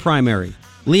Kirkpatrick win her primary.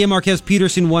 Leah Marquez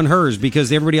Peterson won hers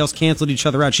because everybody else canceled each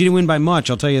other out. She didn't win by much,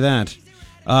 I'll tell you that.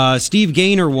 Steve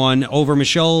Gaynor won over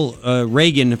Michelle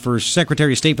Reagan for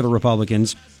Secretary of State for the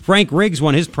Republicans. Frank Riggs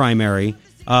won his primary.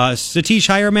 Satish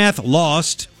Hiremath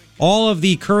lost. All of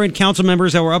the current council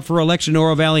members that were up for election in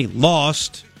Oro Valley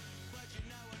lost.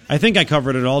 I think I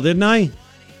covered it all, didn't I?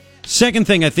 Second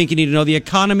thing I think you need to know, the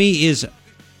economy is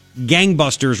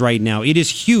gangbusters right now. It is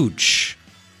huge.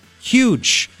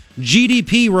 Huge.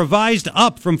 GDP revised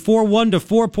up from 4.1 to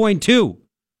 4.2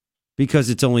 because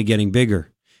it's only getting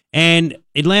bigger. And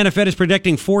Atlanta Fed is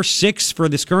predicting 4.6 for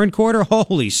this current quarter.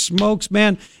 Holy smokes,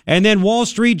 man. And then Wall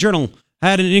Street Journal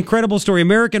had an incredible story.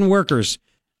 American workers,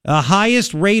 the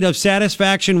highest rate of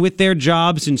satisfaction with their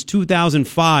jobs since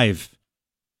 2005.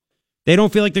 They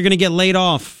don't feel like they're going to get laid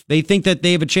off. They think that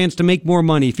they have a chance to make more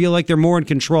money, feel like they're more in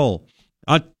control.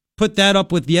 I'll put that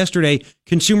up with yesterday.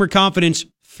 Consumer confidence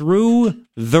through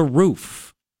the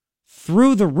roof.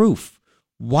 Through the roof.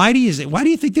 Why do you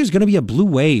think there's going to be a blue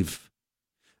wave?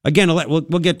 Again, we'll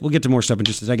get to more stuff in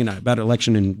just a second about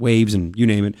election and waves and you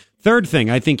name it. Third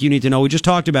thing I think you need to know, we just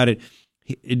talked about it.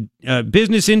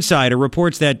 Business Insider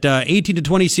reports that 18 to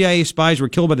 20 CIA spies were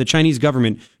killed by the Chinese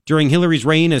government during Hillary's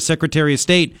reign as Secretary of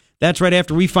State. That's right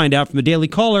after we find out from the Daily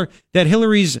Caller that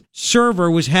Hillary's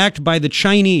server was hacked by the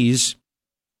Chinese.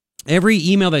 Every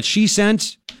email that she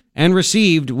sent and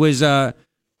received was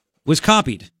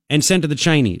copied and sent to the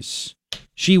Chinese.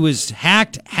 She was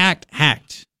hacked.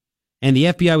 And the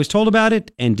FBI was told about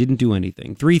it and didn't do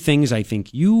anything. 3 things I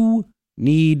think you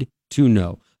need to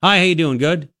know. Hi, how you doing?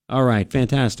 Good? All right,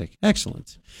 fantastic.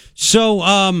 Excellent.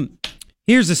 So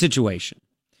here's the situation.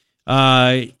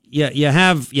 You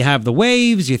have the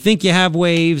waves. You think you have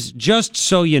waves. Just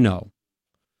so you know.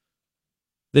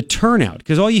 The turnout,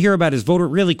 because all you hear about is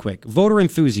voter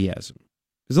enthusiasm.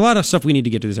 There's a lot of stuff we need to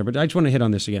get to this, but I just want to hit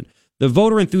on this again. The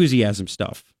voter enthusiasm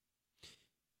stuff.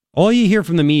 All you hear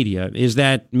from the media is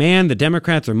that, man, the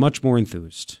Democrats are much more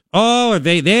enthused. Oh,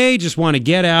 they just want to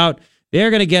get out. They're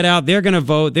going to get out. They're going to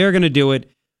vote. They're going to do it.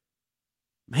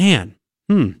 Man.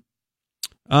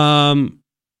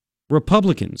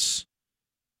 Republicans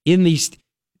in these.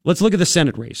 Let's look at the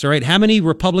Senate race. All right. How many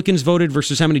Republicans voted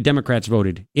versus how many Democrats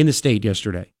voted in the state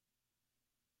yesterday?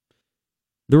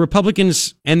 The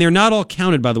Republicans, and they're not all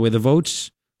counted, by the way, the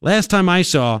votes. Last time I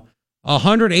saw,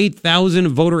 108,000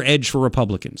 voter edge for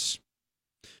Republicans.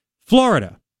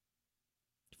 Florida.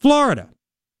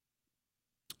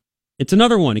 It's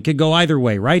another one. It could go either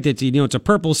way, right? It's a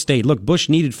purple state. Look, Bush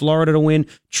needed Florida to win.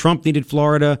 Trump needed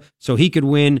Florida so he could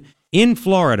win. In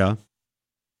Florida,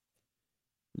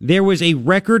 there was a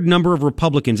record number of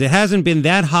Republicans. It hasn't been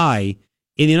that high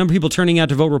in the number of people turning out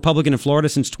to vote Republican in Florida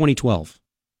since 2012.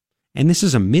 And this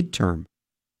is a midterm.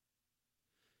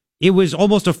 It was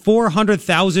almost a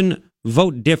 400,000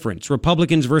 vote difference,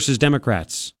 Republicans versus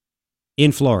Democrats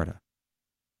in Florida.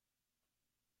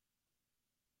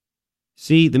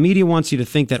 See, the media wants you to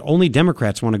think that only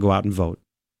Democrats want to go out and vote.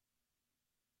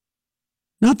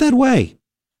 Not that way.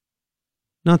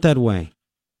 Not that way.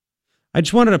 I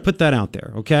just wanted to put that out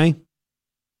there, okay?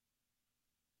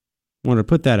 Wanted to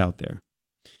put that out there.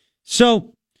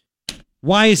 So,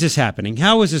 why is this happening?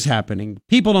 How is this happening?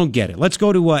 People don't get it. Let's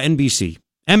go to NBC,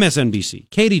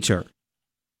 MSNBC, Katie Tur.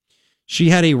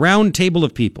 She had a round table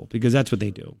of people, because that's what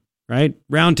they do, right?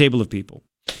 Round table of people.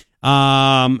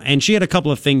 And she had a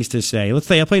couple of things to say. Let's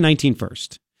say I'll play 19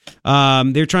 first.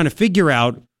 They're trying to figure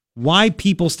out why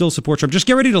people still support Trump. Just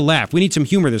get ready to laugh. We need some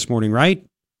humor this morning, right?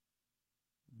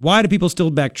 Why do people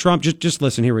still back Trump? Just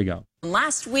listen. Here we go.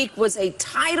 Last week was a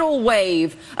tidal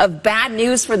wave of bad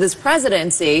news for this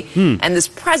presidency, and this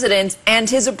president and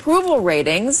his approval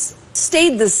ratings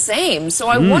stayed the same. So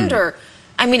I wonder,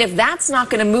 if that's not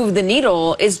going to move the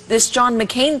needle, is this John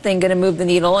McCain thing going to move the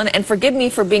needle? And forgive me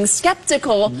for being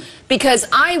skeptical, because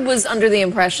I was under the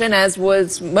impression, as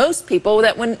was most people,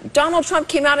 that when Donald Trump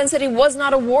came out and said he was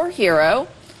not a war hero,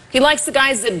 he likes the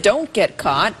guys that don't get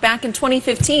caught, back in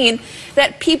 2015,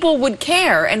 that people would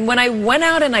care. And when I went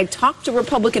out and I talked to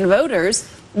Republican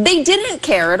voters, they didn't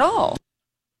care at all.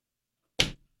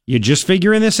 You just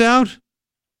figuring this out?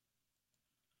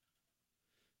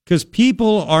 Because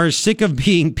people are sick of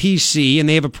being PC, and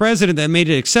they have a president that made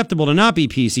it acceptable to not be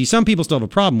PC. Some people still have a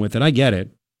problem with it. I get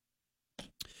it.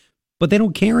 But they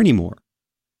don't care anymore.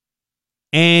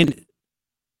 And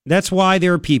that's why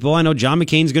there are people, I know John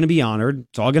McCain's going to be honored.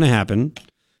 It's all going to happen.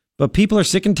 But people are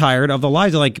sick and tired of the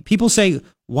lies. Like, people say,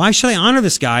 why should I honor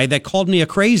this guy that called me a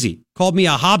crazy, called me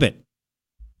a hobbit?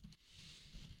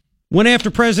 Went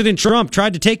after President Trump,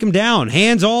 tried to take him down,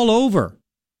 hands all over,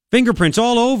 fingerprints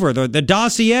all over, the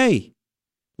dossier.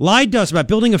 Lied to us about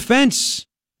building a fence.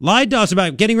 Lied to us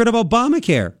about getting rid of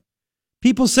Obamacare.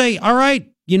 People say, all right,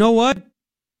 you know what?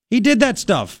 He did that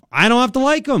stuff. I don't have to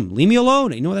like him. Leave me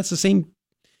alone. You know, that's the same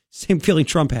feeling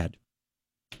Trump had.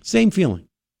 Same feeling.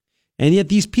 And yet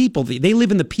these people, they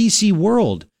live in the PC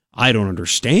world. I don't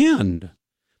understand.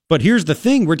 But here's the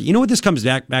thing. You know what this comes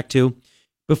back to?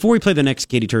 Before we play the next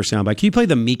Katie Tur soundbite, can you play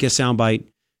the Mika soundbite?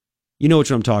 You know what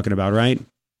I'm talking about, right?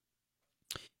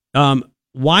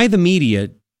 Why the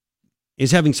media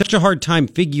is having such a hard time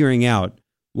figuring out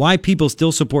why people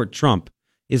still support Trump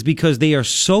is because they are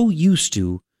so used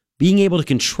to being able to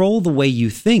control the way you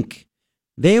think.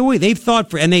 They've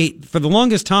thought for the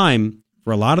longest time,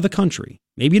 for a lot of the country,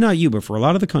 maybe not you, but for a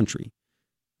lot of the country,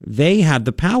 they had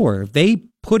the power. If they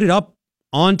put it up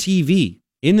on TV,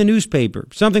 in the newspaper,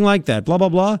 something like that, blah, blah,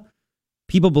 blah,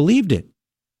 people believed it.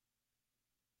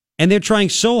 And they're trying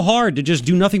so hard to just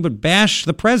do nothing but bash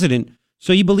the president,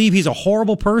 so you believe he's a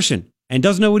horrible person and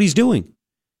doesn't know what he's doing.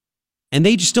 And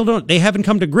they just they haven't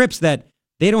come to grips that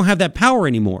they don't have that power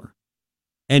anymore.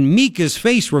 And Mika's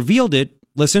face revealed it.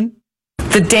 Listen.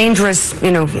 The dangerous,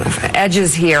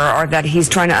 edges here are that he's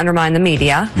trying to undermine the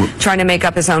media, trying to make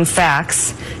up his own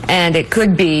facts, and it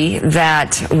could be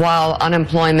that while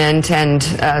unemployment and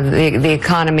the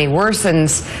economy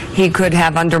worsens, he could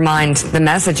have undermined the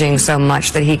messaging so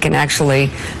much that he can actually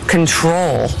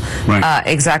control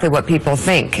exactly what people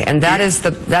think, and that is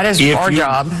our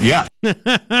job. Yeah.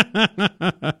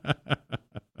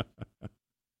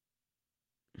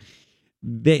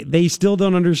 They still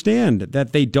don't understand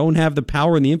that they don't have the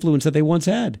power and the influence that they once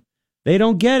had. They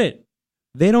don't get it.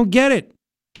 They don't get it.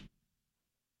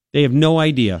 They have no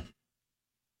idea.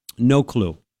 No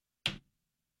clue.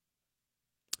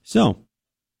 So,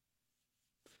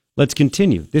 let's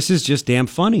continue. This is just damn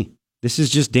funny.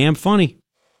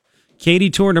 Katie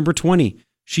Tur, number 20.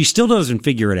 She still doesn't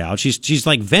figure it out. She's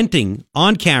like venting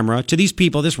on camera to these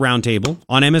people, this roundtable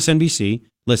on MSNBC.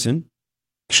 Listen.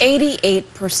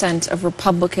 88% of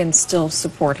Republicans still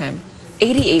support him.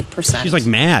 88%. She's like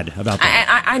mad about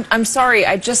that. I'm sorry.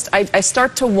 I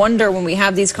start to wonder when we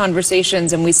have these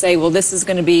conversations and we say, well, this is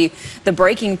going to be the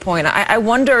breaking point. I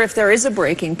wonder if there is a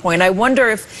breaking point. I wonder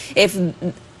if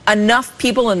enough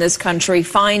people in this country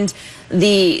find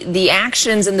the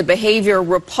actions and the behavior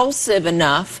repulsive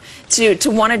enough to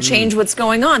want to change what's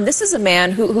going on. This is a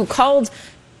man who called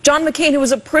John McCain, who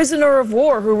was a prisoner of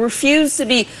war, who refused to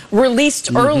be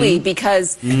released early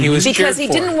because he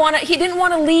didn't want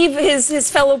to leave his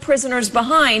fellow prisoners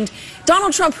behind.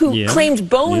 Donald Trump, who claimed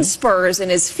bone spurs in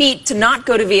his feet to not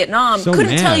go to Vietnam,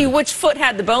 couldn't tell you which foot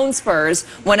had the bone spurs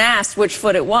when asked which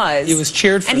foot it was. He was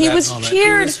cheered for and that he was comment.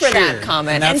 cheered for that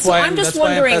comment. And so I'm just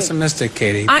wondering. Why I'm pessimistic,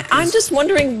 Katie. I'm just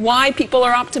wondering why people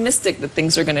are optimistic that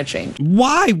things are going to change.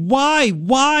 Why?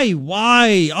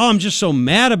 Oh, I'm just so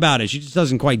mad about it. She just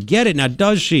doesn't quite get it. Now,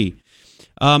 does she?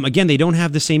 Again, they don't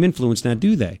have the same influence now,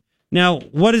 do they? Now,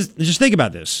 just think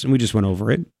about this, and we just went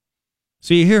over it.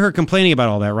 So you hear her complaining about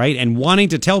all that, right? And wanting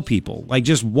to tell people, why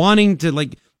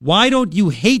don't you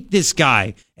hate this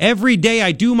guy? Every day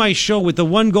I do my show with the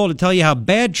one goal to tell you how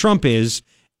bad Trump is,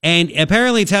 and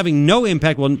apparently it's having no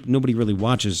impact. Well, nobody really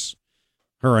watches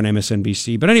her on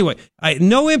MSNBC. But anyway,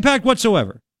 no impact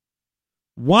whatsoever.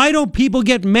 Why don't people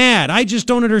get mad? I just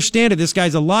don't understand it. This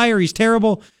guy's a liar. He's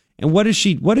terrible. And what does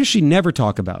she never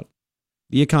talk about?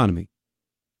 The economy.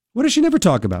 What does she never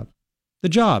talk about? The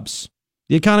jobs.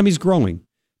 The economy's growing.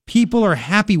 People are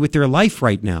happy with their life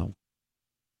right now.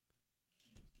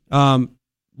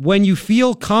 When you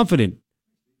feel confident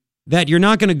that you're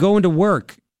not going to go into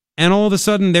work and all of a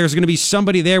sudden there's going to be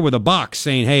somebody there with a box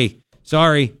saying, "Hey,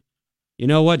 sorry, you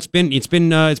know what? It's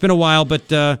been a while,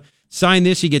 but sign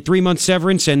this. You get 3 months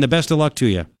severance, and the best of luck to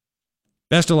you.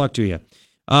 Best of luck to you."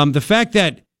 The fact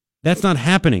that that's not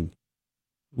happening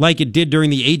like it did during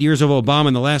the 8 years of Obama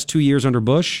and the last 2 years under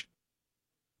Bush,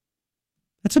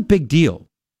 that's a big deal.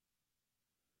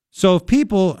 So if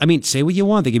people, say what you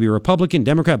want. They could be Republican,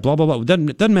 Democrat, blah, blah, blah.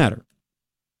 It doesn't matter.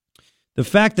 The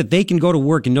fact that they can go to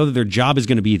work and know that their job is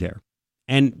going to be there.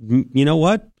 And you know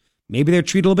what? Maybe they're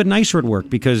treated a little bit nicer at work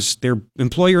because their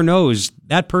employer knows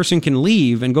that person can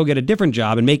leave and go get a different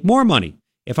job and make more money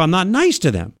if I'm not nice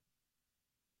to them.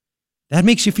 That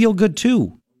makes you feel good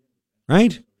too,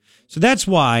 right? So that's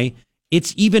why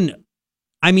it's even,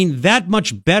 that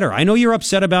much better. I know you're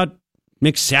upset about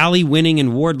McSally winning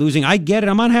and Ward losing. I get it.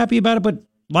 I'm not happy about it, but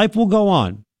life will go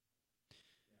on.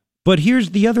 But here's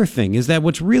the other thing, is that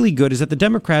what's really good is that the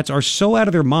Democrats are so out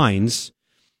of their minds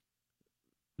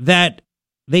that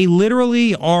they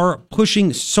literally are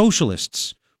pushing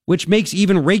socialists, which makes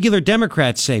even regular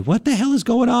Democrats say, what the hell is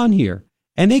going on here?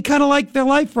 And they kind of like their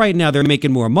life right now. They're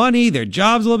making more money. Their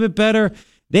job's a little bit better.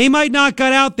 They might not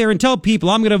get out there and tell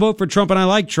people, I'm going to vote for Trump and I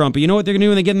like Trump. But you know what they're going to do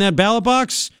when they get in that ballot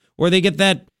box? Or they get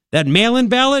that mail-in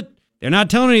ballot? They're not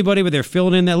telling anybody, but they're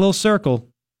filling in that little circle.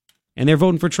 And they're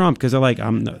voting for Trump because they're like, I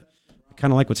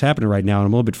kind of like what's happening right now, and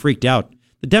I'm a little bit freaked out.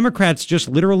 The Democrats just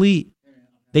literally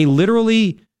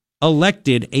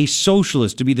elected a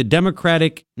socialist to be the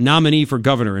Democratic nominee for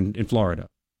governor in Florida.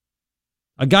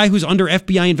 A guy who's under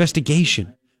FBI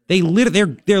investigation.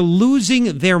 They're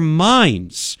losing their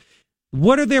minds.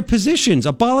 What are their positions?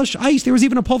 Abolish ICE. There was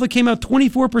even a poll that came out,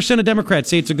 24% of Democrats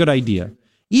say it's a good idea.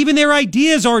 Even their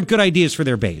ideas aren't good ideas for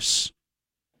their base.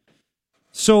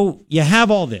 So you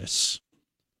have all this,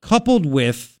 coupled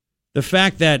with the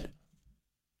fact that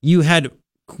you had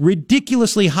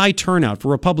ridiculously high turnout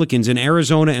for Republicans in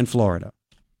Arizona and Florida,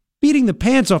 beating the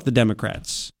pants off the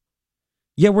Democrats.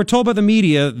 Yet we're told by the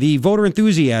media the voter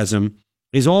enthusiasm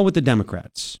is all with the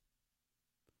Democrats.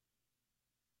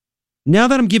 Now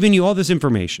that I'm giving you all this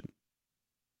information,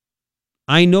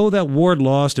 I know that Ward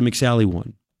lost and McSally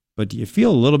won, but do you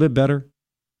feel a little bit better?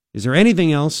 Is there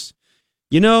anything else?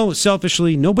 You know,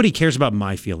 selfishly, nobody cares about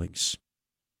my feelings.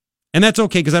 And that's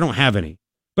okay because I don't have any.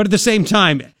 But at the same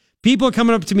time, people are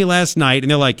coming up to me last night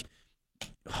and they're like,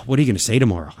 what are you going to say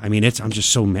tomorrow? I'm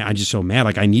just so mad. I'm just so mad.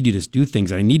 Like, I need you to do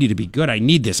things. I need you to be good. I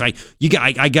need this. I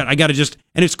got to just,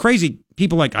 and it's crazy.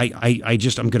 People like,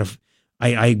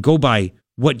 I go by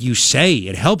what you say.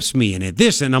 It helps me and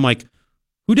this. And I'm like,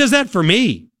 who does that for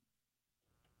me?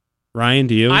 Ryan,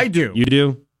 do you? I do. You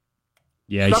do?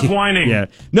 Yeah. Stop whining. Yeah.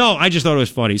 No, I just thought it was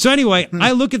funny. So anyway,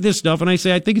 I look at this stuff and I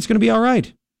say, I think it's going to be all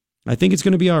right. I think it's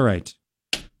going to be all right.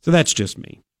 So that's just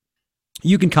me.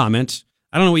 You can comment.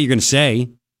 I don't know what you're going to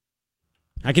say.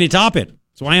 How can you top it?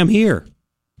 That's why I'm here.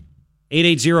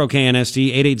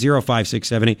 880-KNST,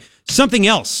 880-5678. Something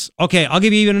else. Okay, I'll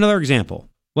give you even another example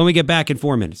when we get back in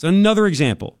 4 minutes. Another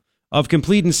example of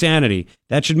complete insanity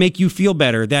that should make you feel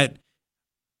better, that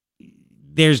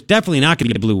there's definitely not going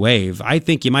to be a blue wave. I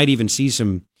think you might even see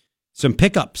some some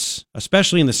pickups,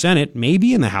 especially in the Senate,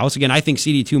 maybe in the House. Again, I think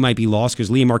CD2 might be lost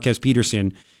because Leah Marquez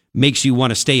Peterson makes you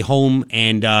want to stay home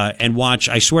and watch.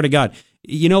 I swear to God,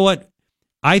 you know what?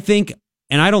 I think,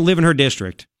 and I don't live in her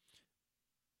district,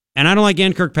 and I don't like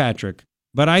Ann Kirkpatrick,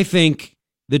 but I think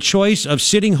the choice of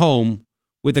sitting home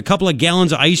with a couple of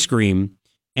gallons of ice cream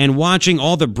and watching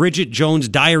all the Bridget Jones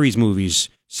Diaries movies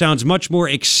sounds much more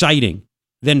exciting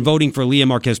than voting for Leah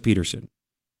Marquez Peterson.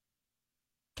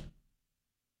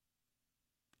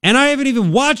 And I haven't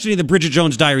even watched any of the Bridget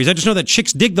Jones Diaries. I just know that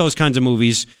chicks dig those kinds of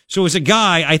movies. So as a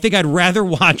guy, I think I'd rather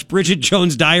watch Bridget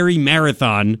Jones Diary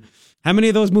Marathon. How many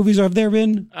of those movies have there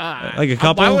been? Like a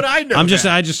couple? Why would I know I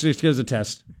just it was a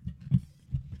test.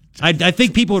 I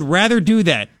think people would rather do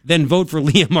that than vote for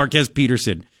Leah Marquez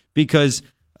Peterson because,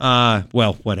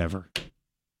 well, whatever.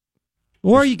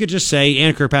 Or you could just say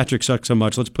Ann Kirkpatrick sucks so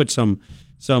much. Let's put some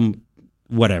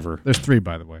whatever. There's 3,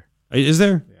 by the way. Is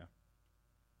there? Yeah.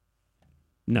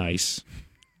 Nice.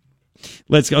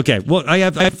 Let's go. Okay. Well, I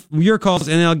have your calls,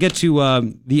 and then I'll get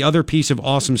to the other piece of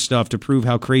awesome stuff to prove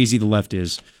how crazy the left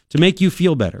is, to make you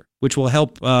feel better, which will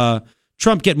help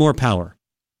Trump get more power.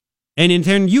 And in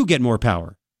turn, you get more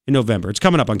power in November. It's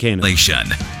coming up on Canada.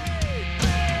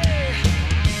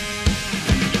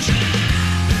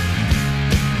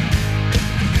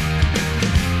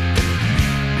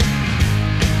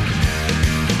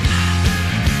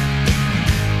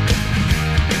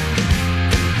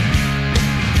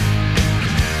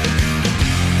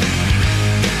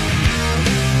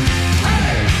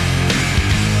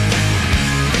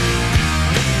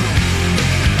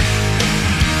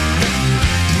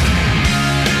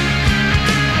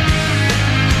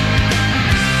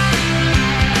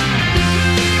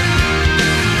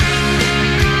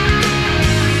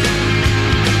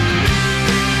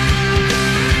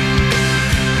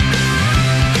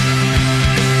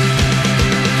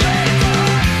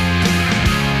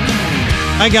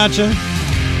 I gotcha.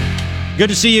 Good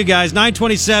to see you guys.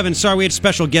 927. Sorry, we had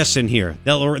special guests in here.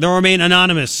 They'll remain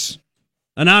anonymous.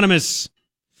 Anonymous.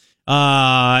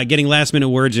 Getting last minute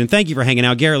words in. Thank you for hanging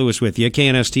out. Garrett Lewis with you.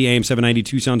 KNST AM 790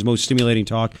 Tucson's most stimulating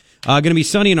talk. Going to be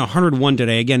sunny and 101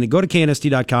 today. Again, go to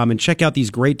knst.com and check out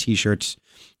these great t-shirts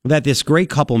that this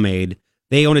great couple made.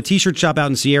 They own a t-shirt shop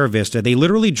out in Sierra Vista. They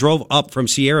literally drove up from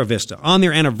Sierra Vista on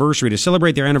their anniversary to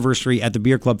celebrate their anniversary at the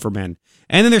Beer Club for Men.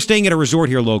 And then they're staying at a resort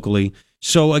here locally.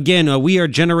 So again, we are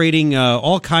generating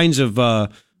all kinds of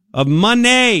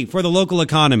money for the local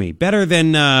economy. Better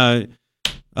than Mayor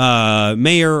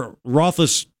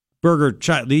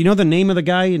Roethlisberger. Do you know the name of the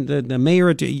guy? The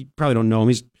mayor? You probably don't know him.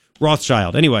 He's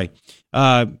Rothschild. Anyway,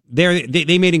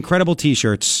 they made incredible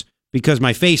t-shirts because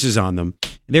my face is on them.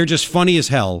 They're just funny as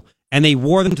hell. And they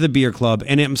wore them to the beer club.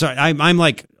 And I'm sorry, I'm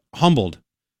like humbled.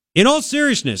 In all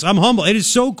seriousness, I'm humbled. It is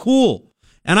so cool.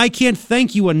 And I can't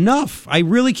thank you enough. I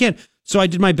really can't. So I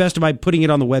did my best by putting it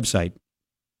on the website.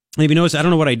 And if you notice, I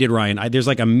don't know what I did, Ryan. There's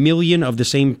like a million of the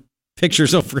same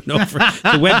pictures over and over.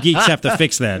 The web geeks have to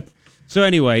fix that. So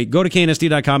anyway, go to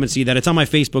knst.com and see that. It's on my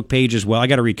Facebook page as well. I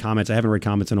got to read comments. I haven't read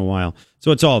comments in a while.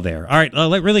 So it's all there. All right,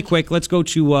 really quick, let's go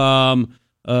to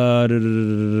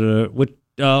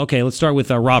okay, let's start with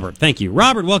Robert. Thank you.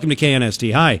 Robert, welcome to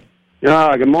KNST. Hi.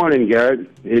 Good morning, Garrett.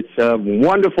 It's a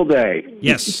wonderful day.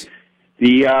 Yes.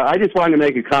 I just wanted to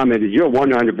make a comment. You're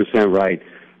 100% right.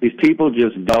 These people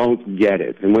just don't get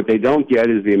it. And what they don't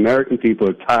get is the American people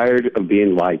are tired of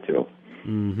being lied to.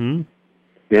 Mm-hmm.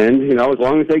 And, as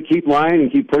long as they keep lying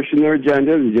and keep pushing their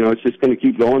agenda, it's just going to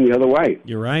keep going the other way.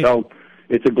 You're right. So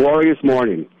it's a glorious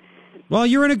morning. Well,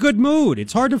 you're in a good mood.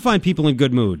 It's hard to find people in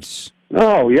good moods.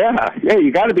 Oh, yeah. Yeah,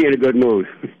 you got to be in a good mood.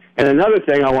 And another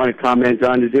thing I want to comment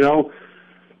on is,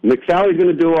 McSally's going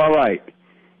to do all right.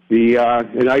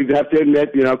 And I have to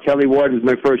admit, Kelly Ward is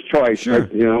my first choice. Sure.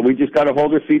 But, we just got to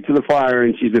hold her feet to the fire,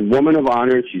 and she's a woman of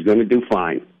honor, and she's going to do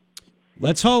fine.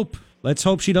 Let's hope. Let's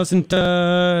hope she doesn't,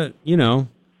 turn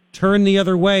the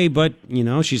other way. But,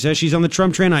 she says she's on the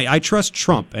Trump train. I trust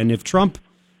Trump. And if Trump,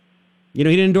 he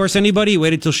didn't endorse anybody, he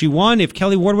waited till she won. If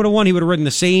Kelly Ward would have won, he would have written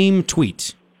the same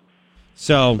tweet.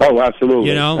 So,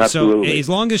 absolutely. So as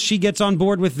long as she gets on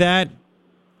board with that,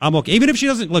 I'm okay. Even if she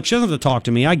doesn't have to talk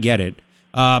to me. I get it.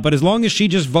 But as long as she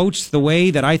just votes the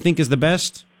way that I think is the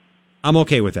best, I'm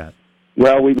okay with that.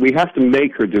 Well, we have to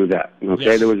make her do that. Okay,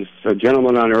 yes. There was a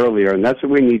gentleman on earlier, and that's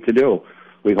what we need to do.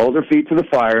 We hold her feet to the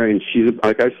fire, and she's,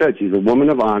 like I said, she's a woman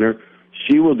of honor.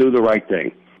 She will do the right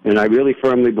thing, and I really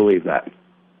firmly believe that.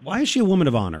 Why is she a woman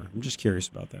of honor? I'm just curious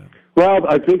about that. Well,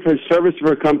 I think for service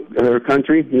for her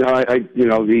country. I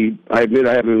admit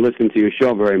I haven't listened to your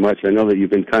show very much. I know that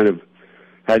you've been kind of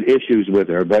had issues with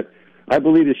her, but I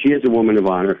believe that she is a woman of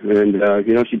honor,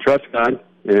 and she trusts God,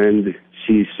 and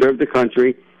She served the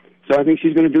country, so I think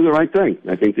she's going to do the right thing.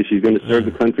 I think that she's going to serve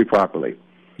the country properly.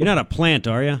 You're not a plant,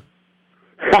 are you?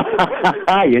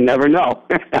 You never know.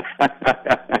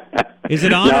 Is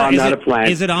it honorable? No, I'm not a plant.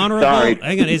 Is it honorable? Sorry.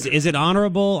 Hang on, is it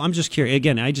honorable? I'm just curious.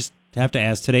 Again, I just have to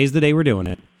ask. Today's the day we're doing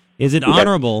it. Is it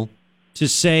honorable to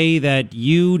say that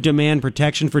you demand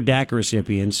protection for DACA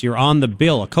recipients? You're on the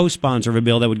bill, a co-sponsor of a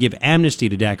bill that would give amnesty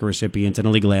to DACA recipients and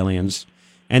illegal aliens.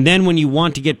 And then when you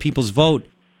want to get people's vote,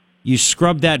 you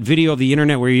scrub that video of the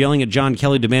internet where you're yelling at John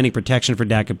Kelly demanding protection for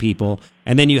DACA people,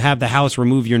 and then you have the House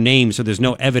remove your name so there's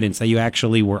no evidence that you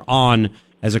actually were on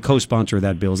as a co-sponsor of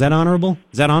that bill. Is that honorable?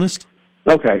 Is that honest?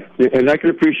 Okay, and I can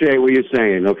appreciate what you're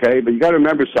saying, okay? But you got to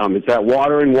remember something. It's that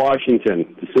water in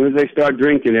Washington. As soon as they start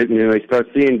drinking it and they start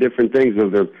seeing different things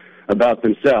about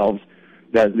themselves,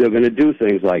 that they're going to do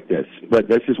things like this. But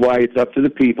this is why it's up to the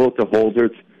people to hold their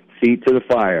feet to the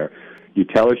fire. You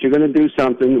tell us you're going to do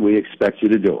something, we expect you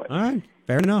to do it. All right,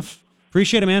 fair enough.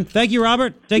 Appreciate it, man. Thank you,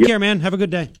 Robert. Take care, man. Have a good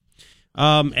day.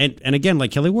 And again, like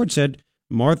Kelly Ward said,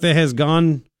 Martha has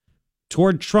gone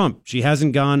toward Trump. She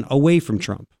hasn't gone away from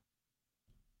Trump.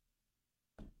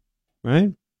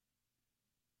 Right?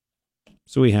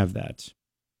 So we have that.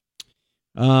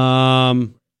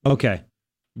 Okay.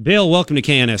 Bill, welcome to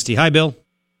KNST. Hi, Bill.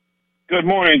 Good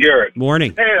morning, Garrett.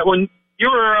 Morning. Hey, when you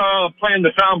were playing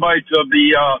the sound bites of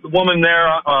the woman there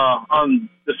on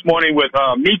this morning with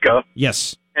Mika,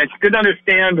 yes, and she couldn't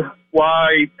understand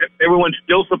why everyone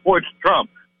still supports Trump.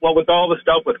 Well, with all the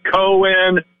stuff with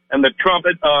Cohen and the Trump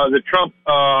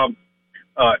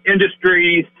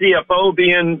Industries CFO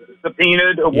being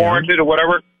subpoenaed or warranted or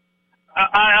whatever,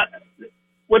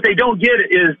 what they don't get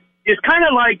is it's kind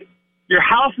of like your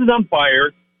house is on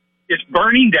fire, it's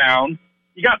burning down.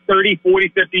 You got 30, 40,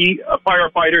 50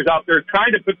 firefighters out there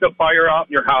trying to put the fire out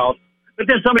in your house. But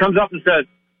then somebody comes up and says,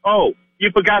 oh,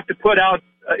 you forgot to turn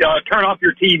off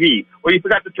your TV, or you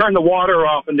forgot to turn the water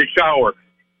off in the shower.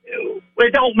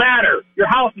 It don't matter. Your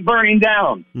house is burning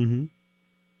down. Mm-hmm.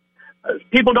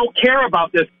 People don't care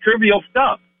about this trivial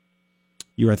stuff.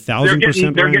 You're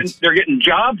 1,000% right. They're getting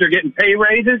jobs. They're getting pay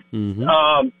raises.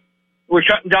 Mm-hmm. We're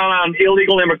shutting down on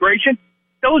illegal immigration.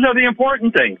 Those are the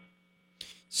important things.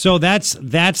 So that's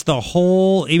the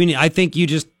whole. I mean, I think you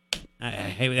just. I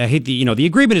hate the the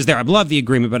agreement is there. I love the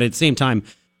agreement, but at the same time,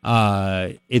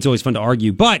 it's always fun to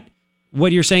argue. But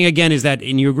what you're saying again is that,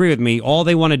 and you agree with me, all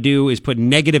they want to do is put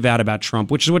negative out about Trump,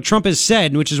 which is what Trump has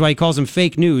said, which is why he calls them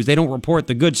fake news. They don't report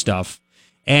the good stuff,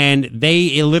 and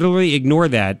they literally ignore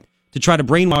that to try to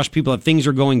brainwash people that things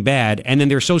are going bad. And then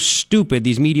they're so stupid,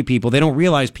 these media people, they don't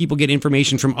realize people get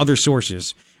information from other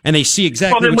sources, and they see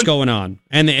exactly what's going on,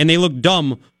 and they look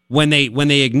dumb when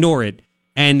they ignore it,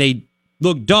 and they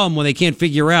look dumb when they can't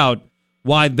figure out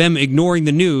why them ignoring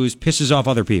the news pisses off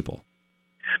other people.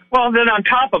 Well, then on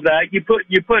top of that, you put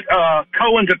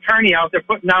Cohen's attorney out there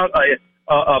putting out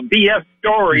a BS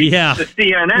story to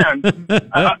CNN,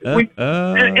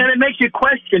 and it makes you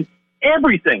question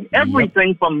everything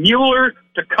from Mueller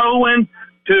to Cohen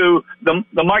to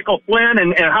the Michael Flynn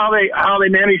and how they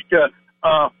managed to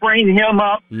frame him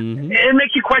up. Mm-hmm. It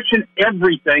makes you question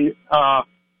everything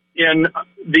in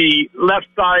the left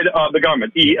side of the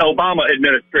government, the Obama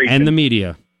administration, and the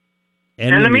media,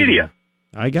 and the media.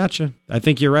 I gotcha. I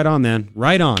think you're right on, man.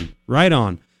 Right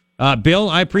on. Bill,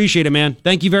 I appreciate it, man.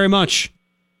 Thank you very much.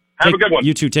 Have a good one.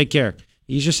 You too. Take care.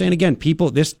 He's just saying again,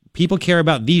 people care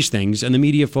about these things, and the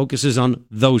media focuses on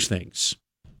those things.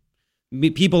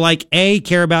 People like A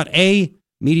care about A.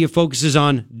 Media focuses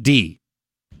on D.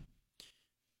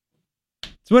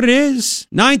 That's what it is.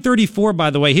 9:34, by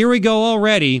the way. Here we go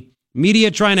already.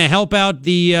 Media trying to help out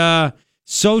the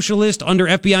socialist under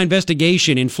FBI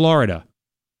investigation in Florida,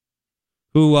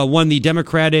 who won the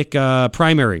Democratic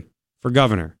primary for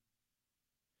governor.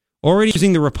 Already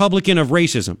using the Republican of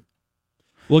racism.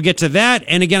 We'll get to that.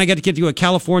 And again, I got to get to what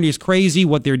California is crazy,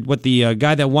 what the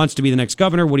guy that wants to be the next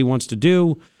governor, what he wants to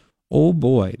do. Oh,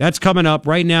 boy. That's coming up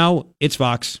right now. It's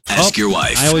Fox. Ask your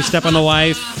wife. I always step on the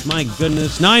wife. My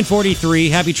goodness. 9:43.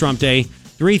 Happy Trump Day.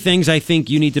 3 things I think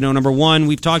you need to know. Number 1,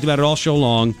 we've talked about it all show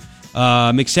long.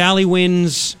 McSally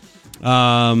wins.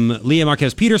 Leah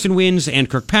Marquez Peterson wins. And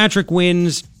Kirkpatrick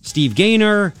wins. Steve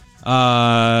Gaynor.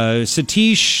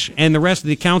 Satish and the rest of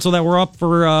the council that were up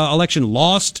for election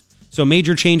lost. So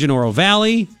major change in Oro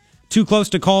Valley. Too close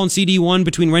to call in CD1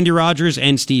 between Wendy Rogers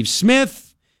and Steve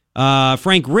Smith.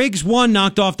 Frank Riggs won,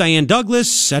 knocked off Diane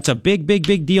Douglas. That's a big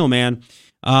deal, man.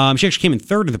 She actually came in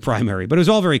third in the primary, but it was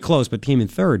all very close, but came in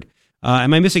third.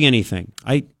 Am I missing anything?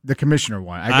 The commissioner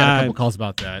won. I got a couple calls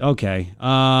about that. Okay.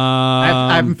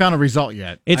 I haven't found a result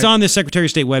yet. It's on the Secretary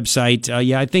of State website.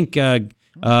 I think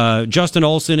Justin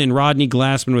Olson and Rodney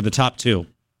Glassman were the top two.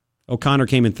 O'Connor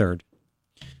came in third.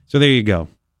 So there you go.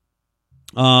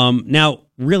 Now,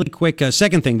 really quick,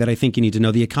 second thing that I think you need to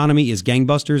know, the economy is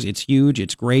gangbusters. It's huge.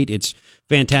 It's great. It's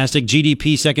fantastic.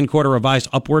 GDP second quarter revised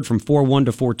upward from 4.1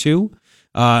 to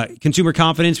 4.2. Consumer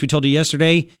confidence, we told you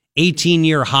yesterday,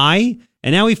 18-year high.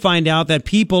 And now we find out that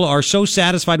people are so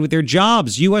satisfied with their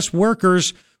jobs. U.S.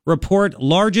 workers report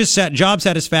largest job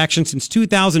satisfaction since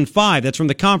 2005. That's from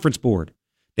the Conference Board.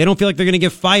 They don't feel like they're going to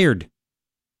get fired.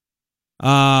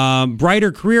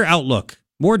 Brighter career outlook.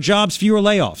 More jobs, fewer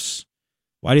layoffs.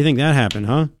 Why do you think that happened,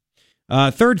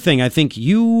 huh? Third thing I think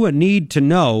you need to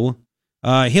know,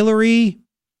 Hillary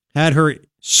had her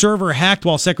server hacked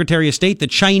while Secretary of State. The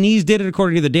Chinese did it,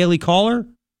 according to the Daily Caller.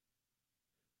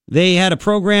 They had a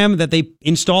program that they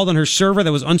installed on her server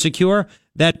that was unsecure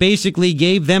that basically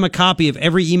gave them a copy of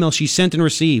every email she sent and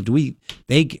received.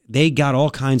 They got all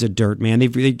kinds of dirt, man.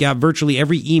 They got virtually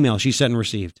every email she sent and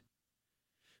received.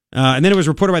 And then it was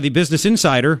reported by the Business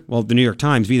Insider, well, the New York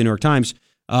Times, via the New York Times,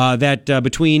 that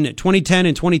between 2010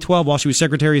 and 2012, while she was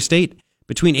Secretary of State,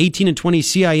 between 18 and 20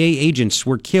 CIA agents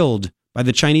were killed by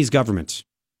the Chinese government.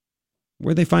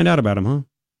 Where'd they find out about them, huh?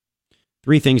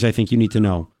 Three things I think you need to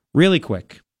know. Really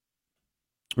quick.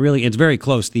 Really, it's very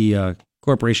close, the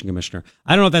Corporation Commissioner.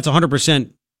 I don't know if that's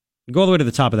 100%. Go all the way to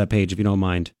the top of that page, if you don't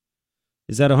mind.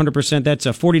 Is that 100%? That's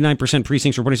a 49%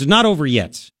 precincts reporting. So it's not over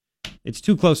yet. It's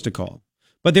too close to call.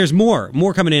 But there's more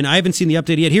coming in. I haven't seen the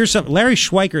update yet. Here's some. Larry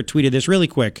Schweikert tweeted this really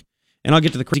quick, and I'll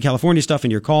get to the crazy California stuff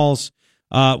in your calls.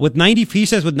 He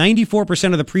says with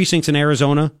 94% of the precincts in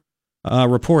Arizona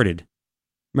reported.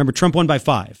 Remember, Trump won by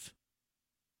 5.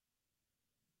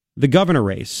 The governor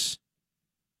race.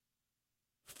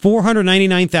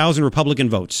 499,000 Republican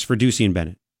votes for Ducey and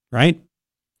Bennett, right?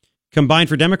 Combined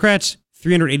for Democrats,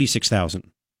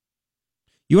 386,000.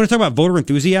 You want to talk about voter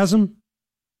enthusiasm?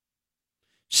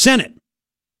 Senate.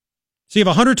 So you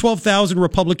have 112,000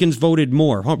 Republicans voted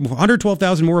more.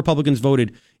 112,000 more Republicans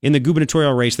voted in the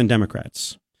gubernatorial race than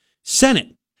Democrats.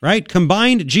 Senate, right?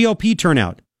 Combined GOP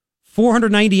turnout,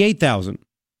 498,000.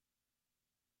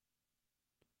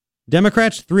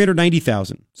 Democrats,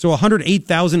 390,000. So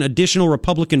 108,000 additional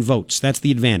Republican votes. That's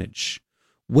the advantage.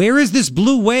 Where is this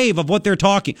blue wave of what they're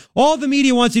talking? All the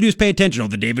media wants to do is pay attention. Oh,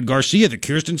 the David Garcia, the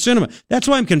Kyrsten Sinema. That's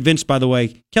why I'm convinced, by the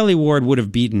way, Kelly Ward would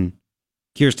have beaten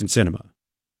Kyrsten Sinema.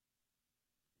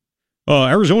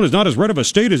 Arizona's not as red of a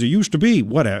state as it used to be.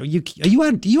 What? Are you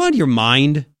out of your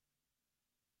mind?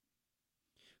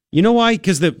 You know why?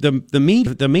 Because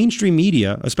the mainstream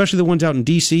media, especially the ones out in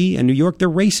D.C. and New York, they're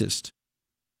racist.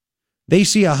 They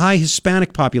see a high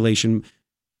Hispanic population.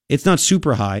 It's not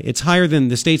super high. It's higher than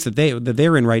the states that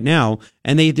they're in right now.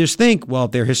 And they just think, well,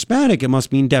 if they're Hispanic, it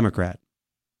must mean Democrat.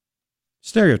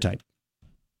 Stereotype.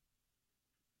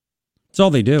 That's all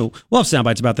they do. We'll have sound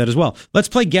bites about that as well. Let's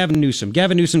play Gavin Newsom.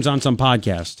 Gavin Newsom's on some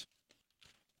podcast.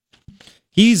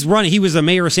 He was the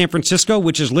mayor of San Francisco,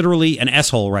 which is literally an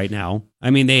S-hole right now. I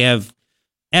mean, they have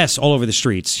S all over the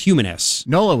streets, human S.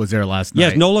 Nola was there last night.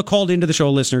 Yes, Nola called into the show,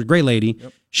 listener, great lady.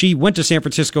 Yep. She went to San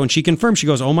Francisco and she confirmed, she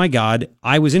goes, oh my God,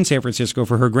 I was in San Francisco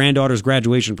for her granddaughter's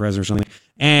graduation present or something.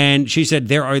 And she said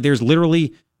there's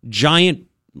literally giant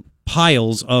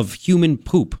piles of human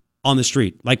poop on the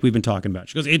street, like we've been talking about.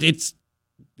 She goes, it's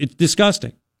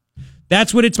disgusting.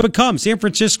 That's what it's become. San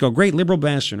Francisco, great liberal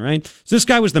bastion, right? So this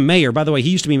guy was the mayor. By the way, he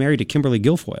used to be married to Kimberly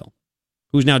Guilfoyle,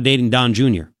 who's now dating Don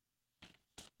Jr.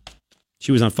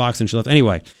 She was on Fox and she left.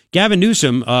 Anyway, Gavin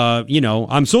Newsom,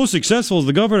 I'm so successful as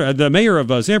the mayor of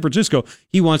San Francisco.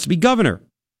 He wants to be governor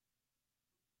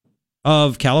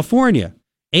of California.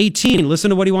 18, listen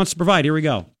to what he wants to provide. Here we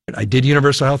go. I did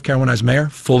universal health care when I was mayor,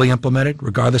 fully implemented,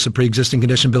 regardless of pre-existing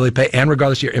condition, ability to pay, and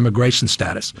regardless of your immigration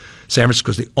status. San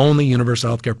Francisco is the only universal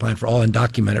health care plan for all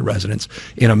undocumented residents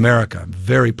in America. I'm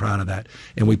very proud of that.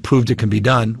 And we proved it can be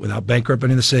done without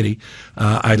bankrupting the city.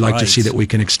 I'd like to see that we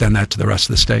can extend that to the rest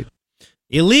of the state.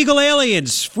 Illegal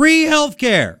aliens, free health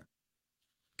care.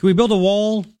 Can we build a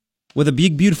wall with a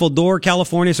big, beautiful door,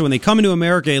 California, so when they come into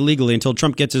America illegally until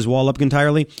Trump gets his wall up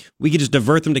entirely, we can just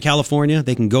divert them to California?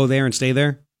 They can go there and stay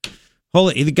there?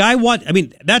 Holy, the guy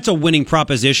that's a winning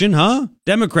proposition, huh?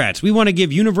 Democrats, we want to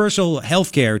give universal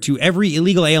health care to every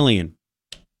illegal alien.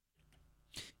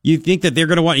 You think that they're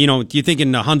going to want, do you think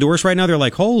in Honduras right now, they're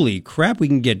like, holy crap, we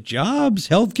can get jobs,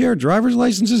 health care, driver's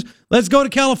licenses? Let's go to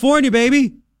California,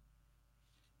 baby.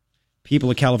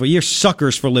 People of California, you're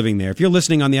suckers for living there. If you're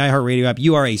listening on the iHeartRadio app,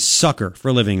 you are a sucker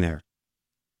for living there.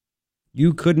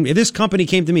 You couldn't, if this company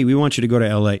came to me, we want you to go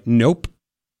to LA. Nope.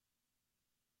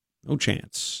 No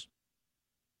chance.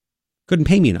 Couldn't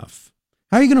pay me enough.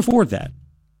 How are you going to afford that?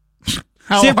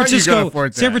 How are you going to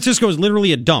afford that? San Francisco is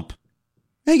literally a dump.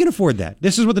 How you can afford that?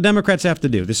 This is what the Democrats have to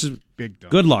do. This is big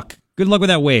dump. Good luck. Good luck with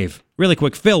that wave. Really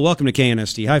quick, Phil, welcome to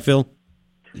KNST. Hi, Phil.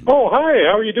 Oh, hi.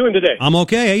 How are you doing today? I'm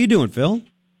okay. How you doing, Phil?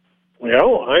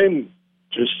 Well, I'm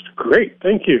just great.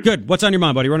 Thank you. Good. What's on your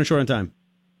mind, buddy? Running short on time.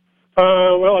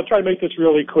 Well, I'll try to make this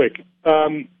really quick.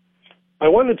 I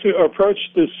wanted to approach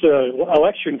this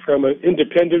election from an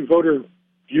independent voter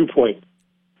viewpoint,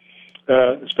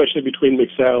 especially between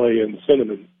McSally and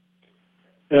Cinnamon.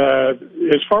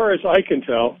 As far as I can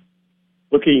tell,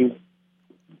 looking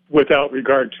without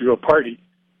regard to a party,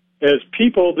 as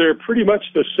people, they're pretty much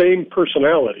the same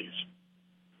personalities.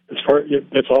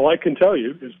 That's all I can tell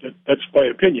you. That's my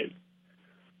opinion.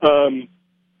 And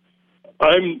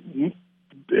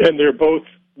they're both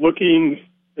looking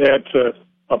at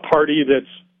a party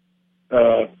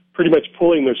that's pretty much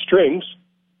pulling the strings.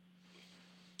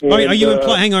 And, are you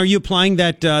implying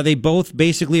that they both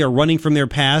basically are running from their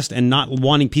past and not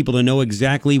wanting people to know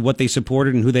exactly what they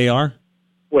supported and who they are?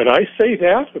 When I say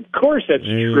that, of course that's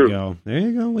true. There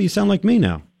you go. Well, you sound like me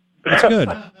now. That's good.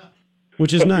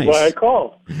 Which is nice. That's why I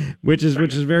call. Which is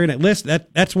very nice. Listen,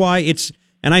 that's why it's.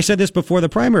 And I said this before the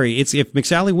primary. It's if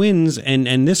McSally wins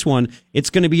and this one, it's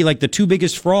going to be like the two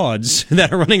biggest frauds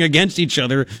that are running against each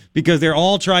other because they're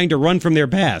all trying to run from their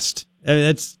past.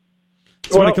 That's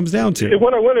what it comes down to.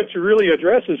 What I wanted to really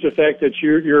address is the fact that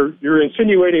you're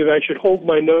insinuating that I should hold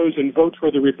my nose and vote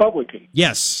for the Republican.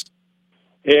 Yes.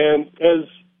 And as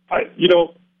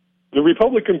the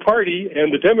Republican Party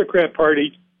and the Democrat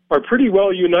Party are pretty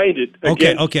well united.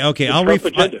 Okay. I'll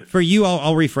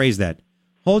rephrase that.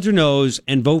 Hold your nose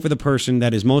and vote for the person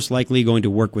that is most likely going to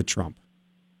work with Trump.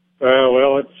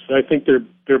 I think they're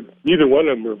neither one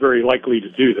of them are very likely to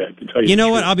do that. To tell you, know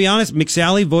what? I'll be honest.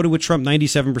 McSally voted with Trump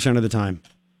 97% of the time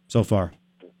so far.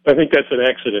 I think that's an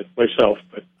accident myself.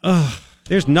 But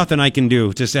there's nothing I can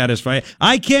do to satisfy it.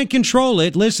 I can't control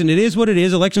it. Listen, it is what it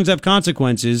is. Elections have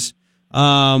consequences. But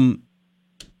I'm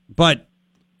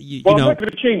not going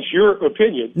to change your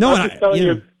opinion. No, I'm just telling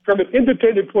you from an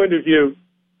independent point of view.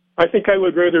 I think I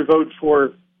would rather vote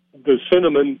for the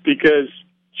Cinnamon because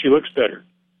she looks better.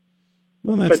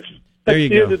 Well, that's there you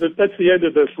go. That's the end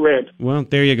of this rant. Well,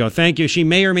 there you go. Thank you. She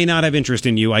may or may not have interest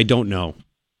in you. I don't know.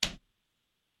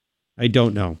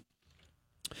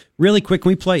 Really quick, can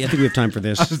we play? I think we have time for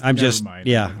this. I'm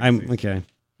okay.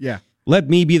 Yeah. Let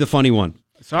me be the funny one.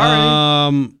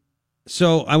 Sorry.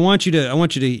 So I want you to.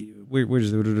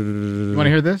 Where's the? You want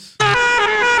to hear this?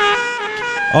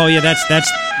 Oh yeah,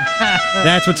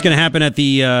 that's what's going to happen at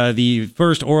the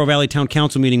first Oro Valley Town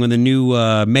Council meeting when the new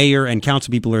mayor and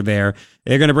council people are there.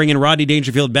 They're going to bring in Rodney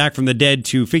Dangerfield back from the dead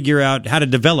to figure out how to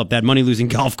develop that money-losing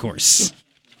golf course.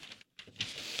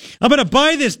 I'm going to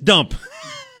buy this dump.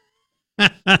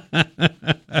 We'll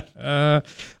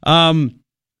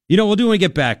do when we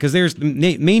get back because there's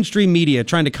mainstream media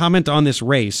trying to comment on this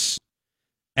race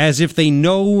as if they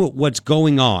know what's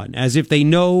going on, as if they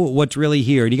know what's really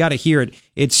here. And you got to hear it.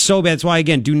 It's so bad. That's why,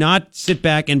 again, do not sit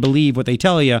back and believe what they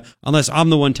tell you unless I'm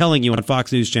the one telling you on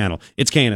Fox News Channel. It's KNST.